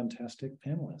my fantastic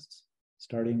panelists,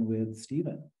 starting with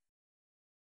Stephen.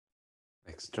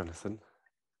 Thanks, Jonathan.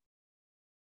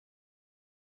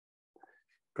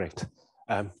 Great.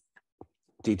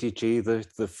 DDG,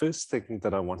 the first thing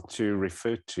that I want to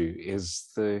refer to is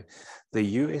the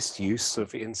US use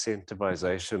of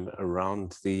incentivization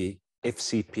around the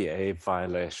FCPA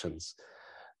violations.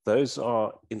 Those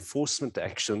are enforcement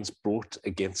actions brought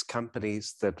against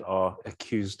companies that are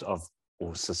accused of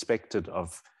or suspected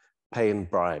of paying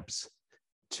bribes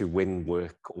to win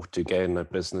work or to gain a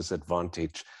business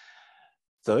advantage.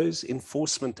 Those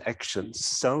enforcement actions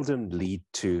seldom lead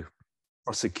to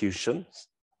prosecutions.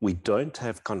 We don't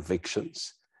have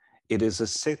convictions. It is a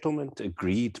settlement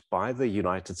agreed by the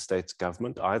United States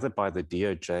government, either by the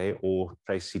DOJ or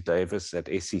Tracy Davis at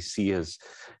SEC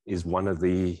is one of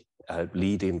the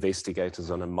lead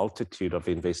investigators on a multitude of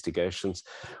investigations.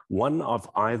 One of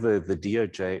either the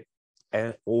DOJ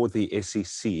or the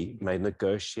SEC may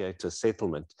negotiate a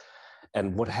settlement.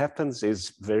 And what happens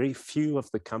is very few of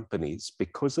the companies,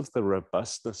 because of the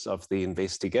robustness of the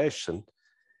investigation,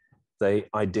 they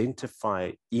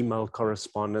identify email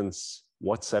correspondence,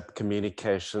 WhatsApp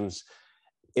communications,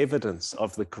 evidence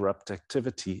of the corrupt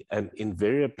activity, and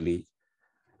invariably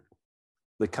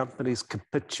the companies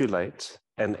capitulate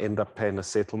and end up paying a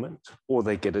settlement, or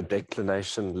they get a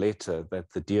declination letter that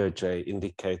the DOJ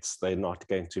indicates they're not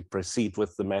going to proceed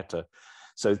with the matter.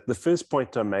 So the first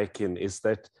point I'm making is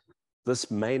that this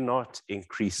may not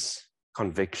increase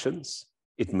convictions.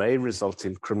 It may result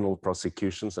in criminal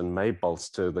prosecutions and may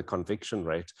bolster the conviction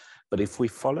rate. But if we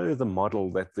follow the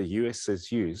model that the US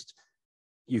has used,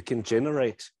 you can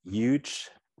generate huge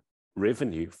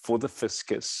revenue for the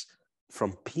fiscus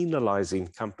from penalizing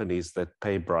companies that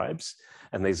pay bribes.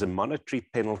 And there's a monetary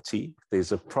penalty.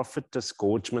 There's a profit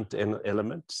disgorgement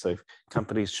element. So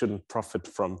companies shouldn't profit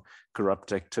from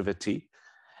corrupt activity.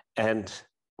 And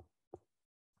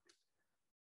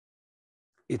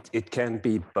it can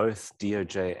be both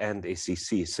DOJ and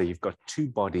SEC. So you've got two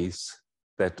bodies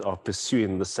that are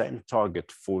pursuing the same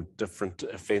target for different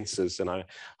offences. And I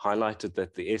highlighted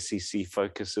that the SEC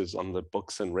focuses on the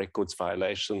books and records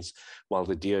violations, while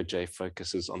the DOJ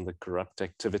focuses on the corrupt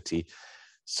activity.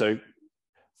 So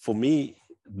for me,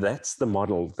 that's the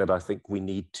model that I think we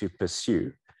need to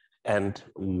pursue. And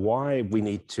why we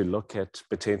need to look at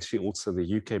potentially also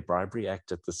the UK Bribery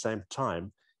Act at the same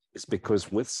time is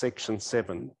because with Section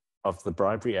 7 of the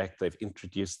Bribery Act, they've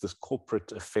introduced this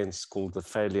corporate offense called the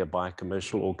failure by a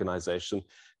commercial organization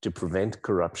to prevent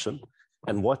corruption.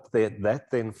 And what that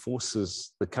then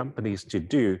forces the companies to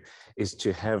do is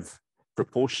to have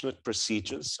proportionate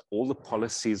procedures, all the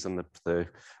policies and the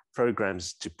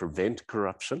programs to prevent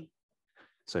corruption.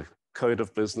 So code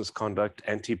of business conduct,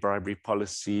 anti-bribery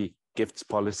policy, gifts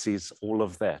policies, all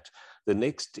of that. The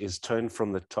next is tone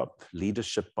from the top,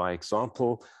 leadership by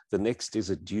example. The next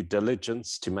is a due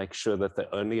diligence to make sure that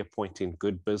they're only appointing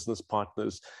good business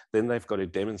partners. Then they've got to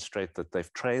demonstrate that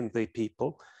they've trained their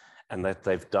people and that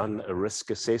they've done a risk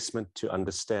assessment to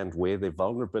understand where their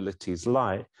vulnerabilities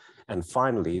lie. And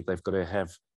finally, they've got to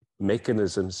have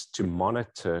mechanisms to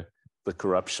monitor the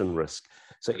corruption risk.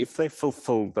 So if they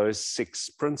fulfill those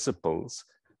 6 principles,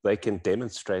 they can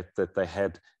demonstrate that they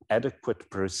had adequate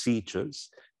procedures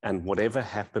and whatever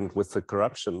happened with the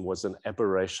corruption was an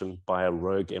aberration by a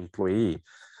rogue employee.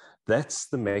 That's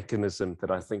the mechanism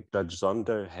that I think Judge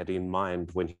Zondo had in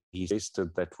mind when he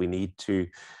suggested that we need to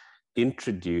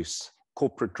introduce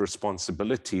corporate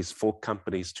responsibilities for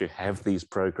companies to have these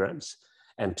programs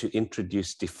and to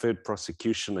introduce deferred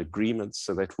prosecution agreements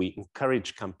so that we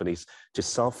encourage companies to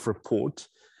self-report.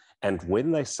 And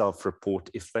when they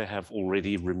self-report, if they have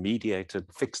already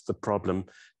remediated, fixed the problem,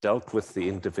 dealt with the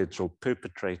individual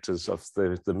perpetrators of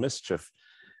the mischief,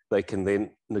 they can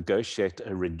then negotiate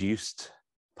a reduced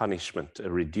punishment, a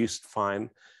reduced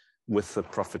fine with the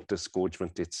profit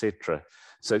disgorgement, etc.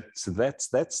 So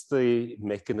that's the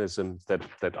mechanism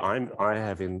that I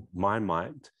have in my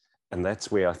mind. And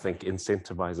that's where I think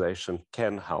incentivization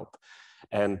can help.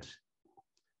 And,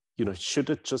 you know, should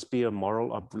it just be a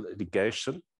moral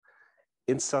obligation?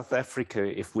 In South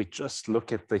Africa, if we just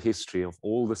look at the history of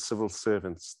all the civil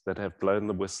servants that have blown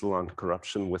the whistle on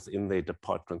corruption within their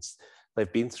departments,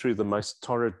 they've been through the most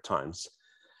torrid times.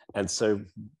 And so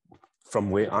from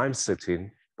where I'm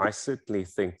sitting, I certainly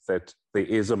think that there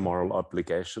is a moral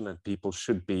obligation and people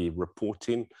should be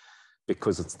reporting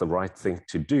because it's the right thing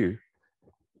to do.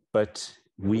 But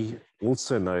we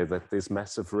also know that there's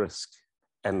massive risk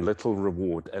and little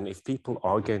reward. And if people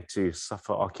are going to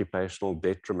suffer occupational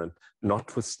detriment,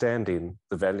 notwithstanding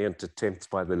the valiant attempts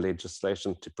by the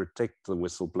legislation to protect the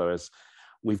whistleblowers,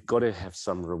 we've got to have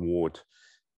some reward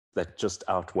that just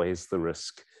outweighs the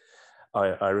risk.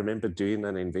 I remember doing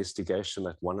an investigation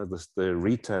at one of the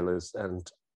retailers, and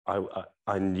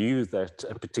I knew that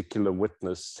a particular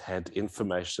witness had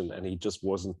information and he just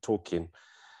wasn't talking.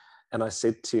 And I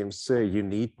said to him, sir, you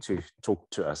need to talk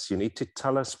to us. You need to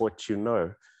tell us what you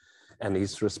know. And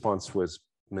his response was,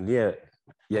 meneer,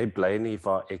 jy bly nie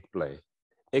waar ek bly.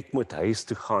 Ek moet huis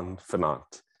toe gaan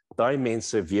vanaand. Daai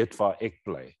mense weet waar ek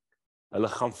bly. Hulle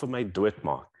gaan vir my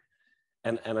doodmaak.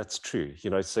 And it's true, you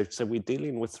know, so we're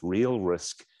dealing with real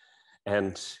risk.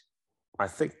 And I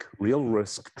think real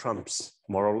risk trumps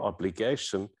moral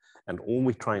obligation. And all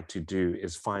we're trying to do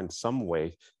is find some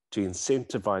way to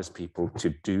incentivize people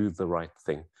to do the right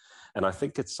thing. And I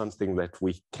think it's something that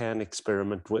we can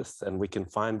experiment with and we can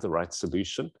find the right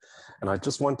solution. And I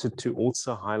just wanted to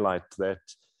also highlight that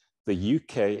the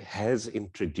UK has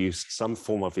introduced some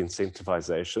form of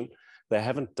incentivization. They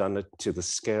haven't done it to the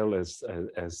scale as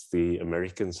the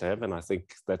Americans have. And I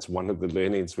think that's one of the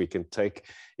learnings we can take,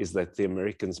 is that the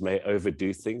Americans may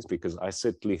overdo things, because I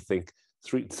certainly think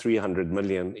 300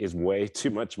 million is way too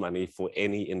much money for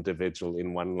any individual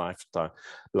in one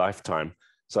lifetime.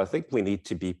 So I think we need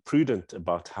to be prudent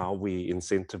about how we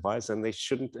incentivize, and it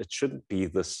shouldn't be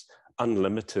this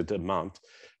unlimited amount.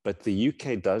 But the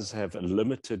UK does have a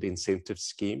limited incentive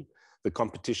scheme. The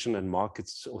Competition and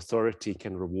Markets Authority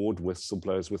can reward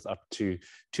whistleblowers with up to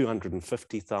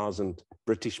 250,000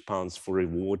 British pounds for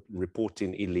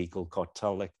reporting illegal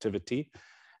cartel activity.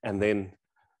 And then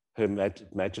Her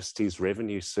Majesty's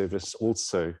Revenue Service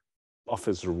also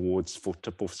offers rewards for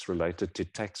tip-offs related to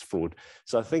tax fraud.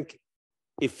 So I think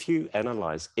if you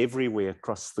analyze everywhere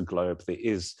across the globe, there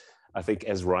is, I think,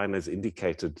 as Ryan has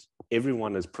indicated,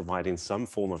 everyone is providing some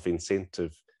form of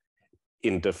incentive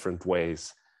in different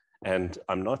ways. And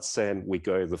I'm not saying we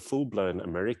go the full-blown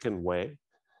American way,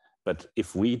 but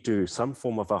if we do some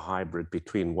form of a hybrid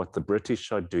between what the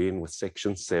British are doing with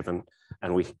Section 7,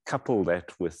 and we couple that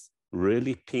with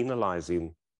really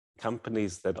penalizing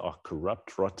companies that are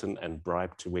corrupt, rotten, and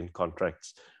bribed to win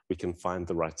contracts, we can find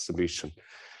the right solution.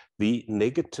 The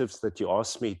negatives that you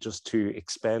asked me just to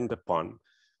expand upon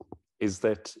is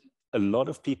that a lot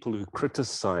of people who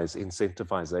criticize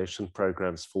incentivization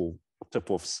programs for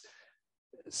tip-offs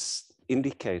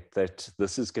indicate that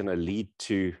this is going to lead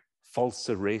to false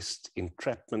arrest,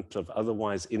 entrapment of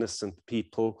otherwise innocent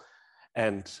people.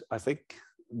 And I think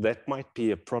that might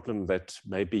be a problem that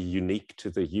may be unique to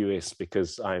the US,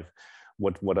 because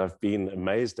what I've been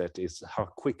amazed at is how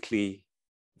quickly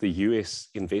the US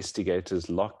investigators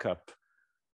lock up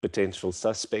potential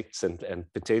suspects, and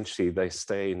potentially they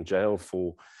stay in jail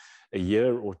for a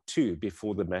year or two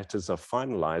before the matters are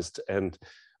finalized. And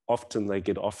often they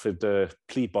get offered a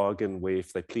plea bargain where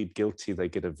if they plead guilty, they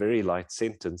get a very light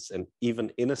sentence. And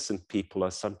even innocent people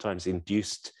are sometimes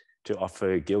induced to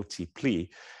offer a guilty plea.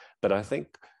 But I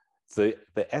think the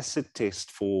acid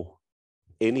test for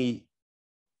any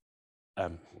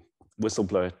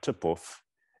whistleblower tip-off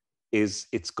is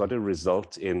it's got to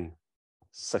result in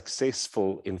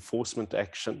successful enforcement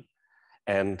action.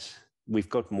 And we've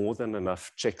got more than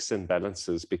enough checks and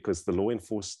balances, because the law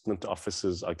enforcement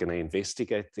officers are going to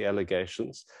investigate the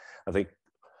allegations. I think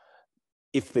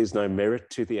if there's no merit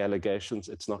to the allegations,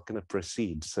 it's not going to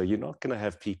proceed. So you're not going to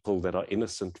have people that are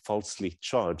innocent falsely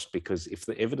charged, because if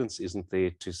the evidence isn't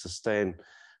there to sustain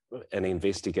an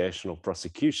investigation or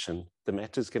prosecution, the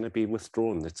matter is going to be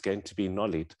withdrawn. It's going to be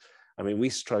nollied. I mean, we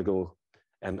struggle,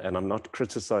 and I'm not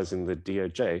criticizing the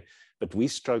DOJ, but we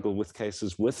struggle with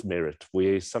cases with merit,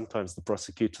 where sometimes the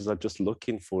prosecutors are just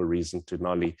looking for a reason to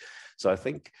nolly. So I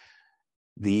think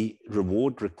the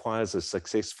reward requires a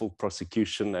successful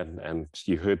prosecution, and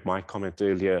you heard my comment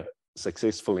earlier,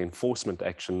 successful enforcement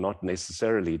action, not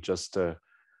necessarily just a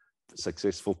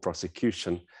successful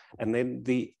prosecution. And then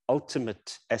the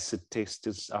ultimate acid test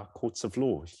is our courts of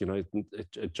law. You know,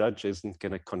 a judge isn't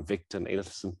going to convict an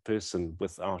innocent person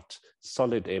without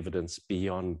solid evidence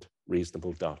beyond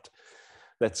reasonable doubt.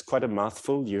 That's quite a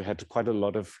mouthful. You had quite a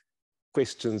lot of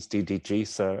questions, DDG,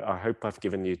 so I hope I've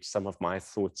given you some of my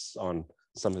thoughts on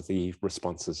some of the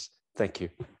responses. Thank you.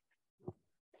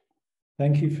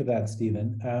 Thank you for that,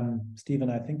 Stephen. Stephen,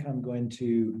 I think I'm going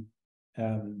to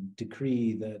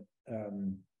decree that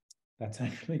that's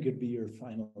actually going to be your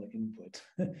final input.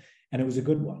 And it was a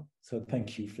good one, so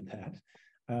thank you for that.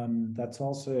 That's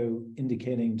also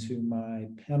indicating to my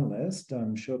panelists,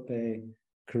 Sopé,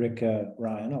 Carika,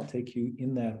 Ryan, I'll take you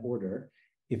in that order.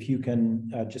 If you can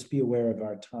just be aware of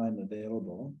our time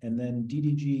available. And then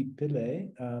DDG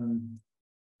Pillay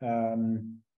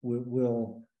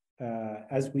will,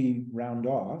 as we round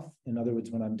off, in other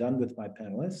words, when I'm done with my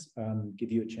panelists,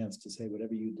 give you a chance to say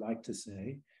whatever you'd like to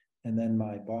say. And then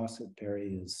my boss at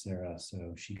PARI is Sarah,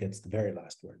 so she gets the very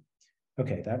last word.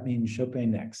 Okay, that means Sopé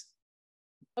next.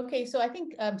 Okay, so I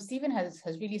think Stephen has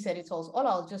really said it all. All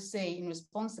I'll just say in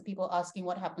response to people asking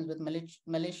what happens with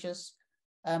malicious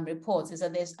reports is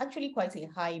that there's actually quite a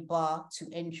high bar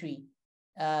to entry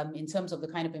in terms of the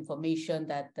kind of information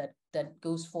that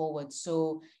goes forward.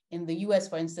 So in the US,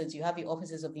 for instance, you have the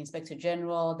offices of the Inspector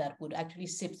General that would actually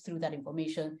sift through that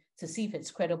information to see if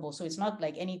it's credible. So it's not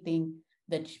like anything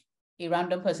that a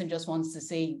random person just wants to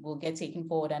say will get taken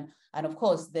forward. And of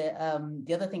course, the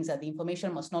other things that the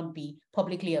information must not be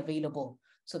publicly available.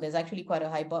 So there's actually quite a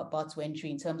high bar to entry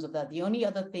in terms of that. The only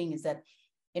other thing is that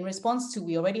in response to,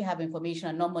 we already have information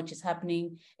and not much is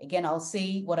happening. Again, I'll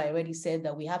say what I already said,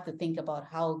 that we have to think about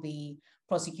how the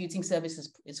prosecuting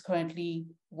service is currently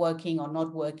working or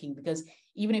not working, because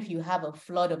even if you have a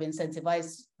flood of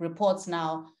incentivized reports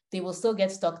now, they will still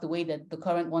get stuck the way that the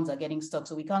current ones are getting stuck.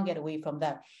 So we can't get away from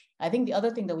that. I think the other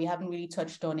thing that we haven't really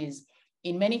touched on is,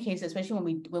 in many cases,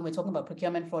 especially when we're talking about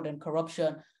procurement fraud and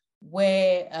corruption,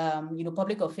 where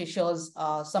public officials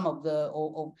are some of the,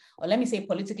 or let me say,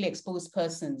 politically exposed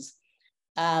persons.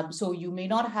 So you may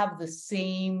not have the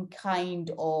same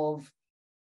kind of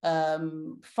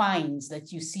fines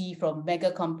that you see from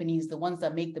mega companies, the ones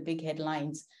that make the big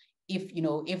headlines,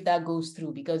 if that goes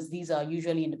through, because these are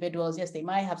usually individuals. Yes, they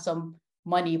might have some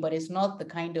money, but it's not the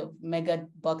kind of mega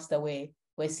bucks that we're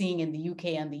seeing in the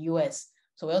UK and the US.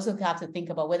 So we also have to think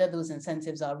about whether those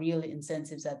incentives are real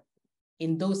incentives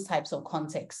in those types of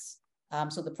contexts.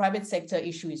 So the private sector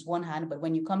issue is one hand, but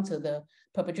when you come to the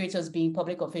perpetrators being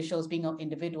public officials, being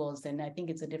individuals, then I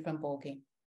think it's a different ballgame.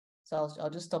 So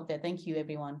I'll just stop there. Thank you,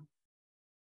 everyone.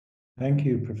 Thank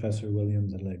you, Professor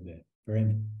Williams-Elegbe.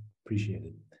 Very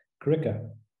appreciated. Carika.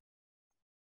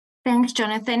 Thanks,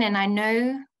 Jonathan. And I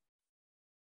know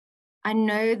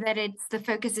that the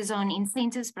focus is on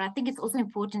incentives, but I think it's also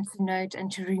important to note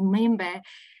and to remember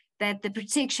that the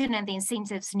protection and the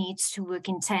incentives needs to work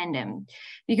in tandem,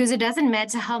 because it doesn't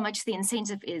matter how much the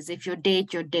incentive is. If you're dead,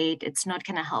 it's not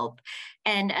going to help.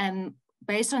 And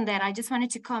based on that, I just wanted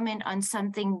to comment on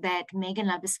something that Megan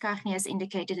Labuschagne has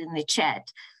indicated in the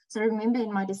chat. So remember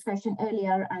in my discussion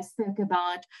earlier, I spoke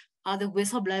about how the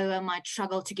whistleblower might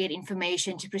struggle to get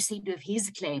information to proceed with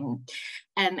his claim.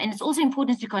 And it's also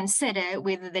important to consider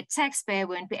whether the taxpayer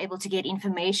won't be able to get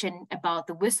information about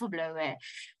the whistleblower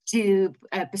to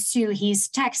pursue his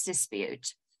tax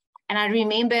dispute. And I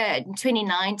remember in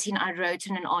 2019, I wrote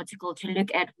in an article to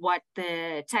look at what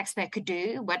the taxpayer could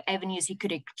do, what avenues he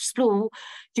could explore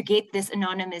to get this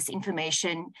anonymous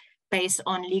information based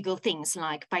on legal things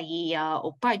like PAIA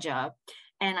or PAJA.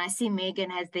 And I see Megan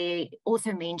has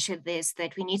also mentioned this,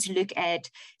 that we need to look at,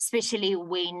 especially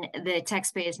when the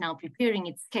taxpayer is now preparing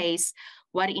its case,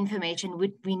 what information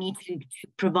would we need to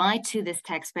provide to this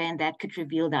taxpayer, and that could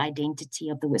reveal the identity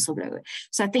of the whistleblower.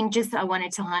 So I think I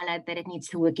wanted to highlight that it needs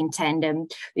to work in tandem.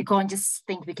 We can't just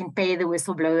think we can pay the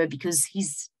whistleblower because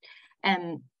his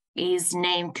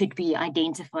name could be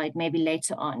identified maybe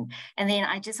later on. And then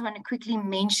I just want to quickly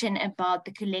mention about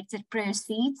the collected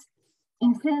proceeds.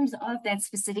 In terms of that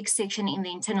specific section in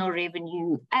the Internal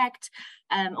Revenue Act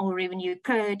or Revenue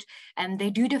Code, they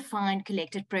do define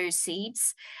collected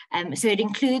proceeds. So it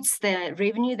includes the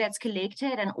revenue that's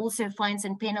collected and also fines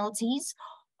and penalties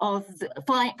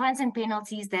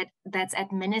that's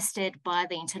administered by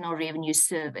the Internal Revenue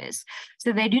Service.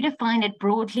 So they do define it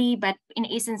broadly, but in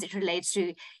essence, it relates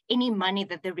to any money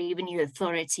that the Revenue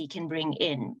Authority can bring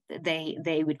in.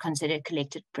 They would consider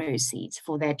collected proceeds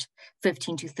for that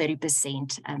 15 to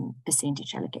 30%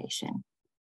 percentage allocation.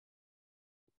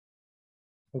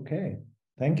 Okay,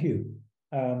 thank you.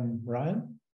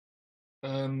 Ryan?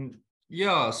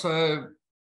 Yeah, so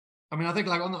I mean, I think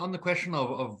like on the question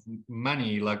of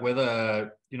money, like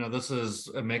whether, this is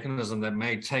a mechanism that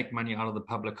may take money out of the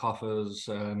public coffers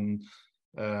and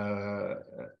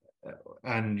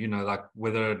like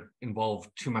whether it involved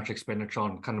too much expenditure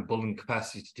on kind of building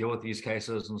capacity to deal with these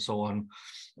cases and so on.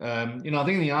 I think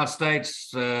in the United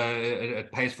States, it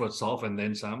pays for itself and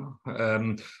then some.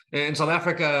 In South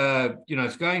Africa,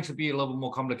 it's going to be a little bit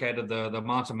more complicated. The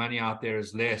amount of money out there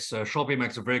is less. Sopé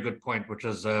makes a very good point, which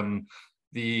is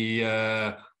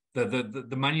the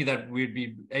money that we'd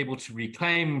be able to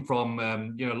reclaim from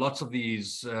lots of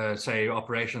these say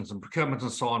operations and procurement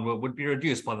and so on would be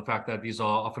reduced by the fact that these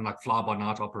are often like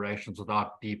fly-by-night operations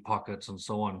without deep pockets and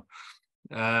so on.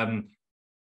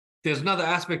 There's another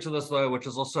aspect to this though, which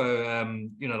is also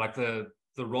like the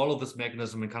role of this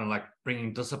mechanism in kind of like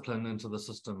bringing discipline into the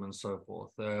system and so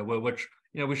forth, which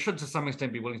we should to some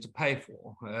extent be willing to pay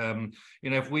for.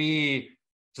 If we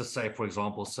just say, for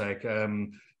example's sake,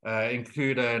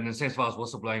 include an incentivized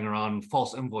whistleblowing around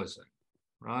false invoicing,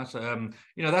 right?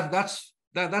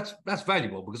 That's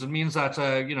valuable because it means that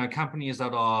companies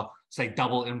that are, say,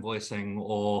 double invoicing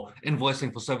or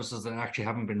invoicing for services that actually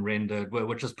haven't been rendered,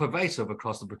 which is pervasive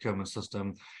across the procurement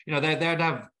system,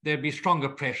 there'd be stronger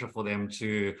pressure for them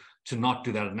to not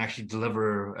do that and actually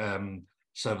deliver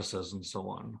services and so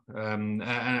on.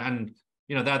 And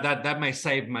that may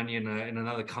save money in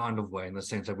another kind of way, in the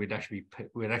sense that we'd actually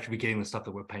be getting the stuff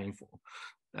that we're paying for.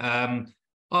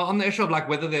 On the issue of like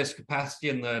whether there's capacity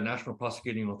in the National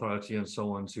Prosecuting Authority and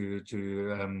so on to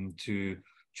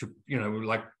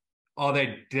like, are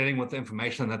they dealing with the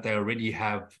information that they already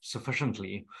have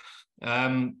sufficiently?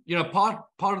 Part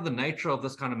of the nature of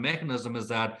this kind of mechanism is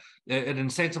that it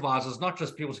incentivizes not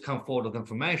just people to come forward with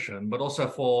information, but also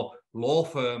for law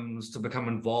firms to become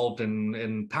involved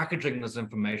in packaging this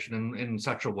information in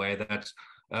such a way that's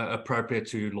appropriate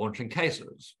to launching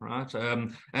cases, right?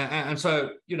 And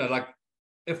so, like,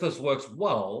 if this works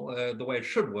well, the way it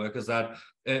should work is that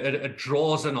it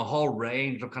draws in a whole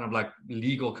range of kind of like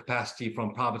legal capacity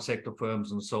from private sector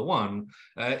firms and so on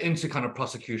into kind of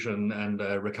prosecution and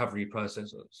recovery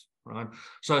processes, right?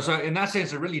 So in that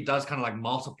sense, it really does kind of like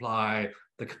multiply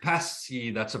the capacity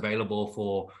that's available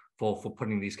for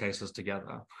putting these cases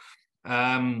together.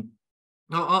 Now,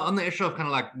 on the issue of kind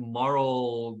of like the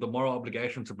moral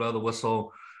obligation to blow the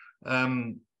whistle,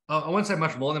 I won't say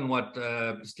much more than what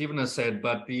Stephen has said,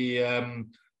 but if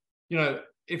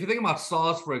you think about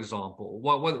SARS, for example,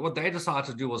 what they decided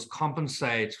to do was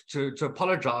compensate, to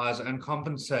apologize to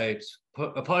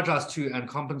and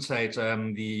compensate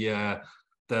the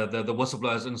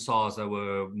whistleblowers in SARS that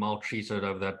were maltreated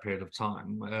over that period of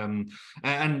time.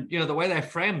 And the way they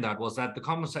framed that was that the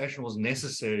compensation was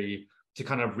necessary to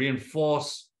kind of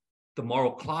reinforce the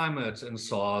moral climate in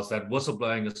SARS, that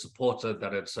whistleblowing is supported,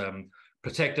 that it's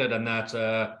protected, and that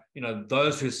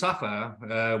those who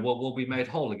suffer will be made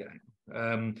whole again.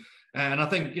 And I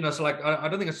think, so like, I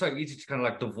don't think it's so easy to kind of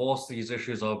like divorce these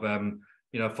issues of,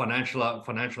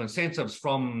 financial incentives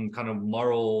from kind of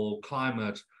moral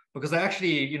climate, because they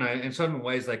actually, in certain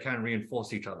ways they can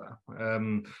reinforce each other.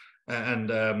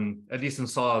 At least in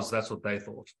SARS, that's what they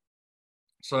thought.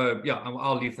 So yeah,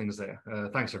 I'll leave things there.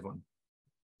 Thanks, everyone.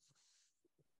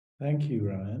 Thank you,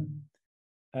 Ryan.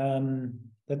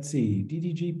 Let's see,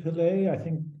 DDG Pillay, I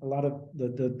think a lot of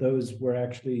those were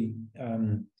actually,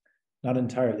 not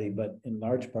entirely, but in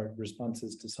large part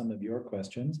responses to some of your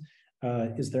questions.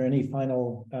 Is there any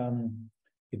final,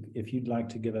 if you'd like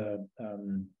to give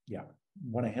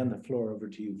want to hand the floor over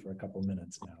to you for a couple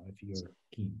minutes now, if you're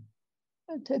keen.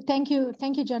 Thank you,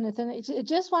 Jonathan. It's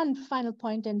just one final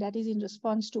point, and that is in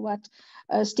response to what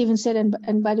Stephen said.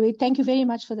 And by the way, thank you very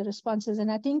much for the responses.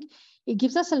 And I think it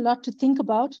gives us a lot to think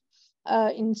about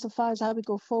insofar as how we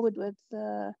go forward with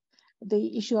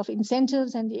the issue of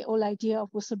incentives and the whole idea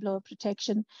of whistleblower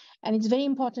protection. And it's very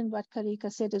important what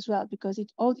Carika said as well, because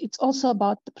it's also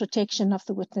about the protection of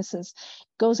the witnesses.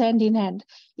 It goes hand in hand.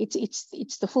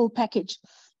 It's the full package.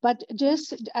 But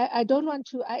just, I don't want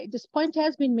to, this point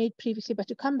has been made previously, but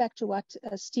to come back to what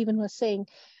Stephen was saying,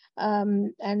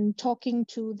 and talking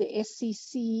to the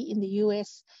SEC in the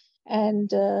US and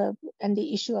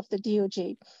the issue of the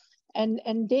DOJ.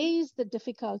 And there is the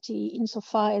difficulty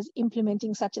insofar as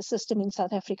implementing such a system in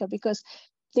South Africa, because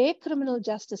their criminal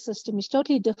justice system is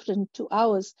totally different to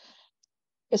ours,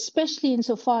 especially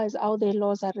insofar as how their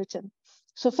laws are written.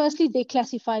 So firstly, they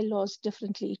classify laws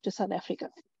differently to South Africa.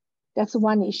 That's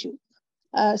one issue.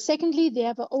 Secondly, they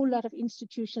have a whole lot of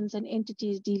institutions and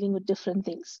entities dealing with different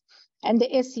things. And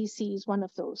the SEC is one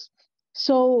of those.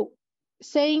 So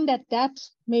saying that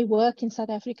may work in South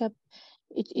Africa,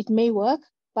 it may work,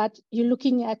 but you're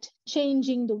looking at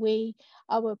changing the way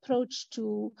our approach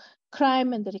to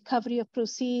crime and the recovery of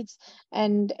proceeds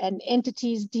and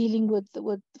entities dealing with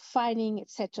fining,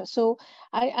 etc. So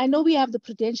I know we have the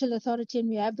Prudential Authority and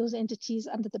we have those entities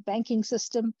under the banking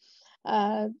system.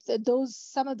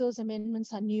 Some of those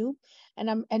amendments are new,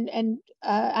 and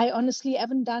I honestly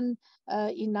haven't done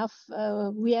enough.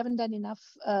 We haven't done enough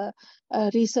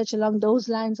research along those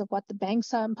lines of what the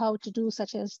banks are empowered to do,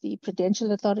 such as the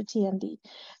Prudential Authority and the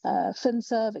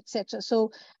FinServ, etc.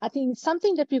 So I think it's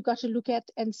something that we've got to look at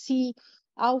and see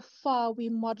how far we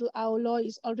model. Our law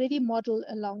is already modeled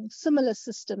along similar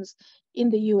systems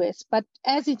in the US, but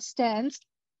as it stands,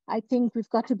 I think we've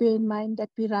got to bear in mind that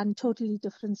we run totally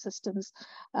different systems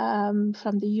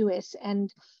from the US,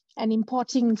 and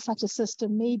importing such a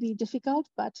system may be difficult,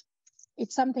 but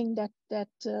it's something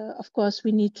that of course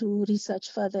we need to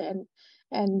research further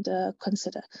and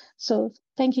consider. So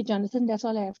thank you, Jonathan. That's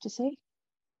all I have to say.